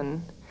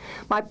common.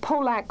 My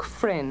Polack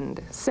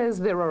friend says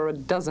there are a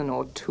dozen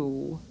or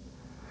two.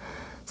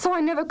 So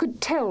I never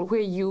could tell where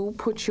you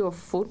put your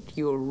foot,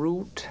 your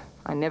root.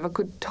 I never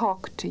could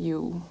talk to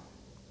you.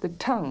 The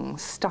tongue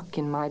stuck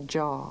in my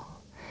jaw.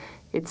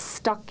 It's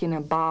stuck in a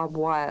barbed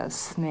wire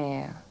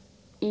snare.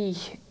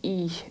 Ich.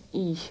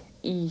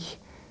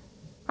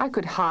 I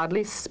could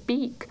hardly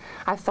speak.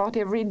 I thought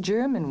every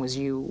German was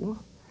you.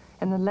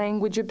 And the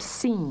language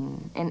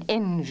obscene, an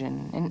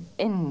engine,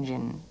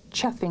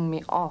 chuffing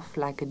me off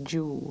like a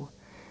Jew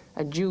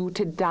to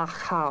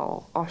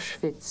Dachau,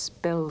 Auschwitz,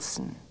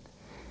 Belsen.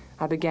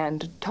 I began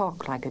to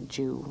talk like a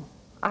Jew.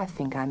 I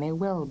think I may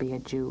well be a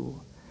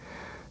Jew.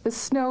 The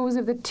snows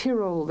of the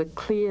Tyrol, the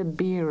clear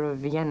beer of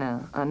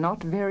Vienna are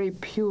not very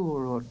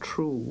pure or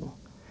true.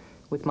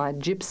 With my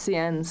gypsy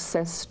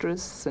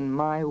ancestress and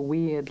my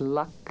weird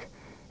luck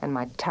and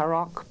my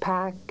Tarok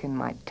pack and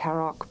my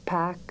Tarok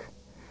pack,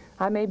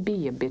 I may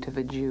be a bit of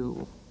a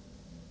Jew.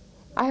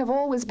 I have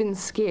always been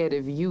scared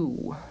of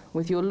you,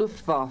 with your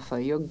Luftwaffe,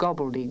 your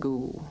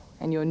gobbledygoo,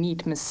 and your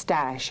neat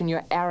moustache, and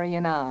your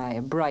Aryan eye,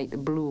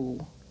 bright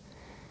blue.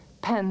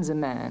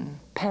 Panzerman,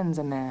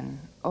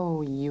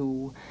 oh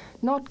you,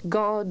 not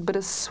God but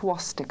a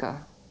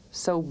swastika,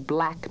 so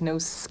black no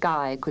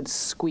sky could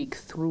squeak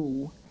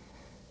through.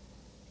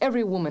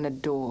 Every woman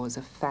adores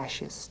a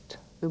fascist,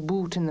 the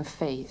boot in the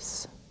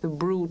face, the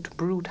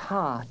brute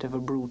heart of a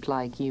brute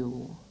like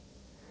you.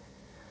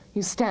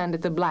 You stand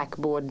at the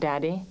blackboard,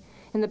 Daddy,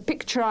 in the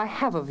picture I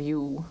have of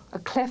you, a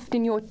cleft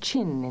in your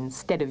chin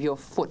instead of your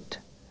foot.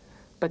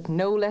 But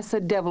no less a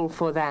devil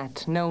for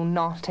that, no,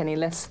 not any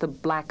less the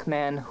black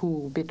man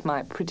who bit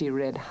my pretty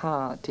red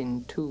heart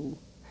in two.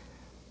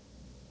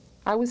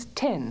 I was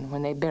 10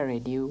 when they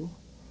buried you.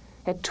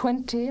 At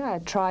 20 I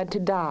tried to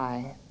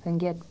die, then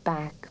get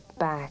back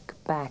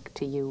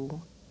to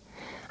you.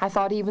 I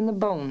thought even the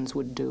bones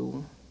would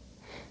do.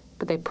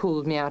 But they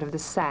pulled me out of the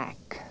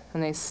sack,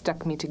 and they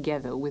stuck me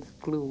together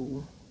with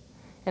glue.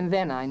 And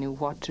then I knew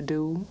what to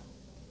do.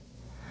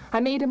 I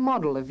made a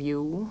model of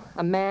you,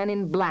 a man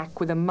in black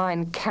with a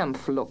Mein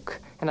Kampf look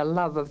and a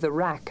love of the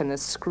rack and the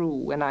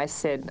screw, and I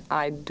said,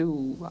 I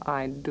do.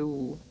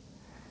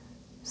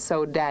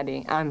 So,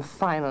 Daddy, I'm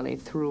finally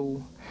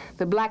through.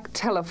 The black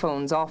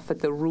telephone's off at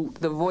the root.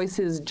 The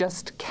voices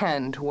just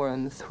can't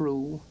whirn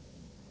through.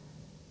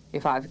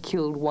 If I've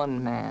killed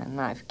one man,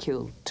 I've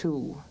killed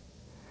two.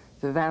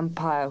 The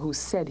vampire who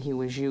said he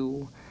was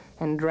you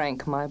and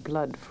drank my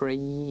blood for a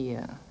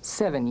year.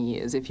 7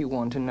 years, if you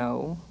want to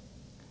know.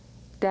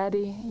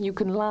 Daddy, you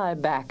can lie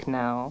back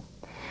now.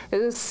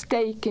 There's a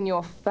stake in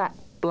your fat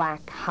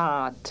black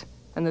heart,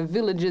 and the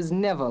villagers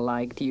never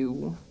liked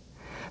you.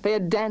 They are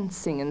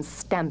dancing and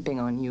stamping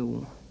on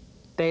you.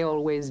 They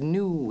always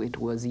knew it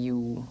was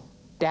you.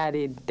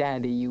 Daddy,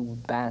 Daddy, you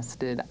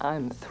bastard,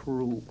 I'm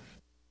through.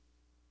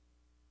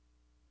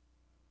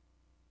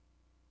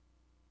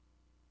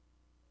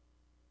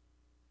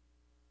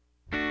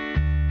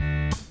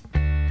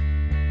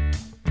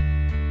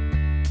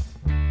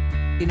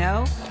 You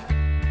know,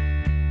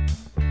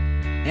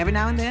 every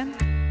now and then,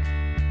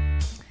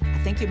 I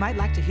think you might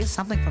like to hear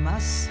something from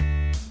us.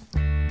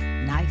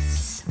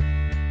 Nice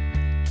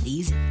and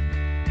easy.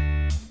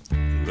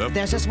 But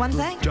there's just one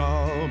thing.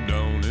 Job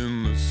down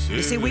in the city.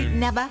 You see, we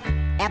never,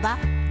 ever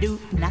do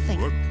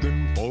nothing.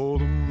 Working for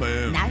the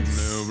man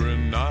nice, every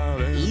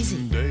night and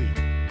easy. Day.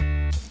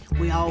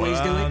 We always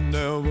do it. I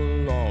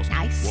never lost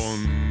nice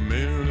 1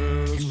 minute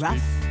of and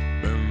rough.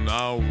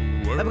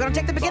 But we're going to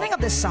take the beginning of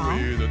this song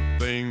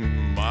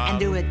and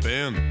do it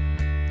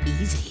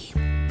easy.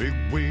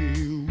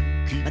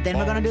 But then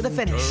we're going to do the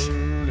finish.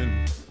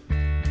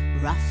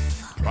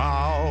 Rough.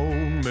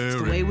 Proud Mary,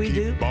 it's the way we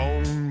do.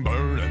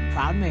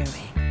 Proud Mary.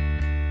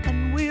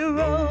 And we're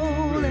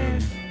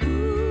rolling.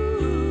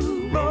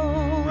 Ooh,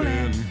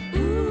 rolling.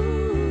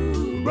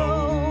 Ooh,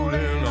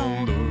 rolling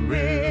on the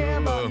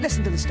river.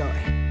 Listen to the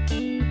story.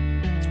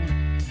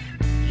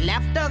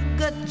 Left a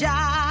good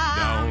job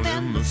down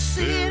in the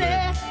city,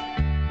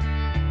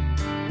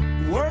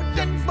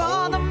 working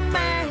for the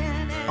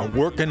man. A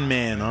working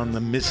man on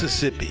the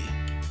Mississippi.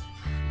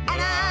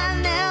 And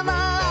I never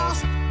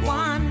lost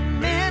 1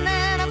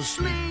 minute of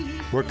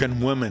sleep. Working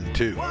women,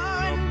 too.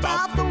 Worrying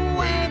about the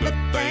way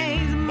that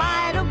things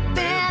might have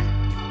been.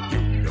 You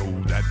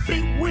know that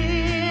big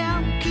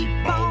wheel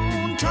keep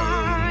on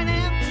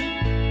turning.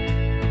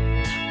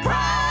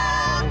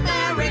 Proud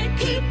Mary,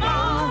 keep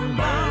on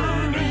burning.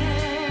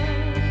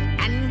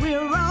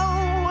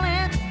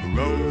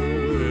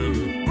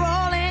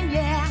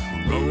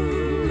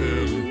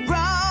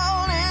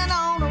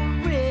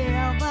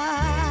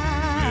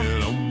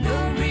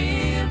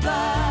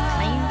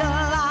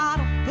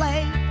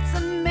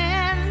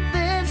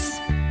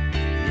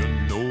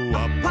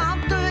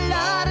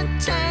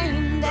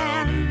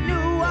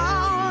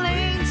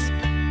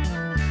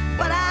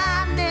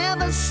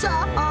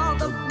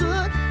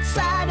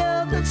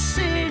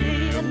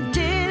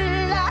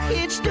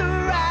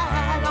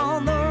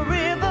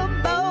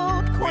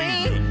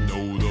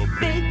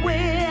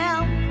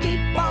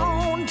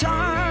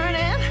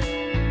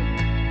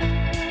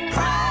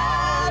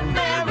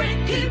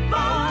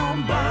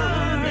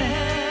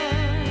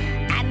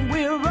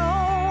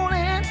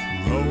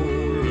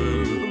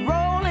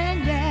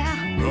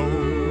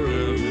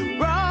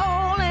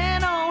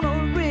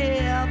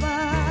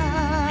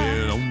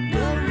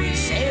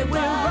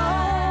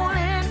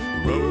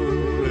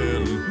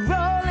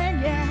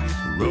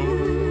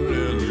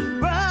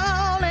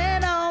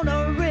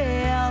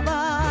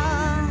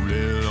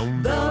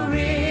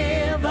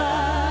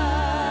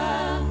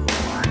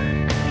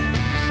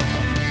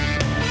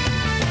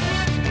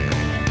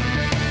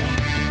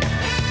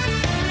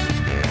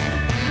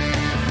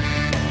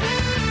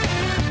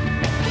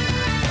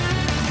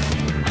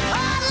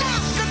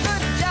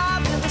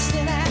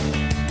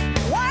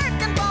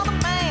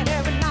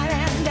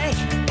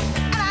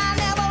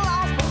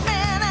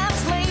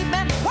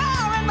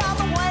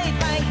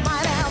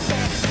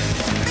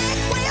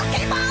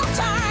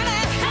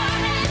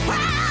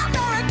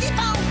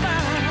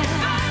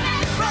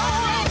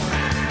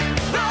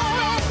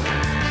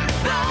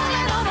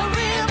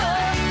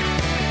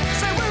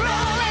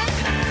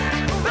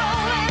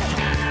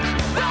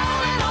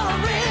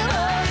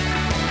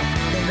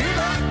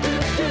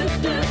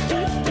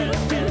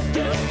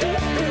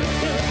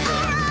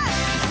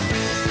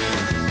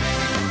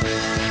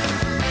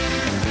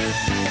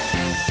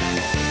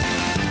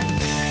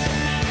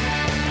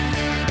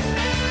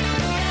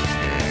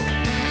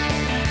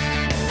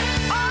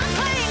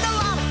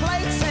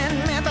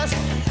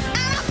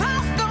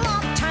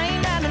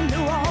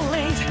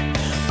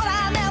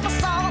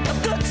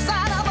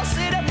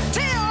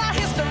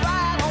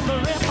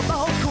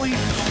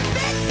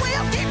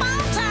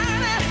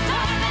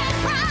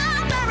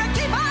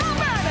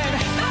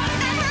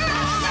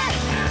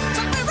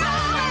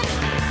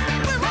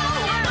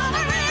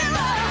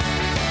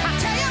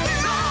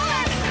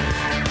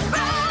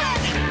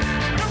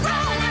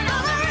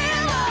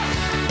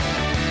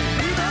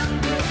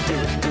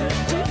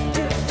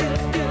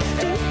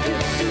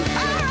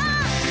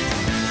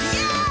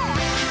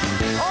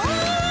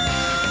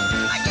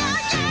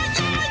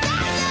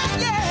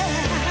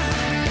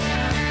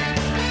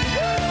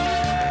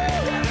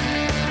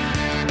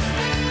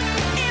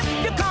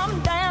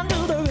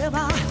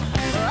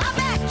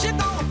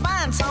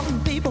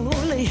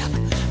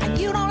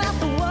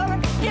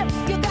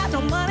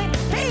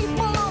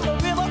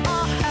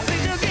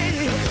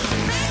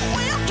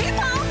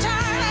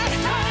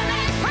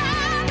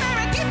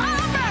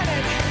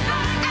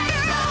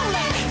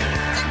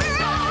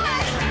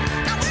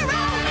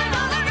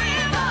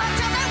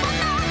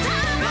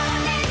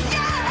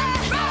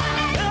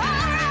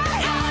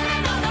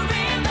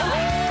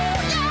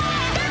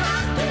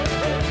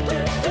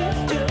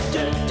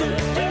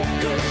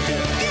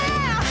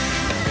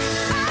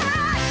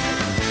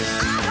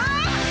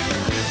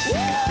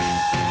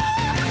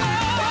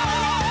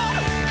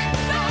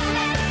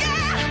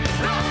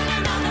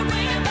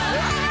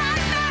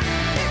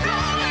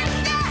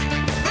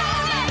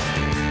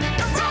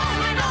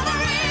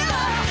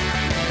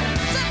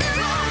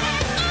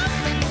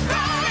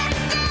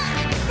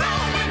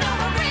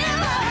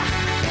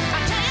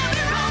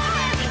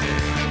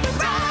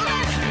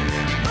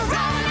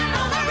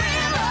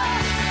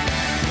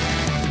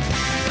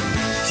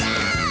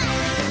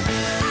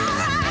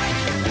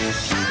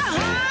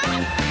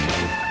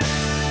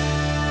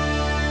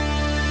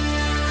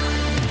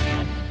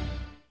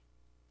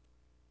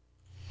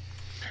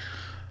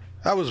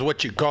 That was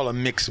what you call a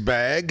mixed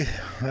bag.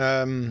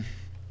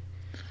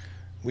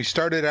 We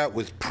started out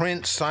with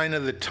Prince, Sign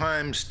of the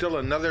Times, still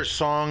another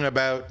song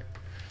about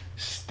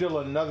still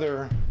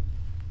another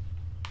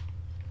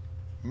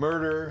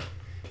murder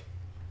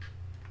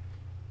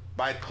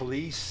by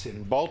police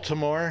in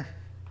Baltimore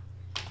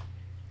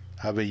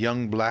of a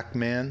young black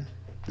man.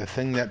 The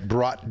thing that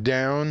brought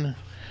down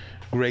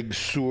Greg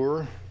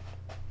Suhr,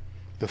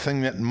 the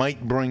thing that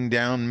might bring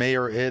down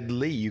Mayor Ed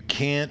Lee. You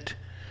can't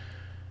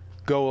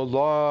go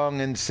along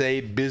and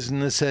say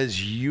business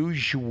as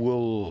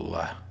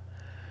usual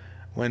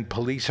when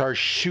police are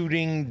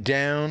shooting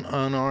down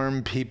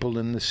unarmed people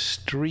in the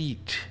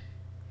street.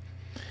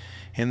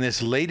 In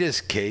this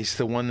latest case,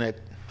 the one that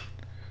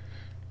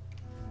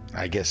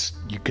I guess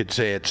you could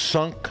say it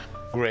sunk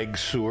Greg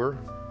Suhr,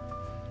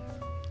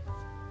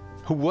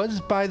 who was,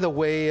 by the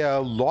way,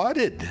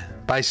 lauded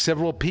by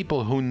several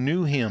people who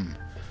knew him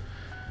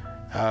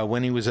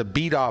when he was a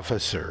beat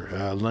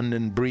officer.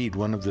 London Breed,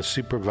 one of the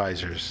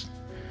supervisors,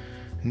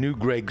 knew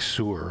Greg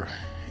Suhr.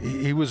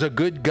 He was a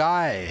good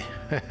guy.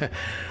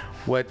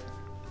 What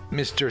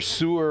Mr.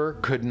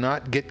 Suhr could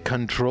not get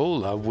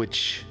control of,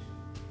 which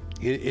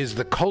is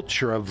the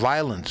culture of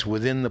violence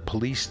within the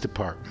police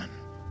department.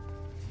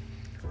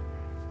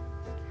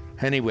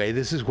 Anyway,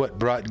 this is what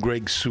brought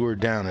Greg Suhr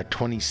down, a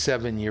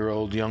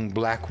 27-year-old young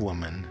black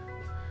woman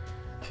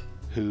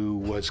who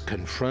was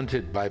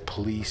confronted by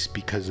police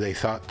because they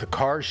thought the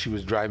car she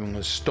was driving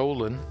was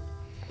stolen,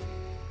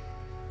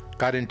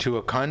 got into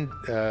a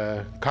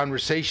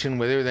conversation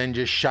with her, then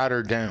just shot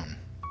her down.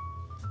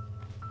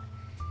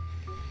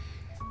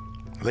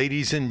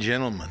 Ladies and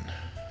gentlemen,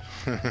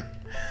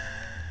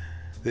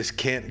 this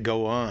can't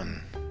go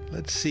on.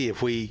 Let's see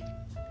if we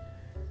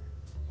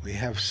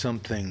have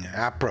something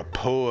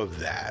apropos of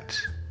that.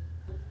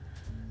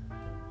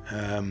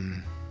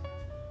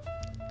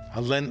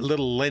 A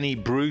little Lenny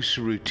Bruce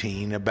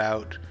routine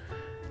about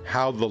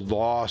how the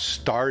law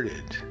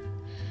started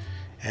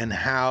and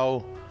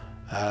how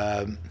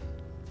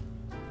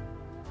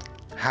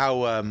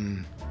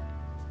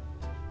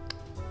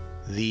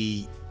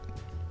the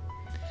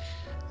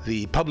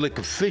public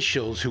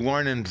officials who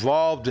aren't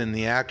involved in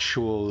the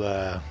actual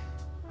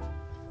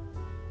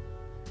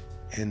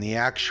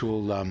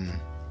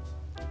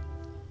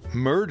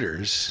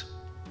murders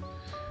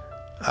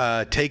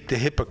take the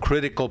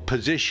hypocritical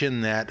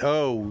position that,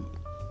 oh,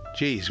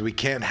 geez, we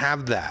can't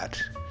have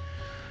that.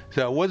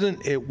 So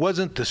it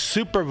wasn't the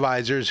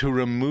supervisors who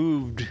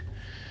removed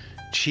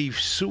Chief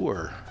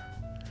Suhr.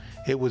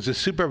 It was the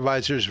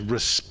supervisors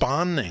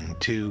responding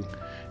to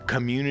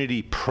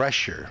community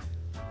pressure.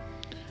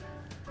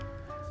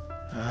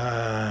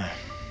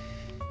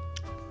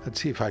 Let's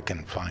see if I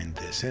can find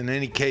this. In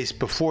any case,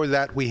 before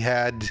that we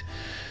had,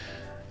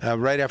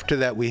 right after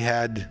that we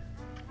had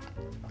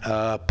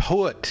a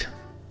poet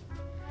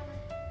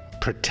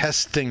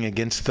protesting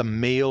against the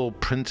male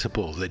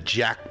principle, the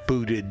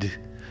jackbooted,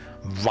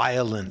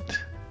 violent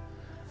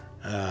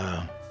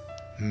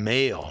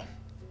male.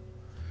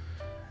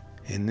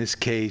 In this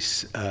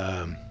case,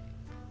 the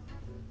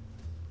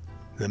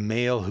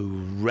male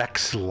who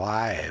wrecks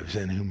lives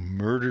and who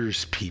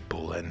murders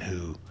people and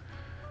who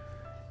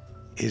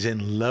is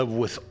in love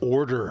with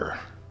order.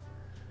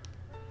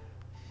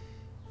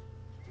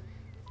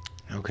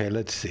 Okay,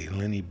 let's see.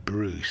 Lenny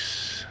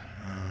Bruce.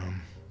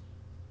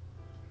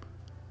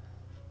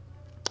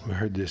 We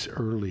heard this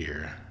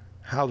earlier.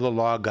 How the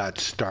law got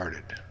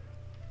started.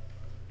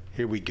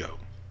 Here we go.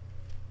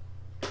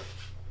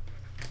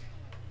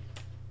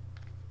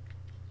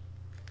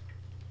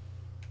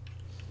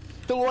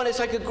 The law is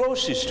like a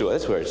grocery store.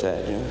 That's where it's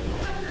at. You know?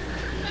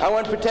 I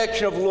want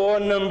protection of law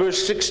number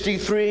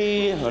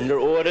 63 under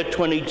order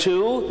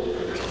 22.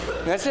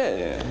 That's it.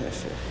 Yeah,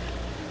 that's it.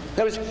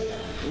 That was,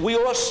 we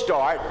all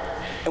start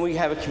and we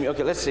have a community.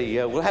 Okay, let's see.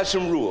 We'll have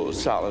some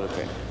rules. Solid.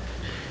 Okay.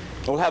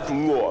 We'll have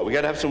law. We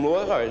got to have some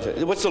law. All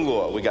right. What's the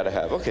law we got to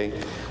have? Okay.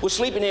 We'll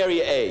sleep in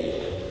area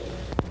A.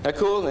 That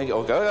cool? Okay.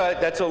 All right.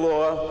 That's a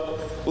law.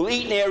 We'll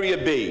eat in area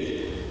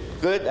B.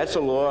 Good. That's a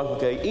law.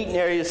 Okay. Eat in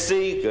area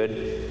C.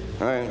 Good.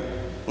 All right.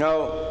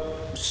 Now,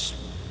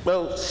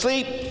 well,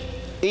 sleep,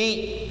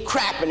 eat,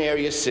 crap in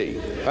area C.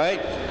 All right.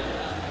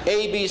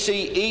 A, B,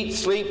 C. Eat,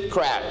 sleep,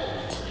 crap.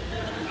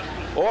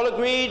 All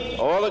agreed?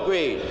 All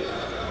agreed.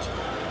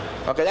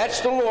 Okay,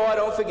 that's the law,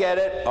 don't forget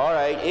it. All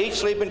right, eat,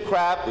 sleep, and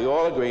crap. We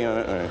all agree on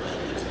it. All right.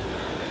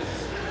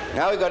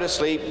 Now we go to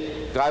sleep.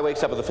 Guy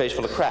wakes up with a face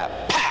full of crap.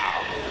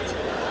 Pow!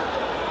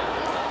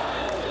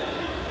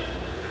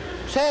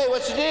 Say,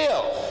 what's the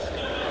deal?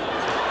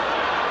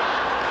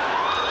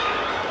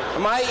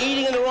 Am I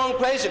eating in the wrong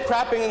place or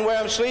crapping in where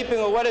I'm sleeping,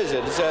 or what is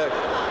it? Is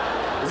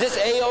this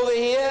A over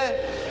here?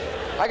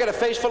 I got a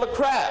face full of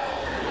crap.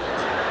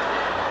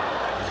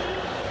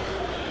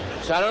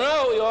 So I don't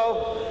know, we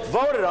all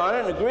voted on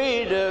it and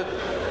agreed to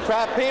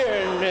crap here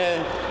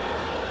and,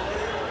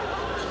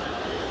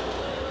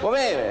 well,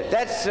 wait a minute,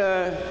 that's,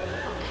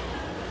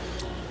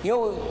 you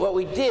know, what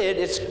we did,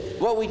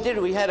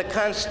 we had a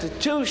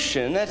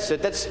constitution, that's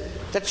it, that's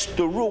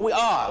the rule, we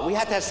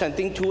had to have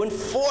something to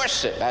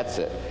enforce it, that's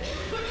it.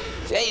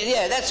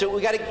 Yeah, that's it.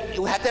 We have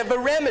to have a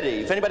remedy.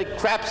 If anybody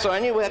craps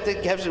on you, we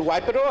have to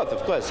wipe it off,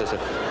 of course. All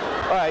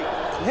right,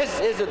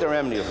 here's the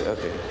remedy.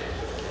 Okay.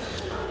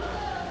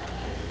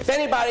 If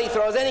anybody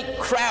throws any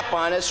crap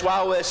on us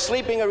while we're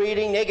sleeping or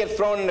eating, they get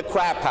thrown in the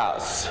crap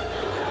house.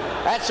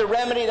 That's a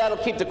remedy that'll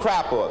keep the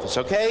crap off us,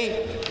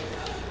 okay?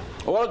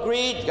 All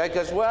agreed? Guy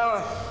goes,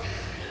 well,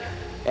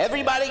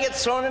 everybody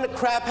gets thrown in the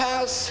crap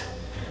house?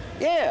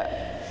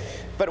 Yeah.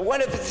 But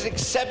what if it's an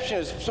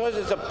exception? Suppose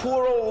it's a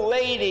poor old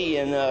lady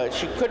and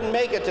she couldn't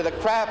make it to the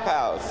crap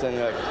house. And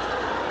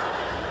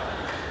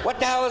what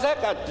the hell has that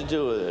got to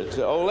do with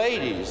it? Old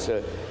ladies.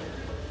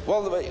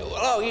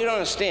 Well, you don't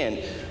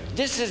understand.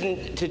 This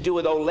isn't to do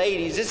with old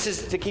ladies. This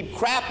is to keep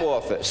crap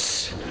off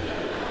us.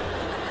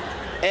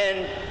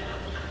 And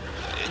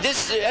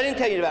this, I didn't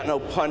tell you about no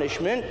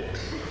punishment.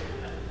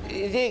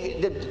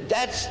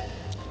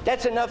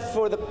 That's enough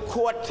for the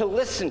court to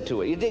listen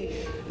to it.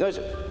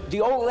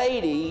 The old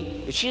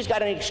lady, if she's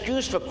got an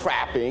excuse for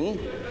crapping,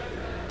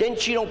 then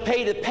she don't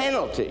pay the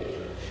penalty.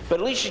 But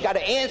at least she's got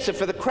to answer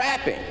for the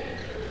crapping.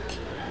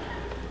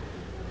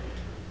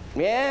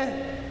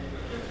 Yeah?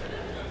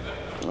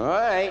 All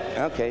right,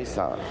 okay,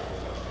 solid.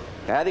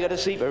 Now they go to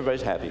sleep,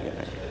 everybody's happy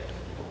again.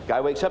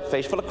 Guy wakes up,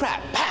 face full of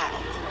crap, pow!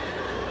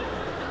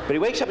 But he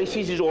wakes up, he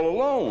sees he's all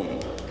alone.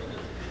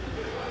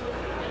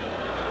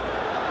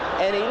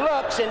 And he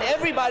looks, and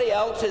everybody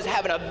else is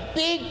having a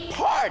big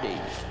party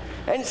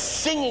and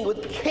singing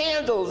with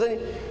candles.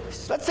 And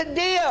what's the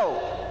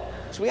deal?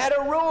 So we had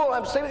a rule.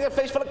 I'm sitting with a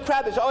face full of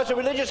crap. It's always a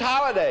religious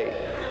holiday.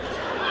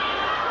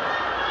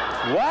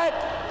 What?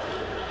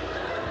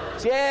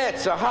 Yeah,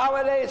 it's a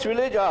holiday. It's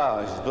religious.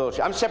 Oh, this is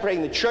bullshit. I'm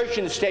separating the church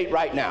and the state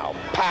right now.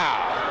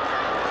 Pow.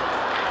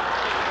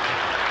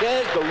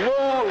 There's the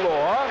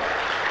law,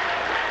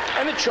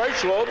 and the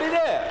church law will be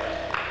there.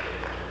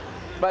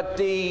 But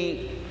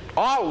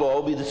our law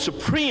will be the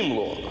supreme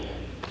law.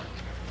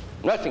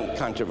 Nothing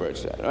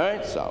controversial, all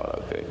right?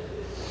 Solid, okay.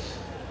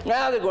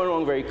 Now they're going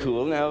along very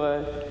cool. Now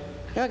a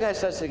guy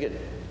starts to get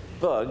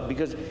bugged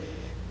because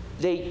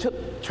they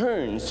took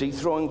turns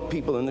throwing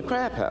people in the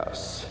crap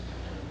house.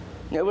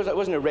 It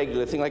wasn't a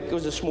regular thing, like it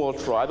was a small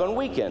tribe on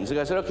weekends. The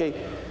guy said, okay,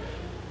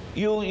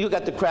 you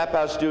got the crap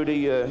house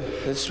duty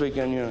this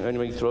weekend,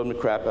 anyway, throw them in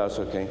the crap house,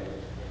 okay.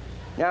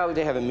 Now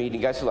they have a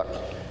meeting. The guy said, look,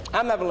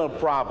 I'm having a little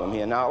problem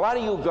here. Now, a lot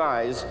of you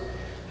guys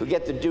who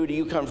get the duty,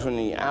 you come from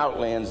the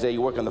outlands there,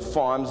 you work on the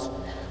farms.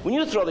 When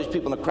you throw these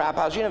people in the crap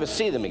house, you never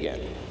see them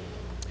again.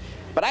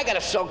 But I got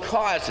to sell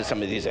cars to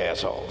some of these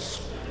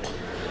assholes.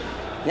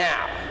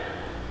 Now,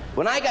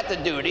 when I got the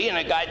duty and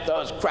a guy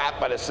throws crap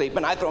by the sleep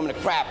and I throw him in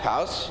the crap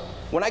house,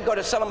 when I go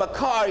to sell him a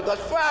car, he goes,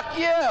 fuck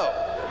you!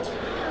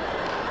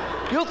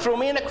 You threw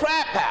me in the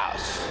crap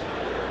house.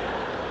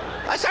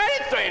 I said, I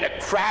didn't throw you in the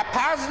crap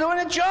house, I was doing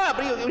a job.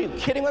 Are you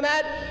kidding with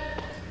that?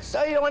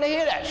 So you don't want to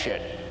hear that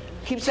shit.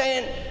 Keep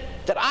saying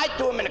that I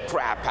threw him in a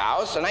crap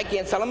house and I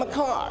can't sell him a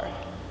car.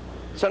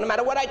 So no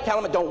matter what I tell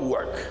him, it don't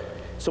work.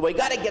 So we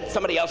got to get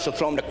somebody else to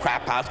throw him in the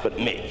crap house but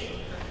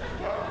me.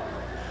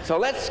 So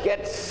let's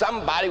get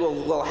somebody,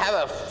 we'll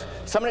have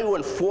somebody who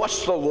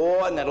enforce the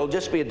law, and that'll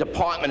just be a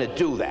department to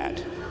do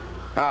that.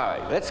 All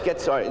right, let's get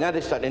started. Now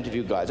they start to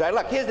interview guys. All right,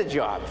 look, here's the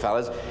job,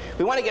 fellas.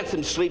 We want to get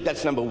some sleep,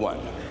 that's number one.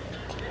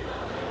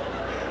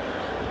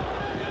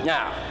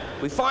 Now,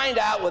 we find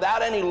out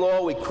without any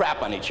law, we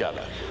crap on each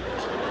other.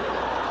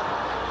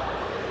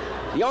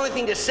 The only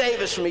thing to save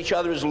us from each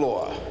other is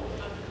law.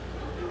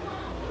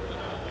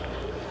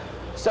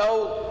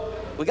 So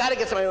we got to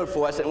get somebody to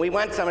enforce it, and we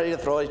want somebody to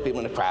throw these people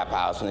in the crap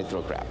house, and they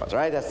throw crap house, all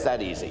right? That's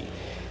that easy.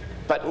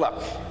 But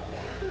look,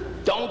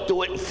 don't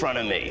do it in front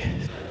of me.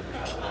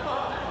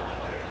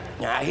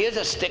 Now, here's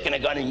a stick and a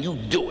gun, and you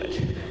do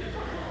it.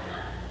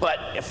 But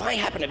if I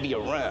happen to be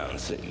around,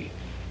 see,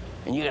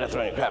 and you got to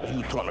throw in the crap house,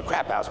 you throw in the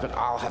crap house, but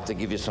I'll have to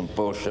give you some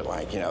bullshit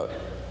like,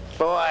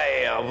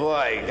 boy, oh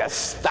boy,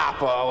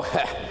 Gestapo.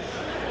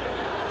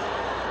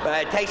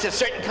 But it takes a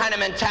certain kind of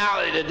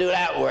mentality to do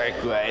that work,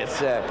 right? It's,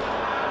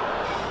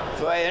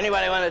 boy,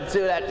 anybody want to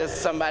do that to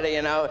somebody,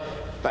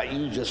 but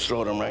you just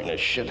throw them right in the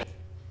shit.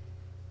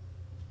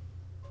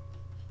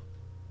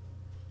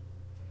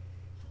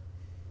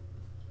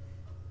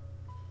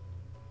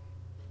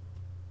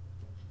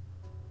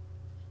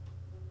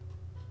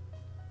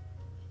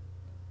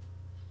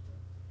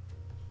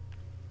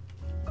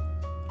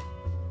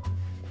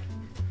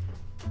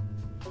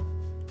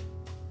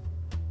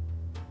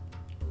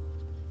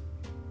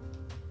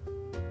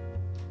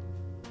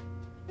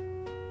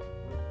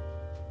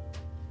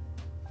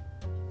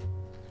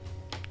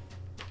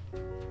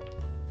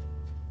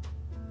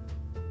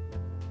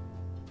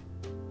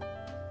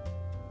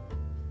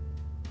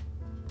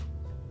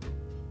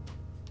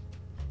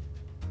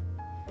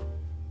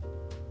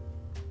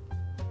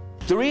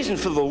 The reason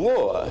for the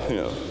law,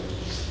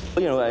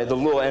 the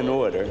law and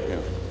order,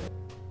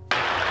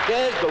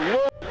 there's the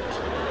law.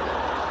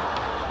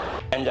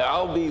 And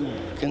I'll be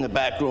in the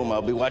back room,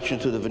 I'll be watching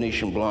through the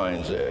Venetian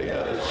blinds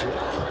there,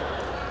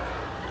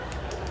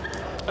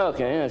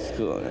 Okay, that's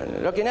cool.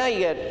 Okay, now you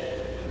get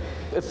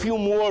a few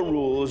more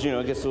rules,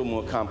 it gets a little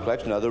more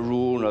complex. Another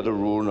rule, another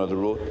rule, another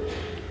rule.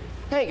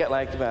 Now you got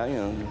like about,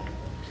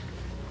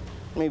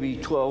 maybe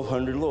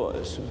 1,200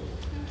 laws.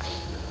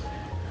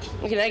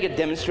 Okay, now you get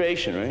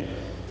demonstration, right?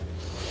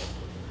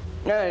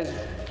 Now there's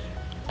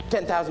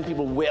 10,000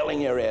 people wailing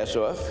their ass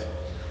off.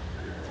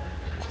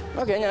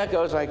 Okay, now it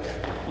goes like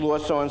law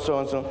so-and-so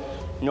and so.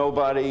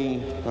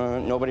 Nobody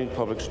in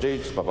public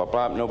streets, blah, blah,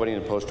 blah. Nobody in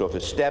the post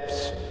office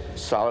steps.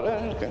 Solid,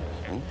 okay.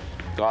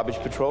 Garbage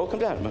patrol, come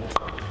down.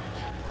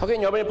 Okay,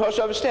 nobody in the post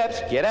office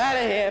steps. Get out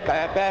of here,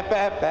 bap, bap,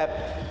 bap, bap.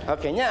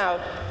 Okay, now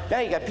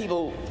you got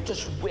people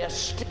just wear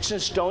sticks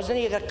and stones. Then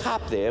you got a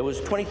cop there who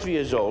was 23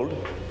 years old.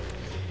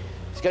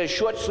 He's got a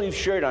short sleeve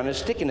shirt on, a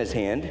stick in his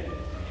hand.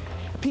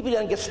 People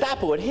done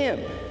Gestapo at him.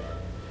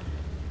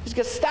 He's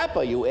Gestapo,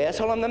 you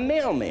asshole, I'm the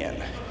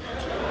mailman.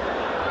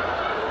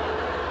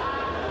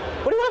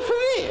 What do you want from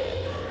me?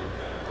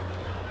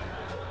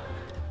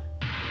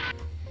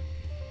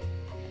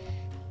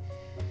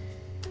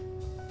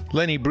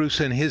 Lenny Bruce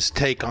and his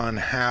take on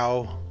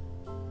how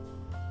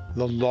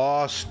the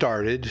law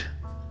started,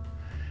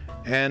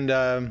 and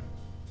the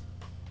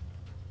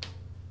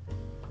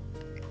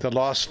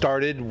law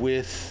started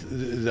with,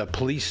 the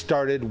police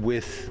started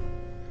with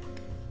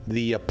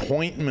the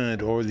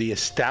appointment or the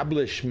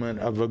establishment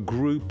of a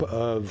group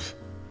of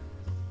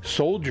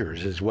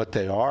soldiers, is what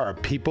they are,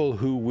 people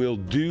who will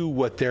do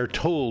what they're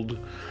told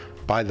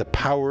by the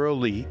power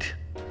elite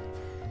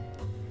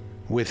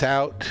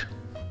without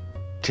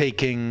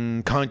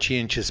taking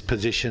conscientious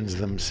positions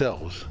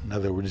themselves. In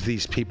other words,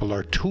 these people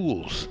are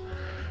tools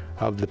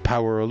of the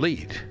power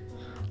elite.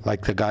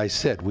 Like the guy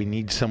said, we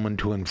need someone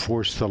to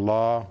enforce the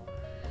law.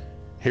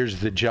 Here's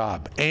the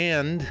job.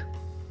 And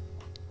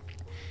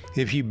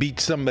if you beat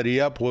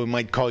somebody up, well, we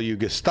might call you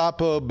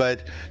Gestapo,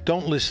 but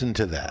don't listen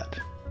to that.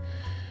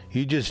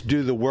 You just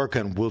do the work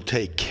and we'll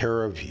take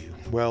care of you.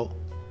 Well,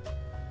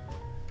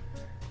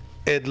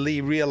 Ed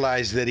Lee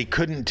realized that he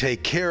couldn't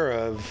take care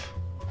of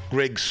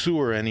Greg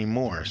Sewer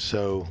anymore,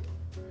 so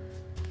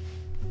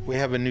we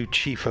have a new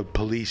chief of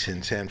police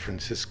in San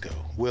Francisco.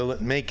 Will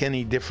it make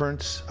any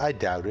difference? I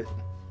doubt it.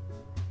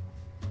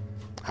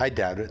 I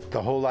doubt it.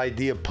 The whole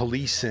idea of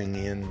policing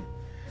in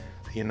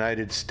the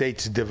United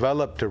States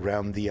developed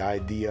around the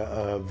idea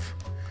of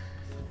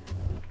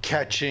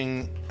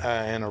catching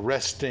and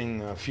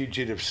arresting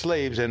fugitive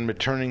slaves and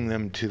returning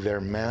them to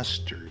their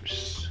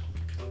masters.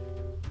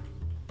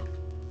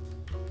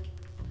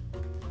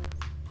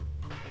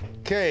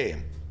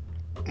 Okay,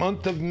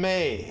 month of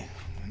May,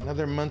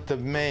 another month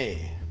of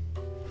May.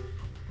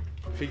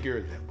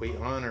 Figure that we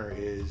honor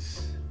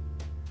is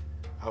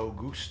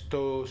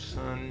Augusto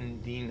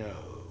Sandino,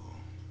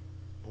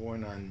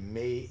 born on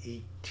May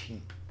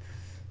 18th.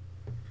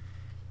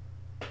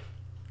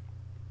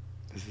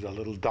 This is a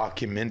little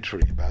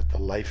documentary about the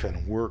life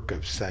and work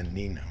of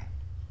Sandino.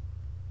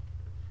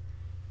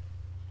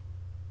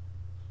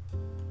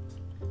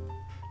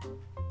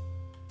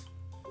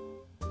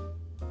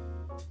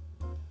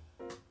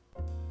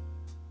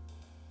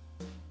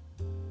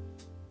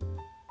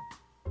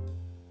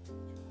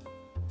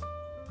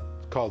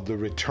 It's called The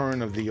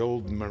Return of the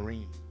Old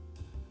Marine.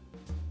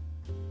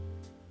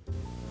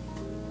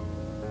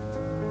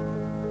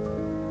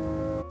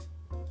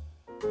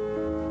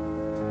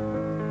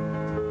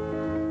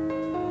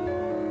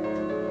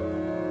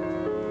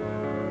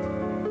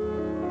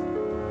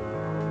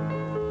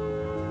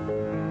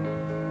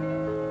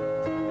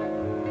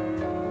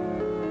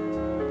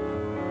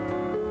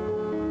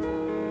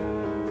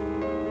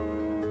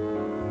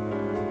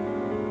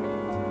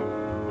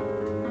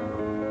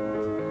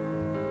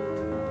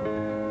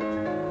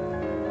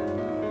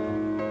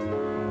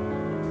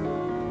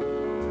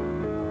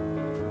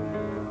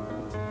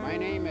 My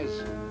name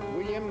is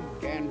William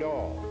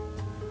Gandol.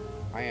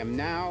 I am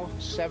now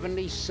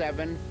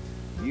 77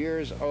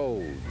 years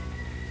old.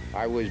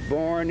 I was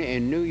born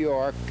in New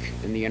York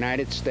in the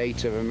United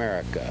States of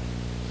America,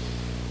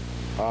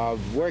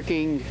 of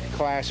working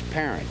class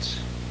parents.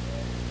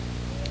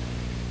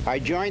 I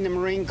joined the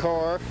Marine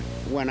Corps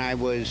when I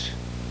was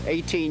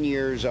 18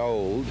 years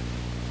old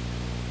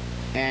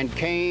and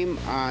came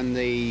on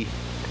the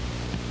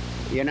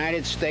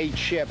United States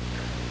ship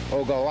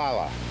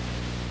Ogallala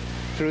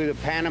through the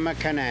Panama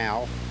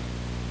Canal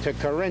to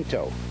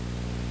Corinto.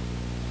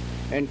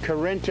 And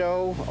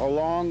Corinto,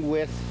 along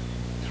with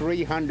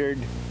 300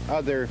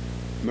 other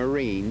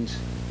Marines,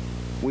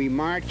 we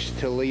marched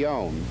to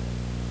Leon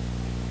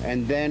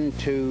and then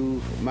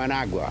to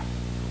Managua,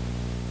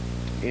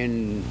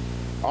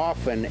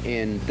 often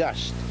in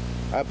dust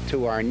up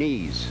to our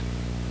knees.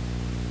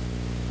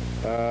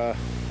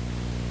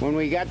 When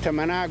we got to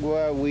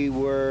Managua, we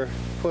were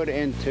put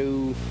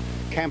into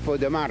Campo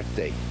de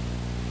Marte,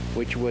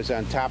 which was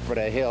on top of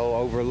the hill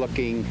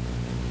overlooking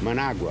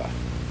Managua.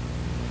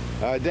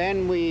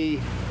 Then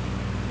we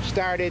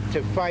started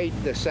to fight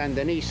the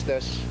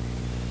Sandinistas,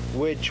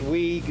 which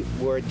we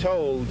were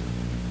told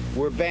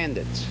were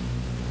bandits.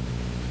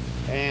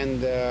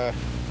 And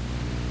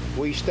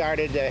we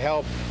started to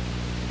help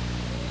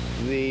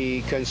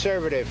the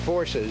conservative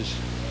forces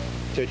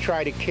to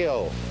try to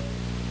kill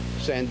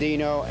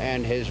Sandino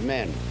and his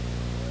men.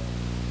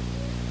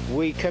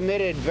 We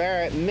committed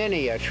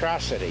many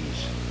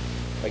atrocities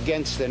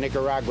against the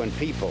Nicaraguan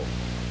people.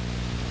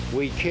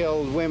 We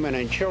killed women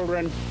and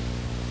children.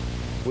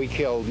 We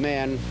killed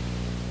men.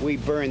 We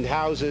burned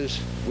houses.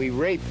 We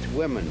raped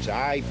women.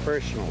 I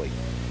personally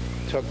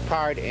took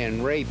part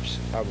in rapes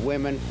of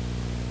women.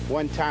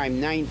 One time,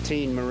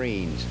 19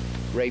 Marines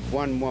raped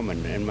one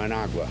woman in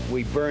Managua.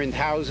 We burned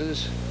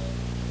houses.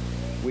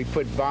 We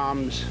put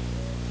bombs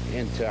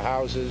into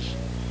houses.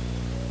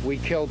 We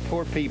killed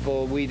poor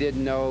people. We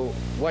didn't know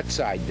what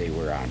side they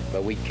were on,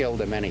 but we killed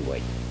them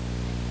anyway.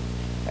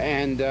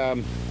 And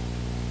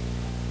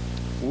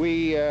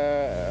we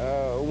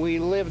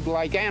lived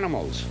like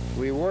animals.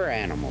 We were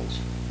animals.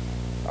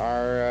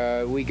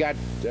 We got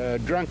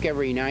drunk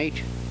every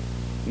night,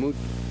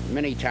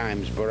 many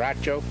times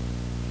borracho.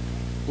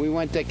 We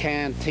went to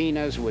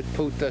cantinas with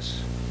putas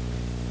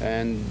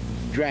and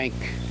drank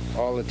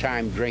all the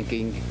time,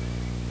 drinking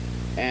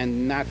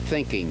and not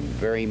thinking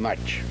very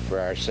much for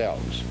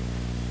ourselves.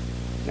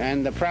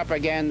 And the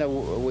propaganda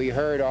we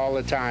heard all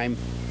the time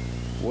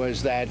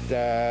was that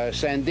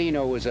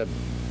Sandino was a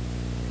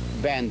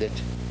bandit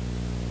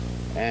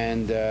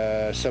and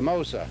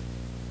Somoza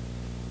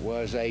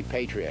was a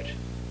patriot.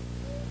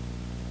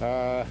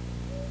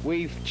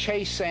 We've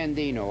chased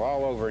Sandino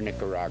all over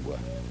Nicaragua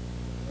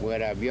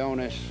with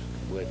aviones,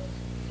 with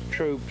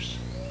troops.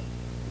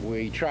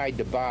 We tried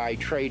to buy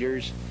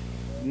traders.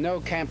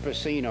 No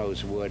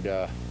campesinos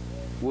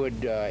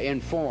would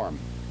inform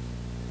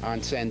on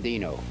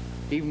Sandino,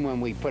 even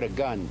when we put a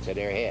gun to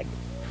their head.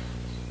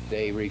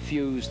 They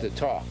refused to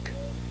talk.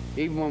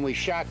 Even when we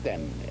shot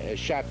them,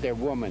 shot their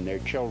women, their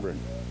children,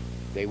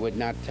 they would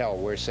not tell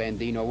where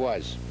Sandino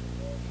was.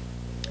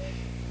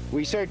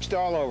 We searched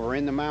all over,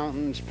 in the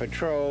mountains,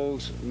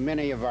 patrols.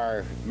 Many of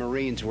our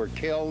Marines were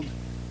killed,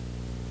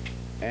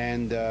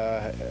 and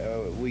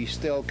we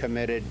still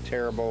committed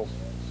terrible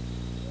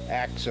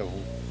acts of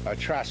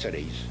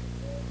atrocities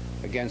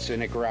against the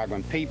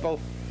Nicaraguan people.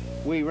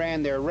 We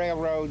ran their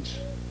railroads.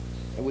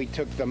 We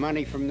took the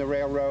money from the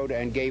railroad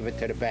and gave it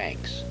to the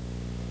banks.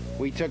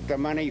 We took the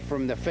money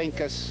from the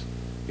fincas,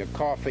 the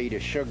coffee, the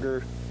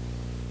sugar,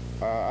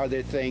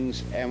 other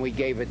things, and we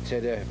gave it to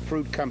the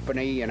fruit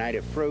company,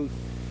 United Fruit,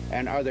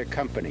 and other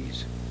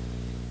companies.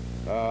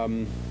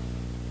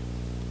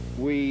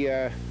 We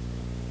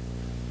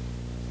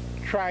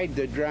tried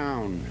to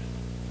drown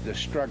the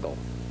struggle,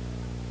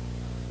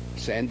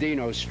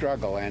 Sandino's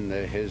struggle and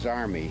his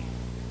army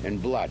in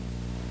blood,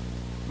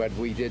 but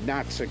we did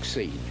not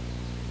succeed.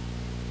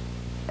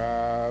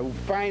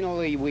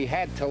 Finally, we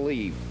had to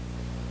leave.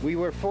 We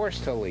were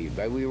forced to leave,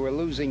 but we were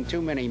losing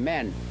too many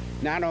men,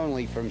 not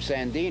only from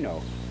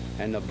Sandino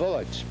and the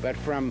bullets, but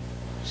from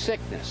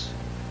sickness,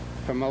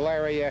 from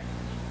malaria,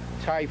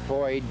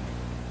 typhoid,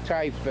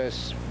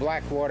 typhus,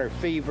 black water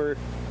fever,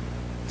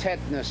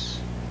 tetanus,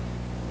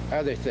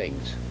 other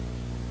things.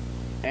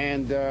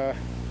 And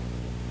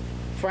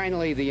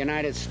finally, the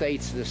United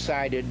States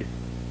decided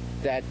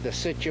that the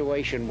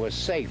situation was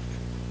safe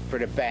for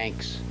the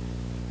banks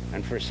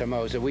and for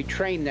Somoza. We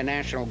trained the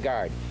National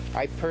Guard.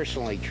 I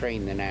personally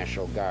trained the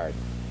National Guard,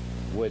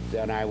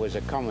 and I was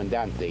a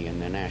commandante in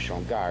the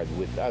National Guard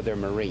with other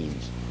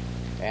Marines.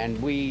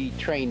 And we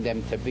trained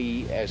them to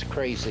be as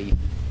crazy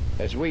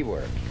as we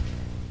were.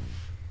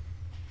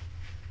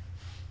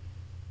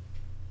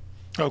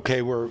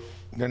 Okay, we're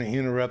going to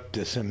interrupt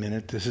this a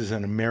minute. This is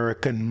an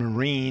American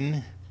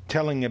Marine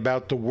telling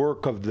about the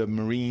work of the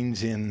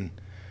Marines in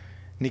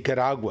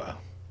Nicaragua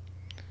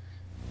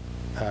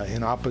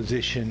in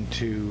opposition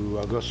to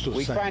Augusto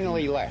We Sandino.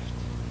 finally left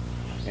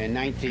in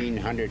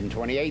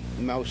 1928,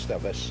 most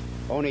of us.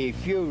 Only a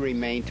few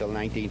remained till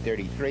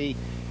 1933.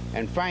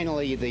 And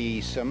finally,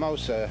 the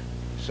Somosis.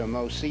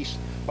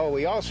 Oh,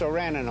 we also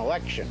ran an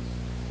election,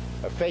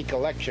 a fake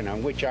election,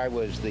 on which I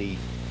was the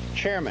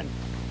chairman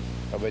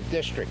of a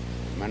district,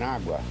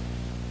 Managua.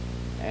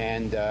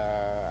 And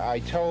I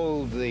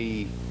told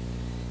the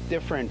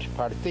different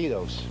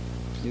partidos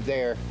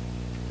there,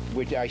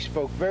 which I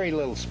spoke very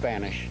little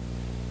Spanish.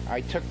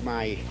 I took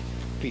my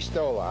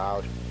pistola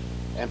out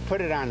and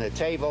put it on the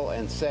table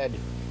and said,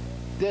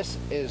 "This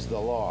is the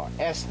law.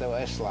 Esto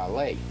es la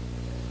ley.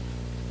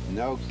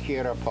 No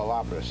quiero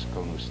palabras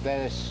con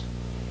ustedes.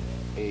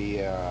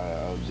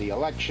 The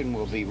election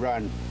will be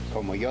run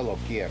como yo lo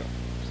quiero."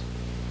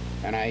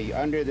 And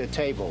under the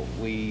table,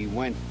 we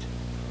went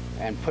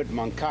and put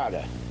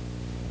Moncada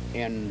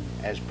in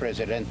as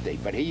presidente,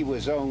 but he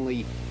was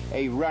only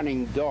a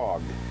running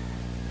dog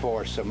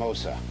for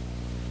Somoza.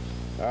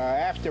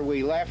 After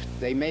we left,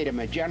 they made him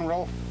a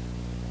general.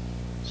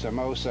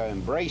 Somoza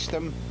embraced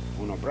him,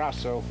 un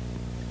abrazo,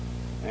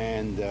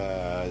 and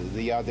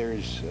the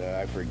others,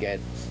 I forget,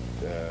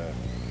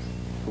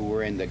 who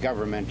were in the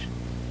government,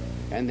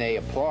 and they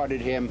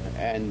applauded him,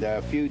 and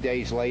a few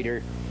days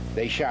later,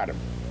 they shot him,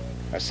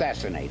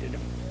 assassinated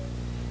him.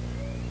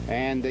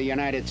 And the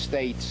United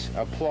States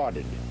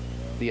applauded.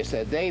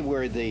 They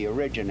were the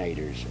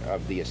originators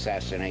of the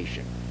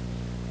assassination.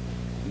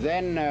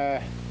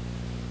 Then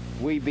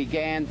we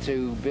began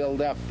to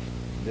build up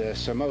the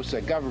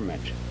Somoza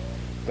government.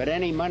 But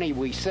any money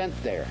we sent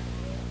there,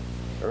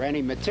 or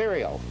any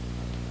material,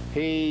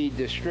 he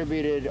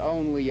distributed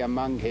only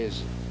among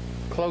his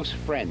close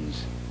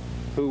friends,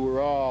 who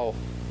were all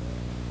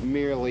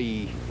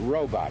merely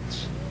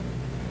robots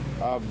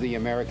of the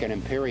American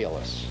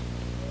imperialists.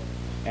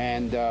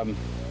 And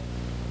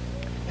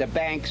the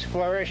banks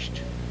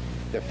flourished,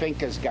 the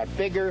fincas got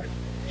bigger,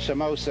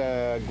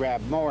 Somoza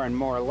grabbed more and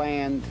more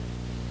land,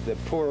 the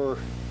poor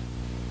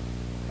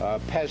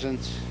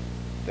peasants,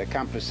 the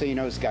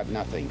campesinos, got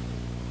nothing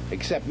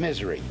except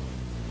misery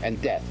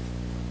and death.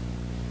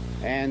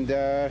 And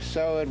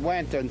so it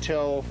went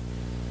until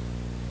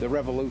the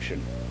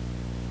revolution.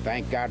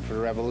 Thank God for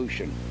the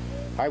revolution.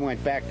 I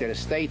went back to the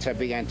States. I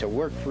began to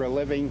work for a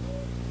living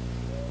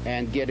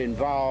and get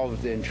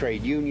involved in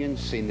trade unions,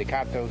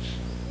 sindicatos,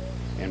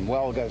 and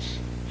huelgas,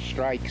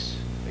 strikes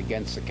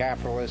against the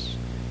capitalists.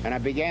 And I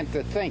began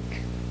to think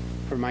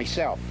for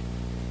myself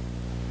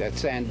that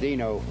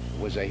Sandino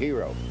was a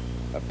hero,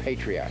 a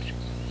patriot.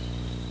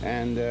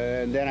 And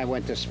then I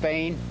went to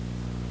Spain,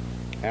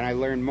 and I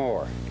learned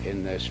more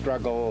in the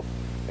struggle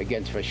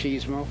against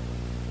fascismo,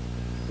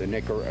 the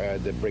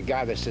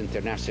Brigadas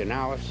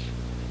Internacionales,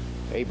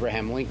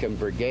 Abraham Lincoln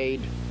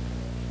Brigade.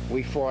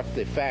 We fought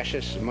the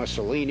fascists,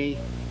 Mussolini,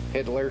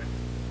 Hitler,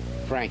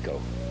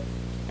 Franco.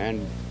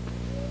 And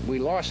we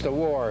lost the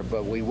war,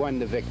 but we won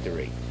the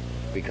victory,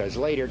 because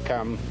later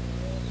come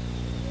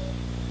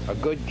a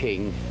good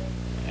king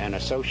and a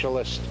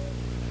socialist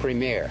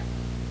premier,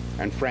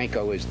 and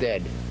Franco is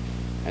dead,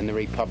 and the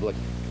Republic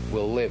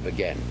will live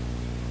again.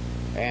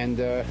 And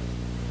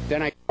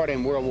then I fought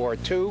in World War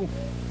II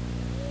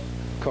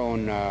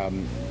con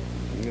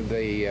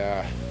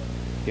the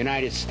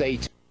United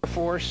States Air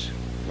Force,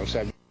 los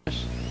aviones,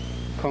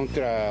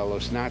 contra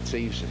los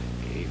Nazis,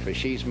 y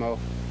fascismo.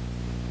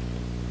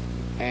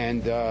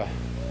 And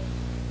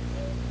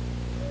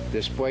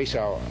después,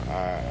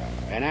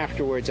 and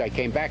afterwards I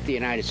came back to the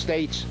United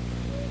States,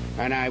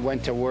 and I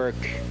went to work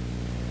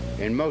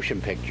in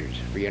motion pictures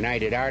for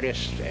United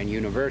Artists and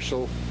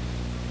Universal,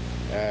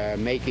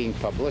 making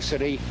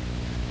publicity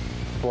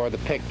for the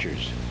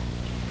pictures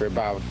for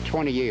about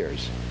 20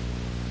 years.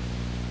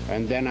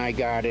 And then I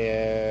got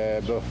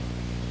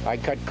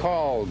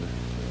called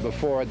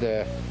before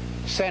the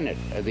Senate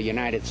of the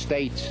United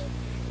States,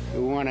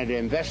 who wanted to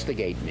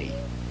investigate me.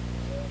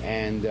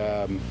 And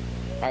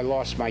I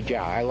lost my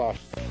job. I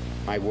lost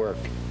my work.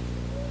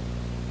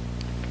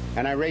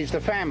 And I raised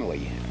a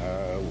family,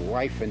 a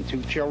wife and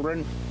 2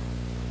 children.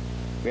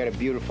 We had a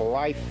beautiful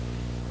life.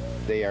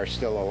 They are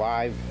still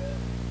alive.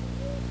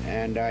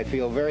 And I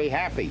feel very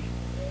happy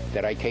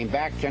that I came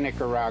back to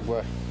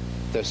Nicaragua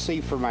to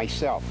see for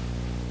myself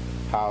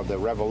how the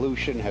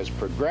revolution has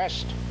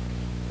progressed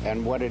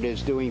and what it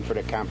is doing for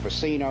the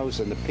campesinos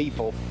and the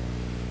people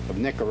of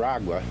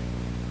Nicaragua.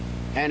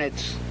 And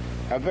it's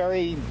a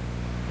very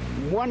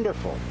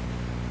wonderful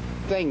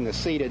thing to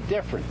see the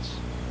difference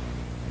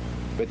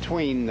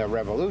between the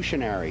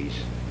revolutionaries,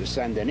 the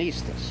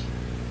Sandinistas,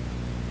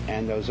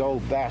 and those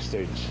old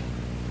bastards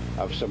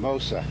of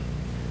Somoza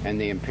and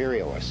the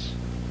imperialists.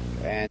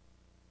 And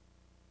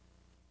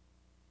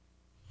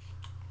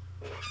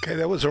okay,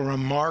 that was a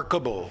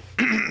remarkable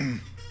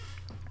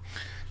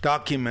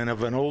document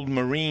of an old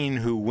Marine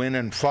who went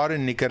and fought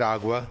in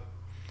Nicaragua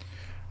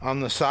on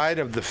the side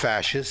of the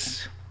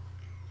fascists,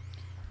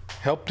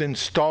 helped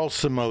install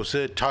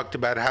Somoza. It talked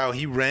about how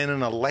he ran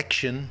an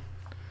election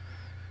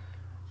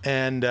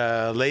and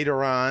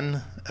later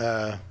on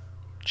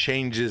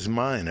changed his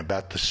mind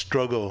about the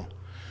struggle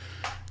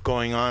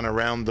going on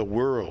around the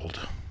world,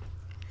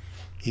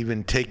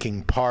 even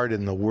taking part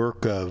in the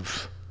work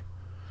of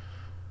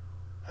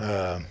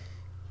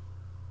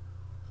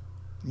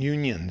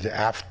unions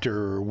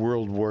after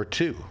World War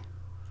II.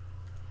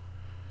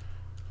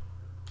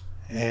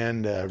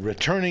 And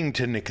returning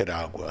to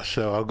Nicaragua.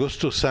 So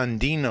Augusto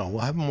Sandino,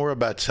 we'll have more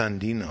about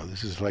Sandino.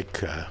 This is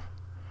like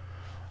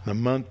the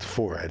month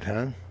for it,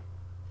 huh?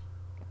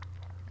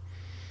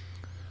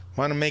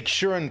 Want to make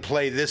sure and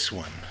play this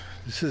one.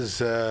 This is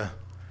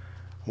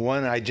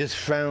one I just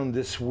found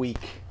this week.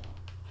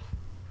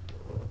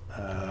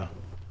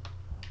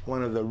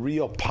 One of the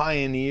real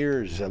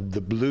pioneers of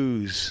the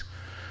blues,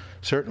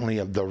 certainly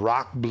of the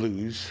rock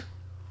blues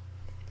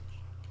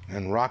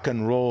and rock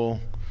and roll,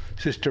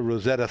 Sister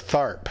Rosetta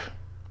Tharpe,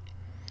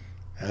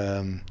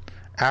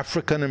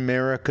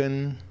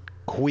 African-American,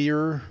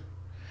 queer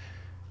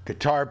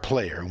guitar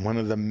player, one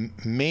of the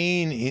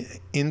main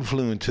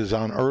influences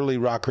on early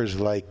rockers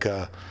like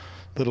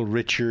Little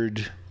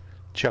Richard,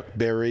 Chuck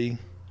Berry.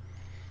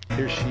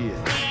 Here she is.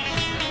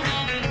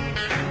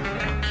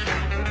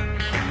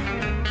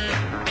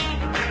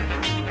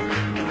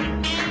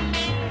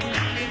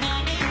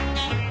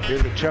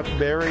 Hear the Chuck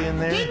Berry in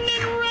there? Didn't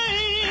it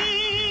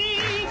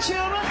rain,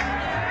 children?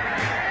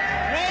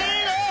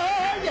 Rain,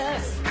 oh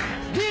yes.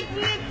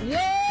 Didn't it?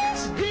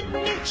 Yes, didn't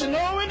it? You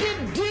know it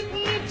did, didn't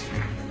it?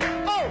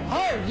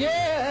 Oh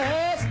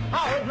yes,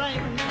 how it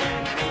rained.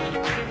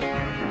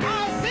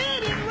 I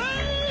said it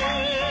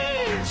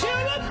rained,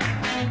 children.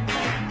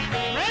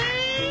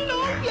 Rain,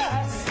 oh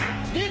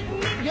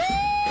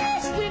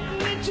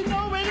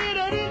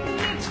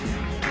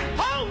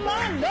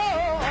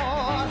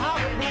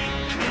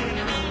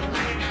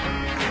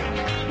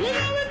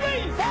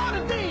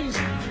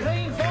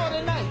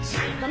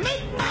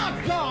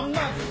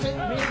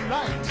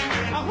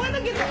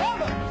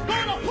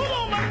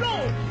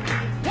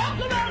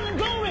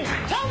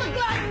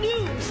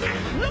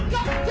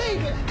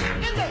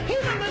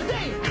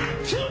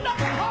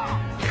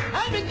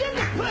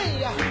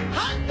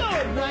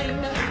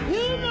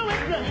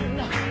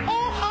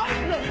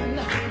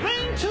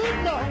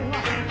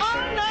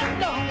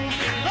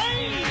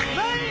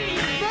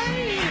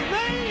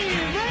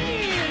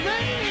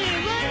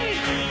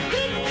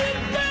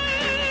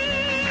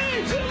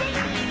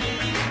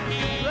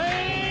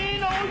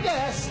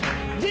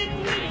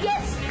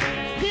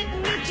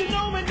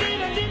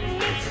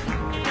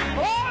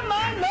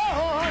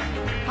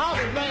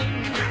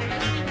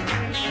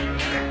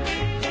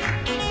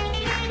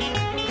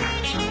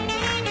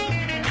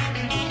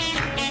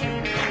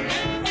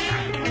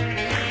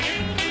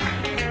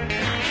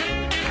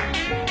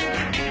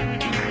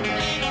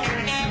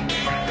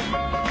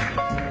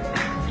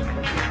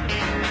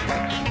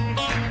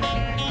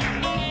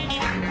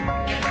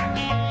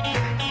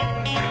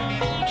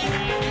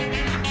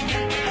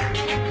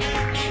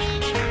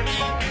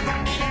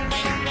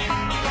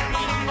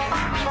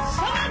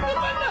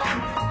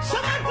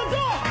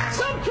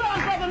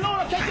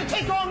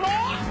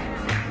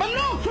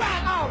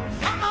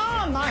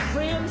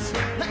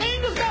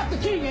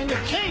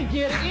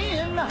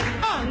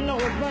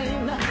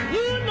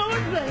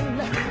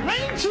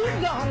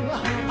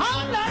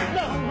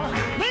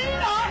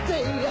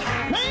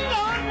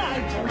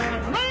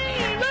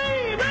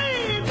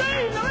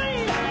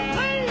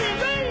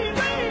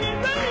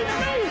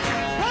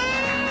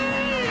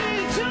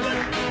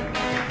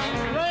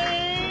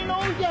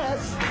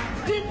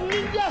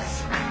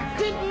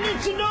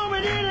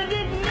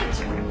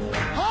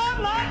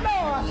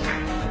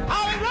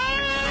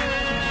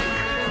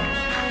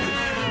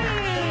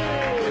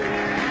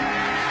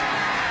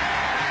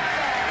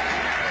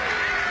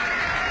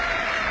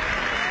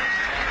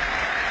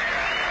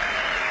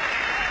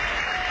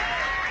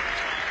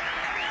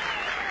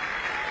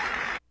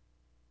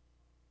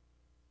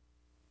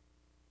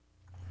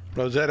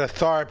Rosetta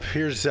Tharpe,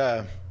 here's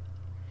a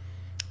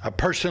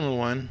personal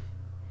one.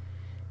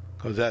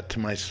 Goes out to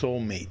my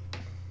soulmate,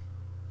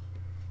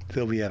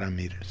 Sylvia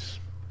Ramirez.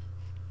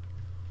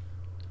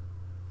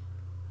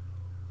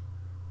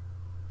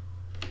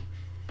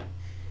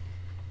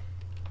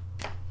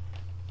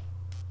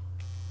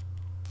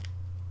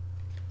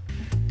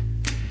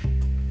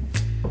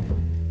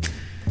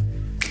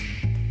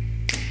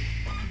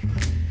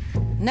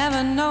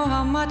 Never know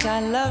how much I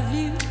love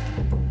you.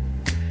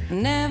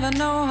 Never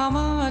know how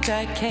much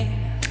I care.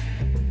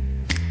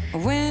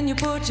 When you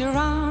put your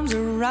arms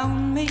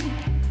around me,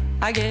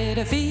 I get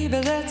a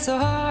fever that's so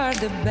hard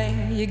to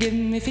bear. You give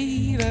me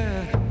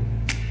fever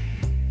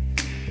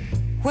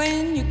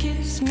when you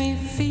kiss me,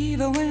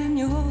 fever when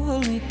you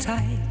hold me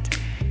tight.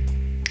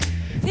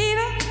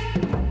 Fever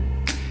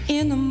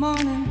in the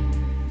morning,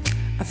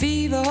 a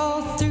fever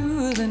all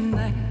through the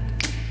night.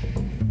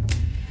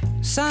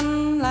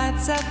 Sun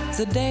lights up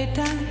the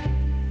daytime,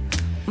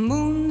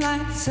 moon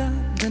lights up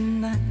the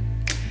night.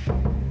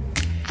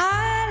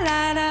 I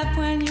light up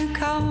when you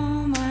call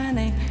my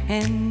name,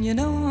 and you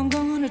know I'm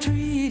gonna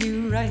treat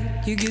you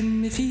right. You give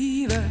me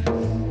fever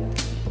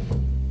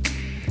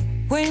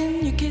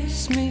when you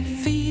kiss me,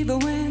 fever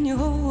when you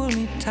hold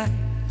me tight.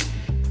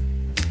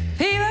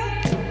 Fever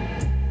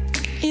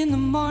in the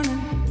morning,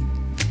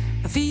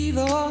 a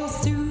fever all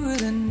through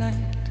the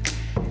night.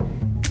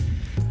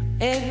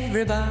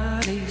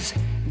 Everybody's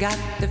got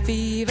the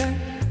fever,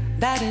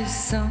 that is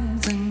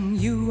something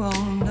you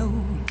all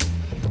know.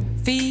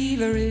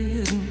 Fever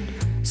isn't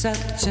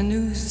such a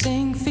new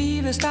thing,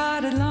 fever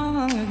started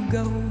long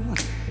ago.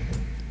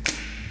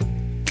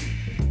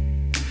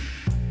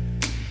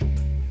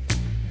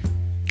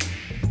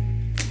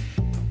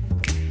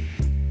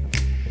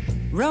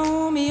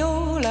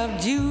 Romeo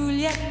loved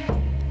Juliet,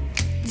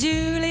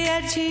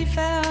 Juliet, she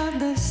felt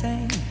the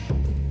same.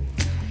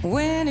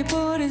 When he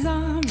put his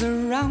arms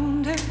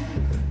around her,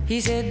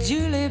 he said,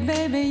 Julie,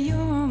 baby,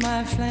 you're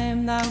my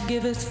flame, now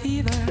give us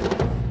fever.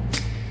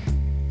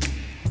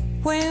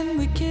 When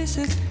we kiss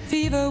it,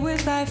 fever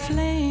with thy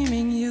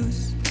flaming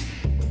youth.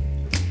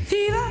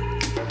 Fever,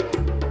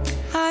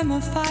 I'm a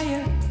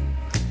fire,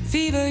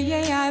 fever,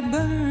 yea, I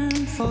burn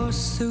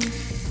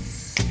forsooth.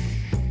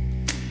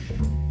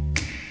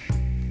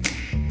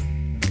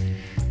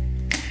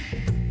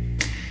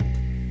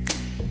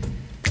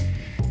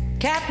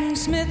 Captain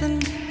Smith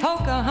and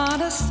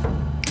Pocahontas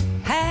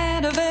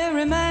had a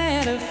very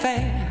mad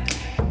affair.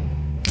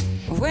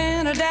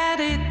 When her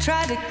daddy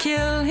tried to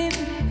kill him,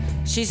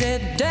 she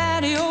said,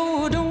 Daddy,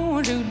 oh,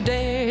 don't you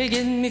dare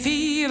give me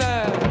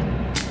fever.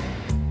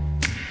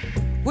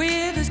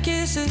 With his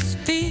kisses,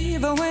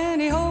 fever when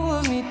he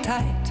holds me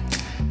tight.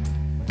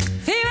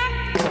 Fever,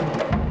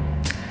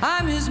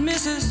 I'm his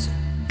missus.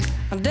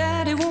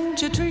 Daddy, won't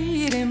you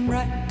treat him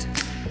right?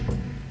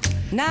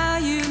 Now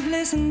you've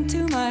listened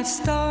to my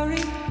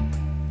story.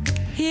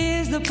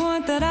 Here's the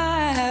point that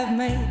I have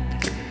made.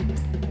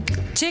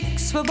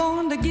 Chicks were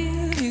born to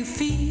give you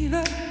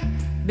fever,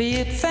 be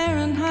it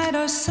Fahrenheit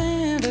or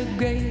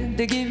centigrade,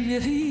 to give you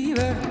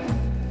fever.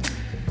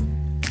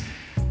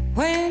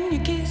 When you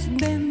kiss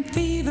them,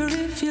 fever,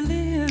 if you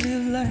live, you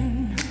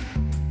learn.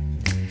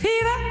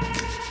 Fever,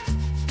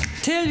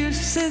 till you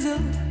sizzle,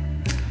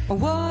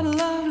 what a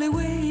lovely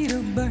way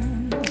to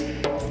burn.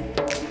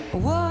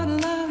 What a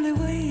lovely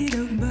way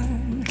to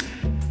burn.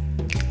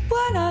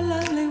 What a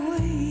lovely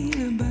way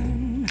to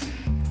burn.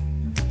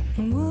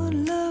 What a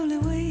lovely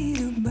way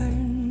to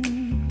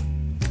burn.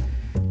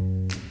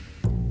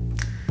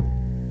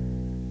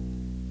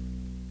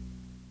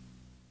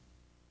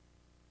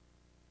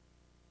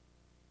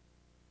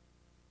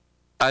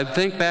 I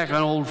think back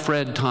on old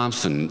Fred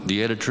Thompson,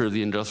 the editor of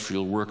the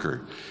Industrial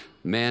Worker.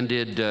 Man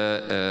did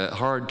a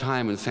hard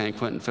time in San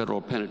Quentin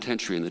Federal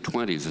Penitentiary in the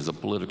 20s as a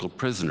political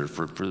prisoner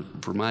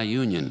for my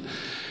union.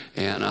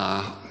 And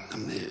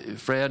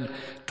Fred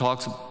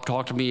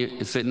talked to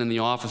me sitting in the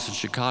office in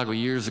Chicago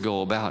years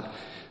ago about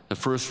the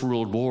First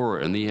World War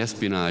and the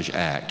Espionage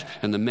Act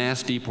and the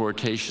mass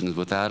deportations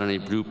without any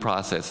due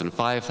process and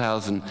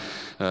 5,000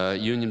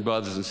 Union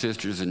brothers and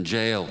sisters in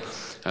jail,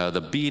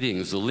 the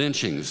beatings, the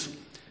lynchings.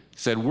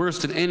 Said worse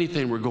than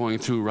anything we're going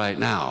through right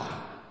now.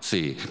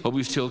 See, but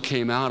we still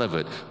came out of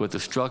it with the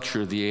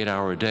structure of the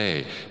 8-hour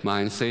day,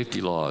 mine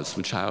safety laws,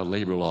 and child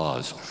labor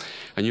laws.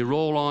 And you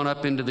roll on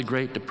up into the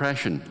Great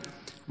Depression,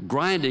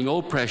 grinding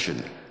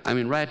oppression, I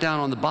mean right down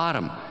on the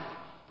bottom.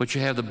 But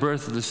you have the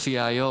birth of the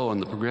CIO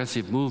and the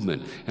progressive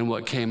movement, and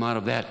what came out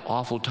of that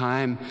awful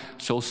time,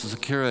 Social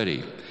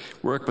Security,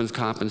 workman's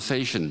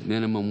compensation,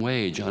 minimum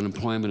wage,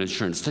 unemployment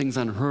insurance, things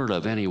unheard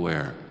of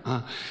anywhere.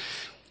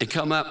 It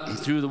come up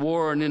through the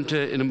war and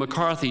into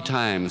McCarthy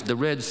times, the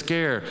Red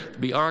Scare,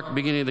 the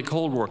beginning of the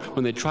Cold War,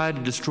 when they tried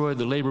to destroy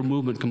the labor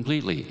movement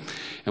completely.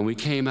 And we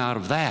came out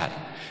of that.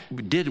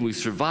 We did, and we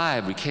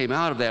survived. We came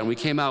out of that, and we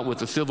came out with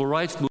the civil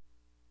rights movement.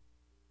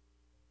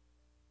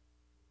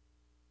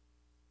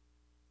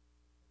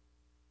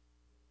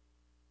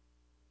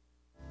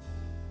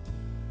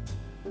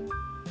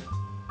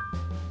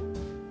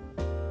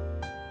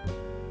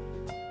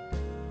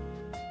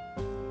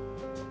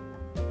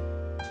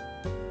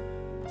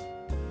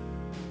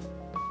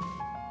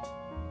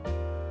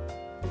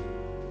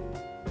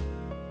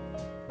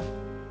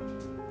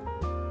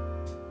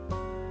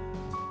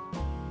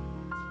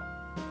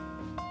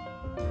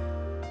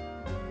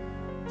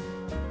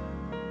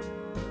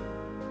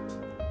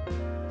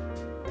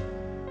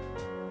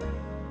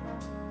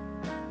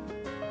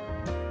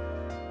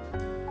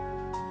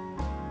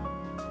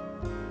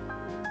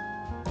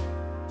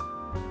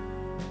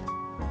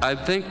 I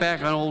think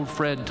back on old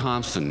Fred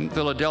Thompson,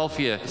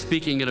 Philadelphia,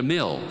 speaking at a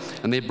mill,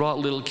 and they brought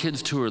little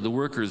kids to her, the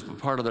workers, with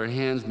part of their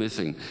hands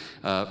missing,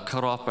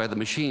 cut off by the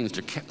machines,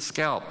 to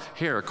scalp,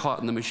 hair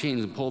caught in the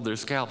machines and pulled their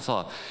scalps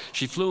off.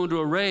 She flew into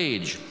a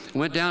rage,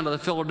 went down to the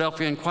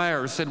Philadelphia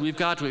Inquirer, said, "We've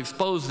got to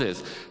expose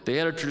this." The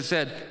editor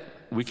said,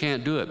 "We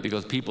can't do it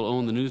because people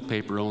own the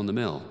newspaper, own the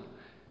mill."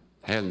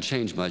 Hasn't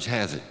changed much,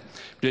 has it?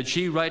 Did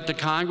she write to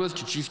Congress?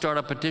 Did she start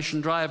a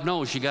petition drive?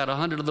 No, she got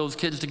 100 of those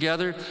kids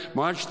together,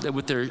 marched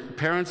with their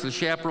parents, the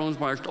chaperones,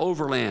 marched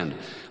overland,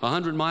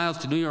 100 miles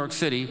to New York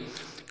City,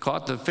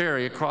 caught the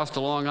ferry across to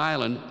Long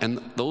Island,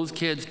 and those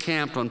kids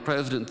camped on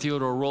President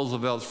Theodore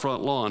Roosevelt's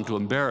front lawn to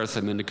embarrass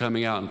him into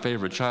coming out in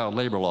favor of child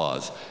labor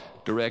laws.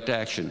 Direct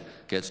action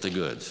gets the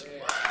goods.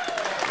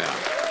 Yeah.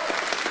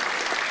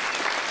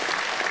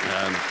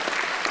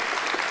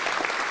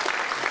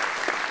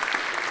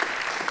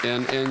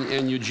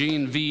 And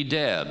Eugene V.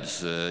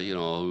 Debs,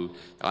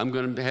 I'm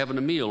going to be having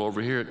a meal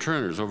over here at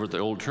Turner's, over at the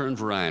old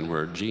Turnverein,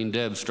 where Gene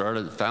Debs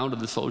founded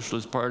the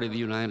Socialist Party of the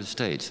United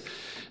States.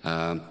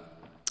 I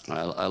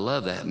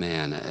love that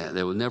man.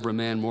 There was never a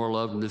man more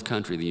loved in this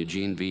country than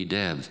Eugene V.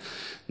 Debs.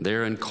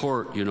 There in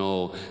court,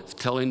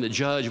 telling the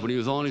judge when he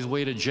was on his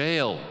way to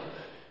jail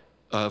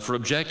for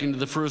objecting to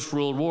the First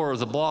World War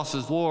as a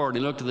boss's war, and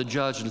he looked at the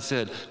judge and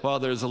said, "While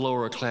there's a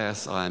lower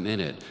class, I am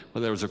in it.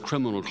 While there is a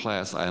criminal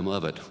class, I am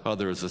of it. While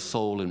there is a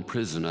soul in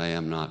prison, I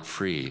am not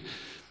free."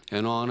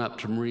 And on up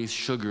to Maurice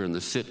Sugar and the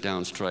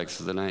sit-down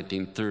strikes of the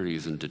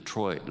 1930s in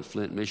Detroit and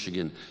Flint,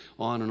 Michigan,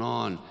 on and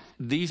on.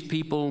 These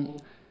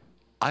people,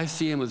 I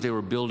see them as they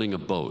were building a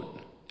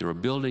boat. They were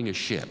building a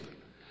ship.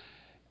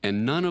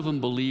 And none of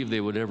them believed they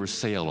would ever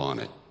sail on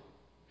it.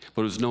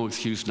 But it was no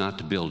excuse not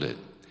to build it.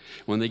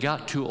 When they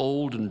got too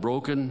old and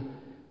broken,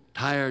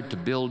 tired to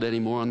build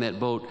anymore on that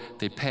boat,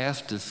 they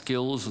passed the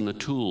skills and the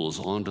tools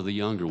on to the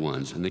younger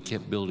ones, and they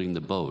kept building the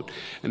boat.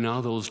 And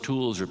now those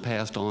tools are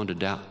passed on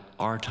to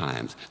our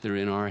times. They're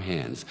in our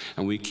hands,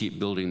 and we keep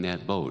building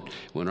that boat.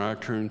 When our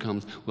turn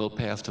comes, we'll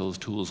pass those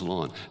tools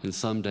along, and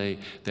someday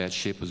that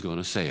ship is going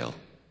to sail.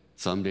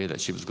 Someday that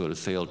ship is going to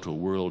sail to a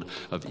world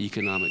of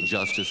economic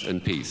justice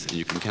and peace, and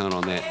you can count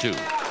on that too.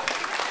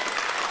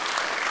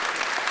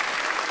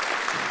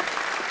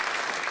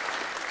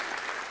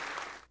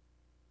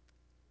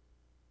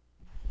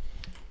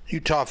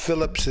 Utah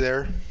Phillips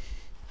there,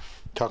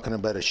 talking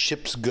about a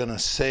ship's gonna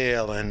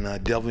sail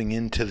and delving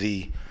into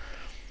the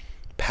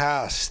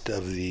past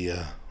of the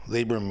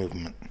labor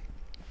movement.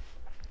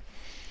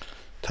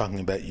 Talking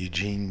about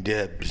Eugene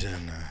Debs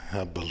and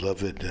how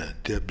beloved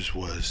Debs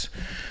was.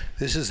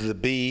 This is the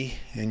Bee,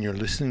 and you're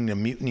listening to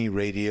Mutiny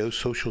Radio,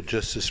 social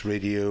justice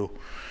radio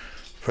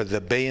for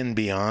the Bay and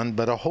beyond,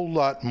 but a whole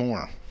lot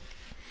more.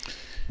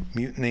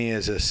 Mutiny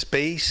is a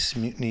space,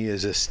 mutiny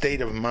is a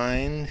state of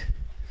mind.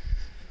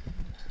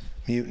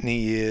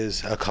 Mutiny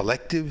is a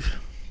collective,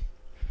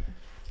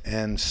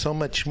 and so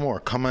much more.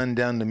 Come on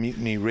down to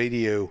Mutiny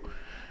Radio,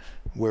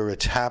 where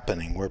it's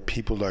happening, where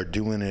people are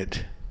doing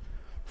it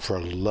for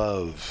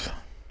love.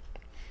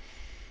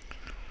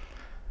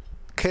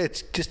 Okay,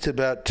 it's just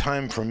about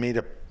time for me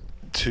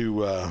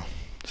to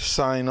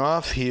sign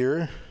off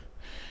here,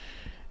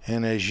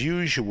 and as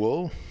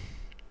usual,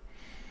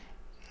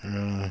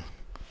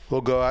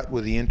 we'll go out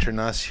with the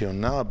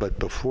Internacional, but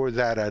before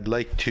that, I'd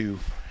like to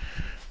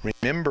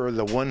remember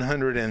the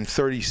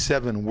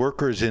 137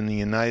 workers in the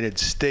United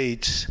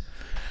States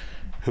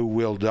who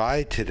will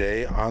die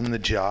today on the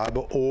job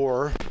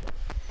or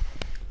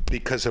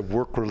because of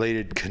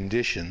work-related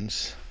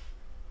conditions.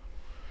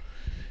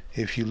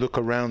 If you look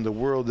around the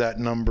world, that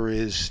number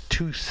is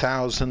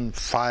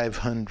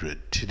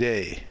 2,500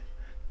 today.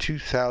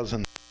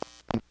 2,000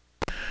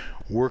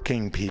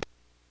 working people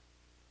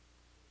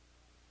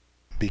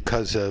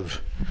because of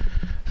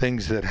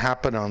things that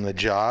happen on the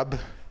job.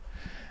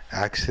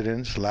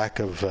 Accidents, lack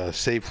of a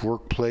safe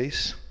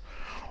workplace,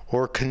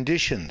 or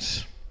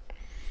conditions,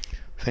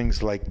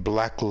 things like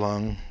black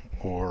lung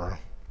or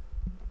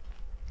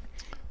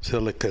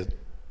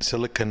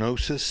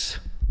siliconosis,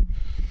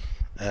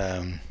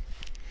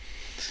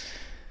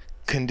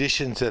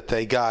 conditions that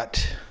they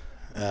got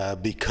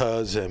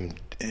because and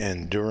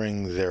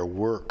during their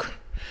work.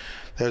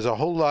 There's a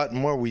whole lot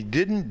more we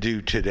didn't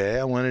do today.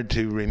 I wanted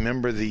to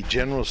remember the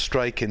general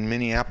strike in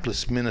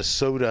Minneapolis,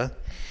 Minnesota,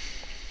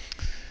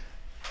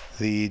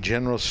 the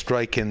general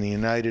strike in the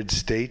United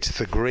States,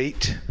 the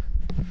great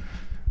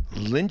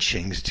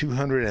lynchings,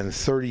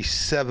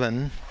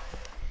 237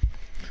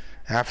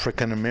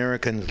 African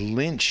Americans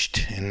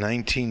lynched in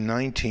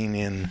 1919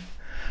 in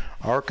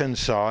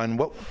Arkansas. And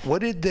what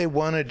did they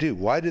want to do?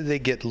 Why did they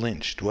get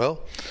lynched?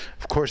 Well,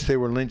 of course they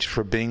were lynched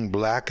for being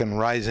black and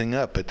rising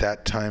up at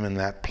that time in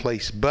that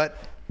place,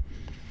 but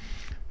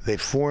they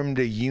formed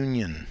a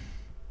union.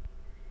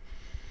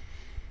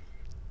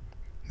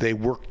 They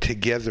worked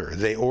together,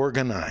 they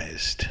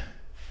organized,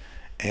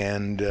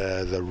 and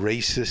the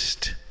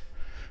racist,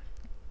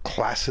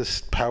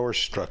 classist power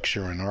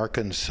structure in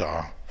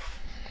Arkansas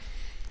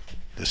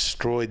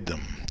destroyed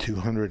them,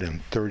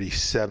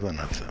 237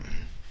 of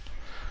them.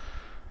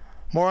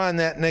 More on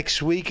that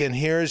next week, and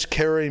here's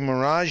Carrie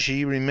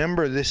Maraji.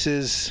 Remember, this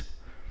is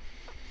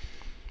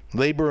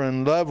Labor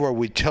and Love, where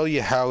we tell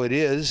you how it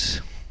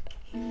is.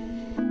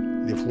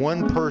 If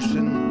one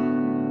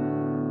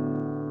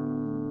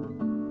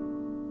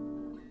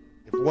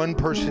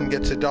person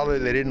gets a dollar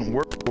they didn't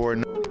work for,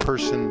 another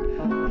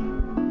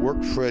person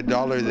worked for a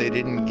dollar they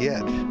didn't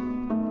get.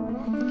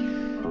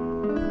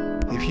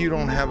 If you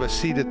don't have a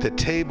seat at the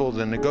table,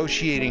 the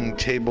negotiating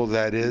table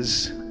that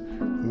is,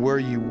 where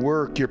you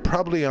work, you're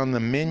probably on the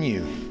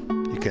menu.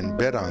 You can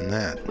bet on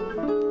that.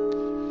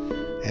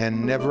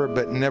 And never,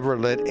 but never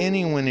let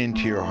anyone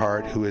into your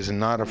heart who is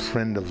not a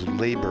friend of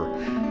labor.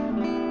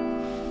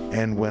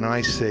 And when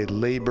I say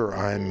labor,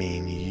 I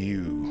mean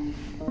you.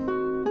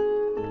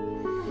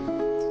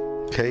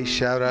 Okay,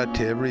 shout out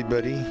to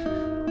everybody,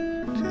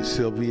 to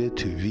Sylvia,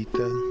 to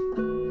Vita,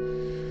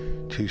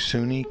 to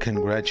Suni,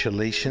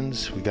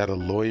 congratulations. We got a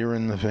lawyer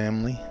in the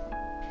family.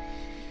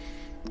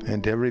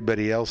 And to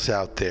everybody else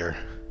out there.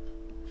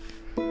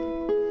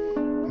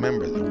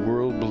 Remember, the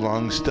world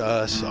belongs to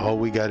us. All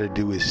we got to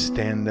do is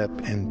stand up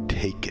and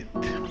take it.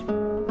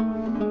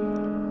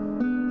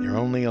 You're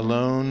only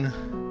alone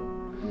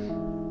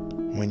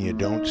when you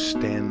don't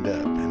stand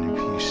up. And if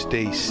you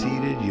stay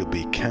seated, you'll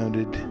be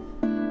counted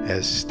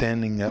as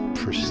standing up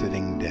for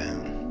sitting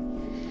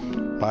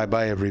down.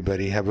 Bye-bye,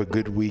 everybody. Have a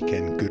good week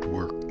and good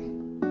work.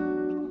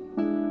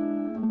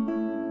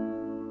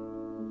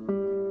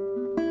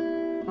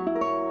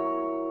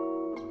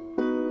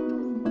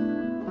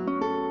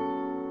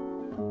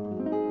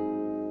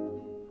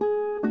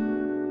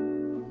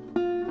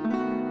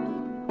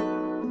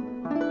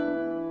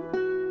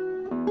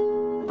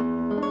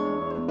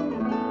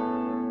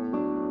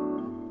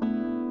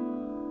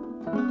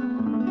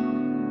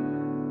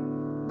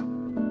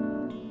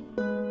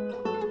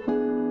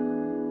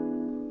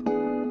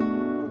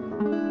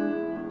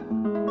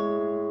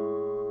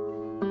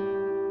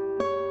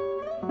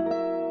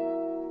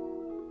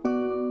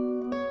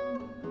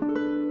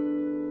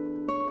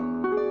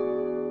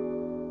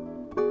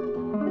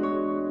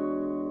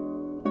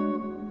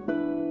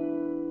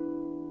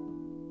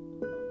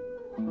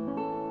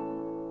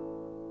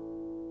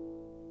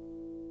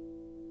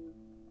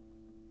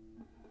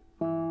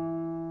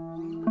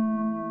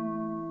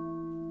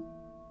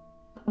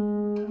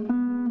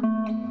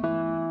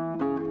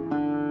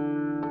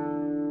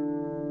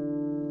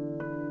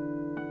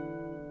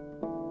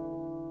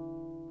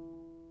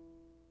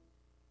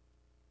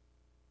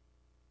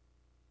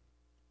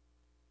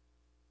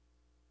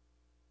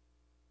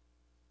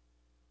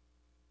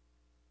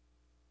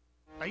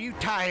 Are you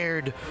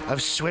tired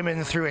of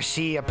swimming through a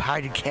sea of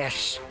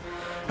podcasts?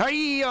 Are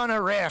ye on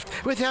a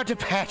raft without a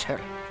paddle?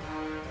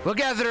 Well,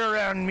 gather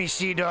around me,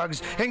 sea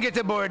dogs, and get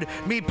aboard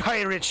me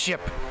pirate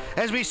ship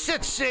as we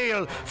set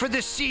sail for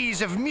the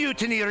seas of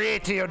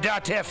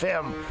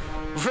MutinyRadio.fm.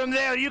 From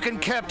there, you can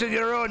captain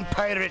your own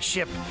pirate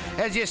ship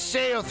as you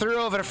sail through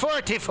over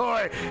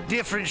 44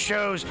 different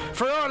shows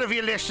for all of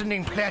your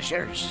listening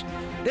pleasures.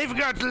 They've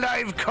got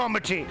live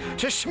comedy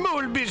to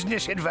small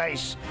business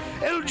advice,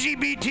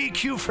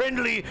 LGBTQ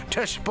friendly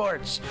to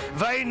sports,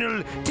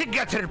 vinyl to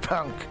gutter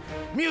punk.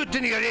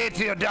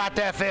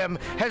 MutinyRadio.fm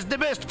has the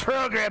best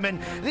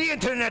programming the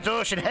internet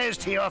ocean has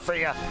to offer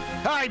you.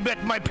 I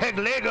bet my peg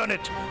leg on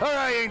it, or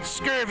I ain't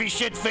scurvy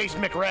shit-faced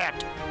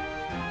McRat.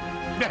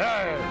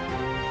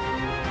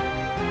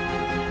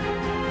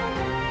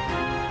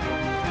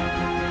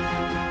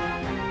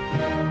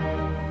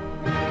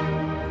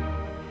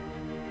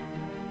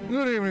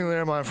 Good evening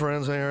there, my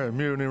friends here at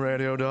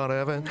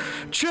MutinyRadio.fm.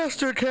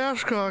 Chester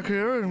Cashcock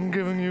here, and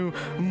giving you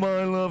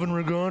my love and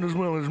regard as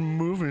well as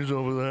movies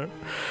over there.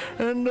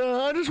 And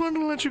I just wanted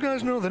to let you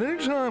guys know that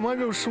anytime I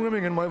go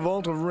swimming in my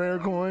vault of rare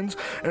coins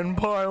and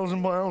piles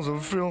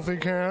of filthy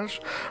cash,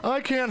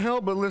 I can't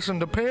help but listen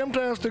to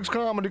Pamtastic's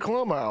Comedy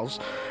Clubhouse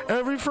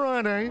every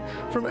Friday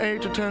from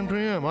 8 to 10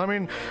 p.m. I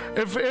mean,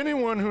 if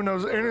anyone who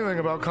knows anything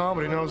about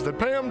comedy knows that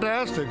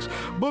Pamtastic's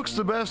books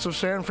the best of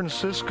San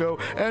Francisco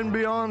and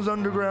beyond's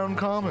underground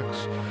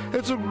comics.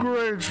 It's a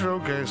great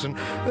showcase, and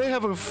they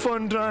have a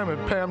fun time at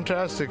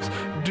Pamtastic's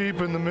deep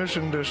in the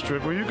Mission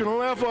District, where you can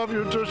laugh off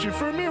your tushy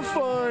for a mere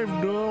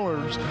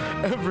 $5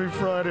 every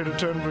Friday to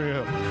 10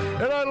 p.m.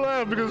 And I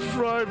laugh because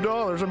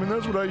 $5, I mean,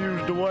 that's what I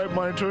use to wipe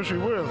my tushy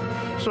with.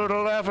 So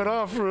to laugh it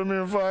off for a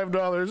mere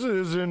 $5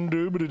 is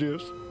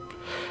indubitious.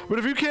 But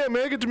if you can't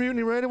make it to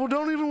Mutiny Radio, well,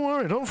 don't even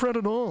worry. Don't fret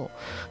at all.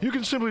 You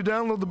can simply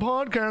download the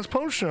podcast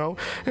post-show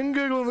and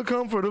giggle in the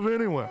comfort of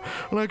anywhere,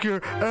 like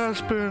your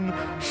Aspen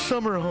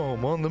summer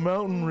home on the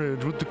mountain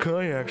ridge with the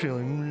kayak.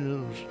 You're like,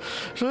 yes.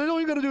 So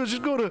all you got to do is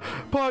just go to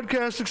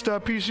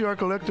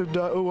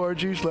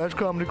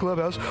podcastics.pcrcollective.org/comedy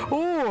clubhouse,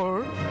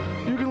 or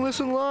you can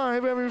listen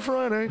live every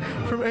Friday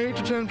from 8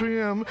 to 10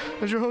 p.m.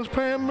 as your host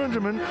Pam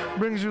Benjamin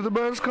brings you the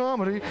best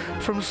comedy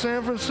from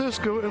San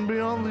Francisco and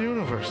beyond the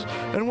universe.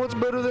 And what's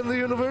better than the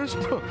universe?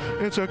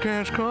 It's a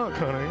cash cock,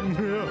 honey.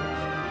 Yeah.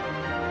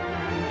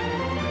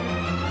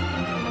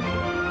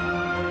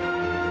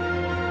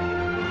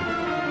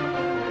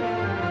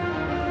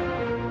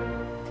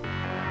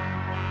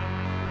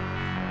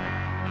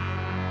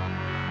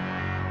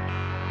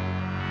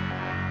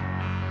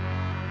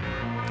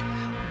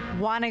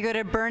 Want to go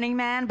to Burning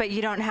Man, but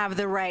you don't have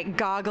the right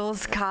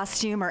goggles,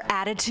 costume, or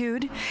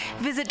attitude?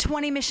 Visit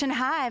 20 Mission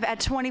Hive at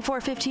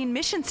 2415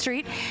 Mission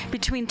Street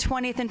between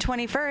 20th and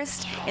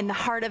 21st in the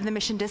heart of the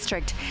Mission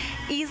District.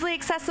 Easily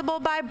accessible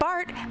by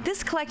BART,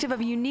 this collective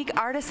of unique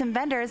artists and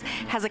vendors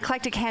has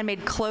eclectic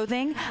handmade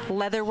clothing,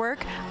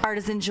 leatherwork,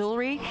 artisan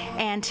jewelry,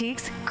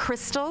 antiques,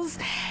 crystals,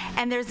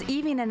 and there's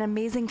even an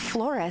amazing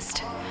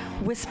florist.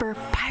 Whisper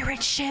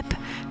pirate ship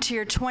to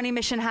your 20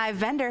 Mission Hive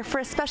vendor for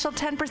a special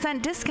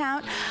 10%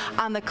 discount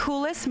on the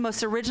coolest,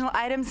 most original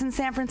items in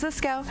San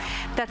Francisco.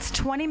 That's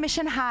 20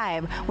 Mission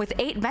Hive with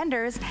 8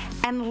 vendors,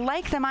 and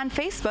like them on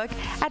Facebook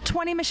at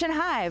 20 Mission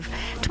Hive.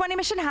 20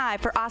 Mission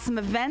Hive for awesome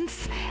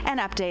events and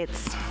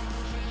updates.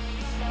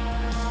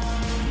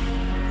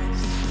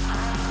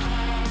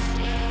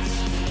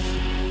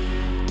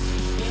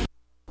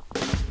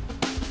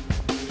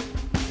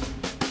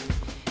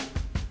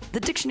 The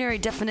dictionary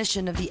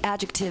definition of the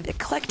adjective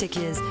eclectic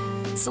is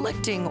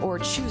selecting or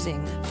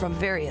choosing from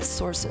various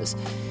sources.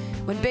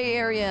 When Bay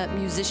Area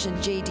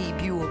musician J.D.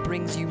 Buell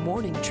brings you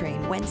Morning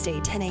Train Wednesday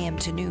 10 a.m.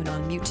 to noon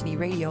on Mutiny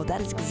Radio,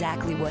 that is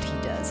exactly what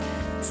he does.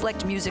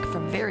 Select music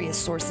from various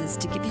sources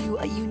to give you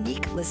a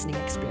unique listening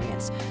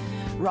experience.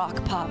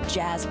 Rock, pop,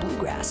 jazz,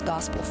 bluegrass,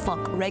 gospel,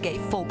 funk, reggae,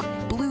 folk,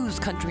 blues,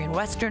 country and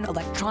western,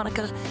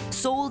 electronica,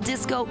 soul,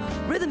 disco,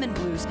 rhythm and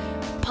blues,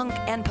 punk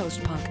and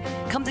post-punk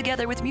come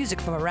together with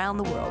music from around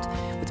the world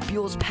with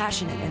Buell's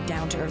passionate and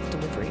down-to-earth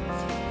delivery.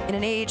 In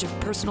an age of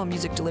personal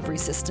music delivery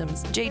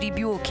systems, J.D.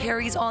 Buell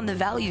carries on the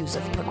values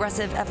of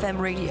progressive FM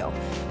radio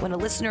when a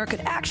listener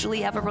could actually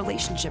have a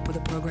relationship with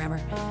a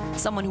programmer,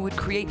 someone who would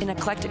create an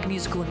eclectic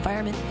musical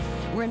environment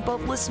wherein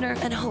both listener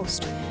and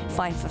host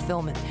find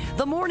fulfillment.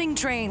 The Morning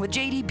Train with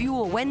J.D.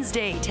 Buell,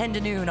 Wednesday, 10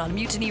 to noon on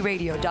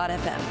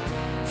MutinyRadio.fm.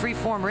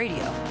 Freeform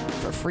radio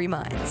for free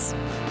minds.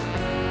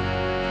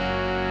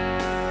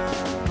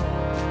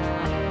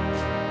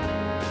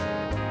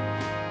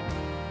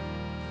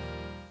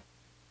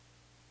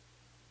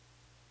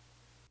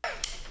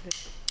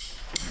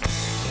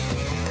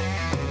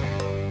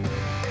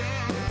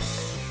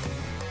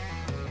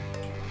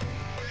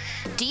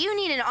 Do you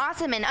need an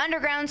awesome and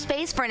underground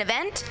space for an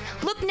event?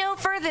 Look no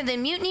further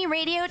than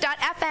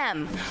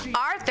MutinyRadio.fm.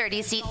 Our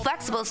 30-seat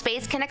flexible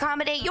space can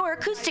accommodate your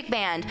acoustic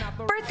band,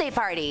 birthday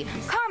party,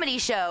 comedy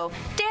show,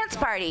 dance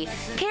party,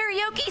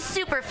 karaoke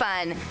super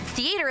fun,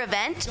 theater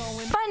event,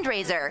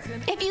 fundraiser.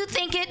 If you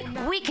think it,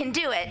 we can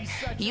do it.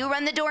 You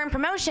run the door and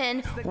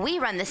promotion, we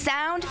run the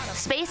sound,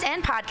 space,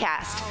 and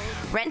podcast.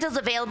 Rentals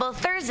available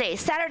Thursday,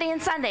 Saturday,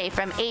 and Sunday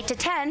from 8 to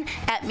 10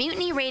 at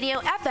Mutiny Radio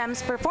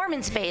FM's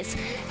performance space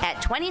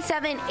at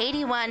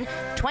 2781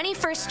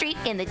 21st Street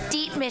in the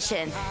Deep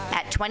Mission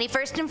at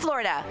 21st in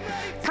Florida.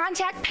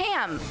 Contact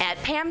Pam at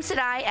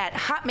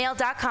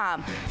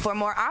pamsadai@hotmail.com for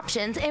more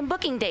options and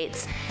booking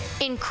dates.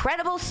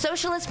 Incredible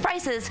socialist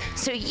prices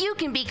so you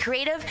can be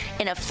creative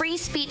in a free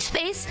speech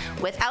space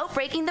without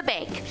breaking the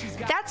bank.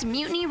 That's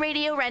Mutiny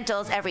Radio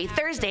Rentals every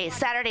Thursday,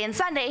 Saturday, and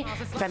Sunday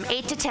from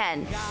 8 to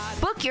 10.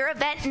 Book your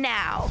event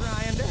now.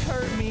 Trying to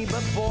hurt me,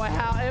 but boy,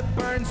 how it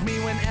burns me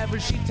whenever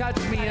she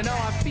touches me. And oh,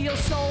 I feel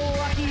so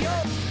lucky.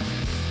 Oh.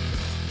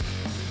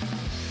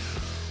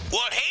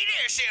 Well, hey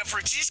there, San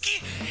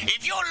Francisco.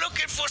 If you're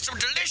looking for some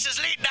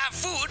delicious late-night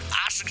food,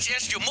 I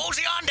suggest you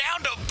mosey on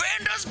down to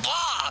Bender's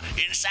Bar.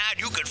 Inside,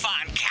 you can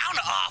find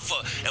counter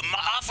offer,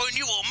 offering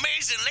you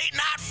amazing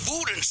late-night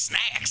food and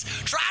snacks.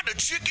 Try the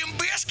chicken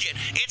biscuit.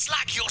 It's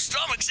like your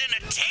stomach's in a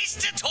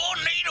tasty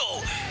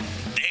tornado.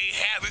 They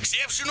have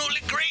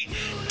exceptionally great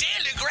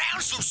daily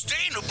ground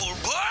sustainable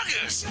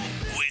burgers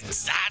with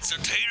sides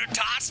of tater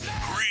tots,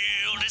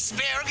 grilled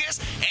asparagus,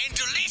 and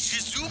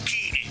delicious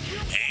zucchini,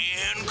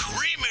 and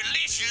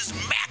creamy-licious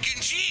mac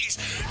and cheese.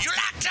 You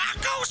like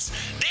tacos?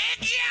 They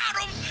got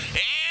them.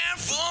 And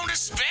from the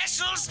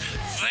specials,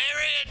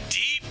 very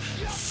deep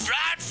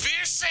fried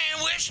fish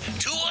sandwich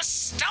to a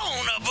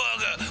stoner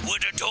burger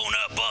with a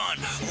donut bun.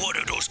 What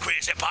are those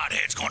crazy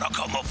potheads gonna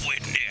come up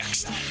with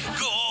next?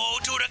 Go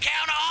to the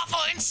counter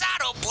offer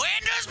inside of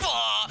Blender's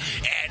Bar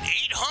at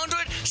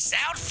 800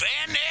 South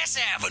Van Ness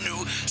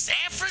Avenue,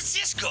 San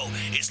Francisco.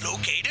 It's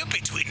located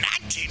between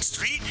 19th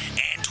Street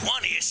and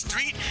 20th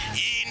Street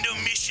in the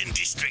Mission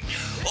District.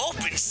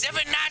 Open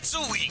 7 nights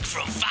a week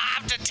from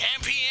 5 to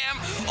 10 p.m.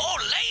 or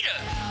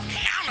later.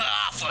 Counter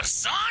offer,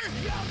 son.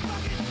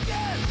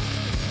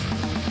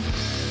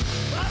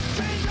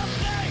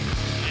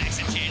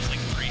 Accent changed like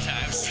 3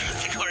 times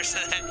throughout the course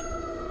of that.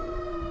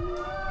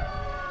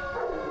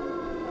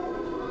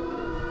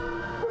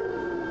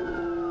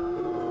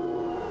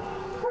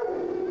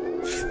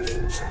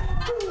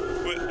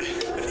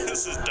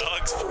 This is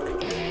dog's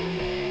fault.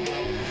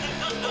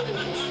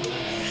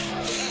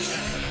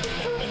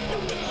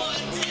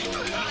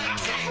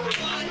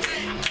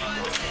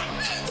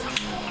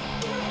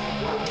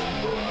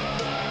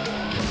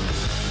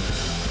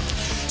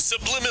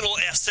 Subliminal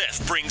SS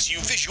SF brings you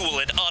visual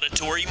and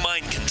auditory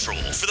mind control.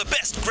 For the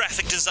best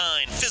graphic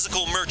design,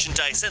 physical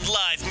merchandise, and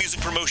live music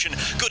promotion,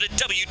 go to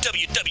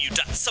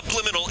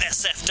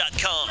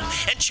www.subliminalsf.com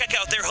and check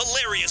out their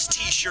hilarious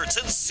t-shirts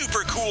and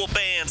super cool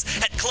bands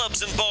at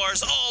clubs and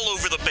bars all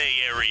over the Bay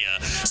Area.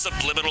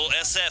 Subliminal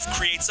SF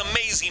creates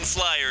amazing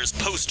flyers,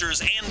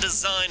 posters, and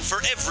design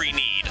for every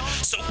need.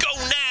 So go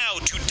now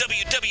to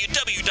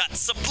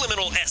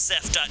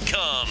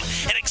www.subliminalsf.com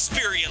and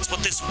experience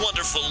what this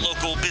wonderful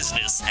local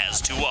business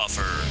has to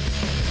offer.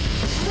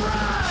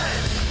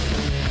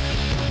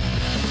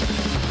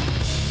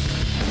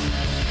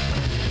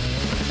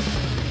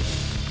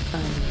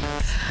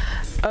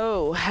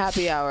 Oh,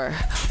 happy hour.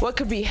 What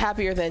could be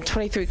happier than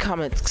 23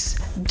 comics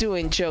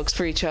doing jokes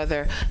for each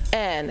other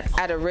and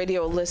at a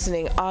radio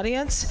listening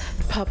audience?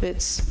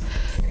 Puppets,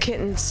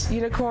 kittens,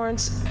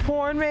 unicorns,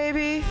 porn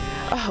maybe?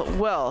 Oh,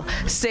 well,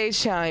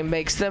 Stage Time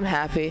makes them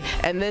happy,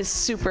 and this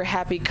super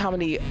happy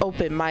comedy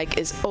open mic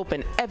is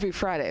open every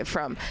Friday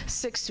from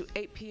 6 to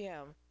 8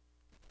 p.m.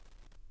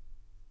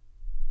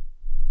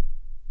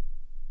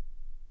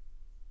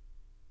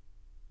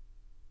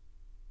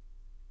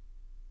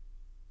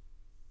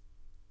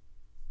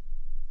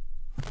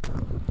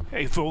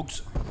 Hey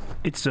folks,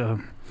 it's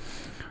the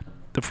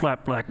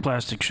Flat Black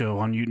Plastic Show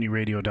on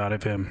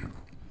MutinyRadio.fm.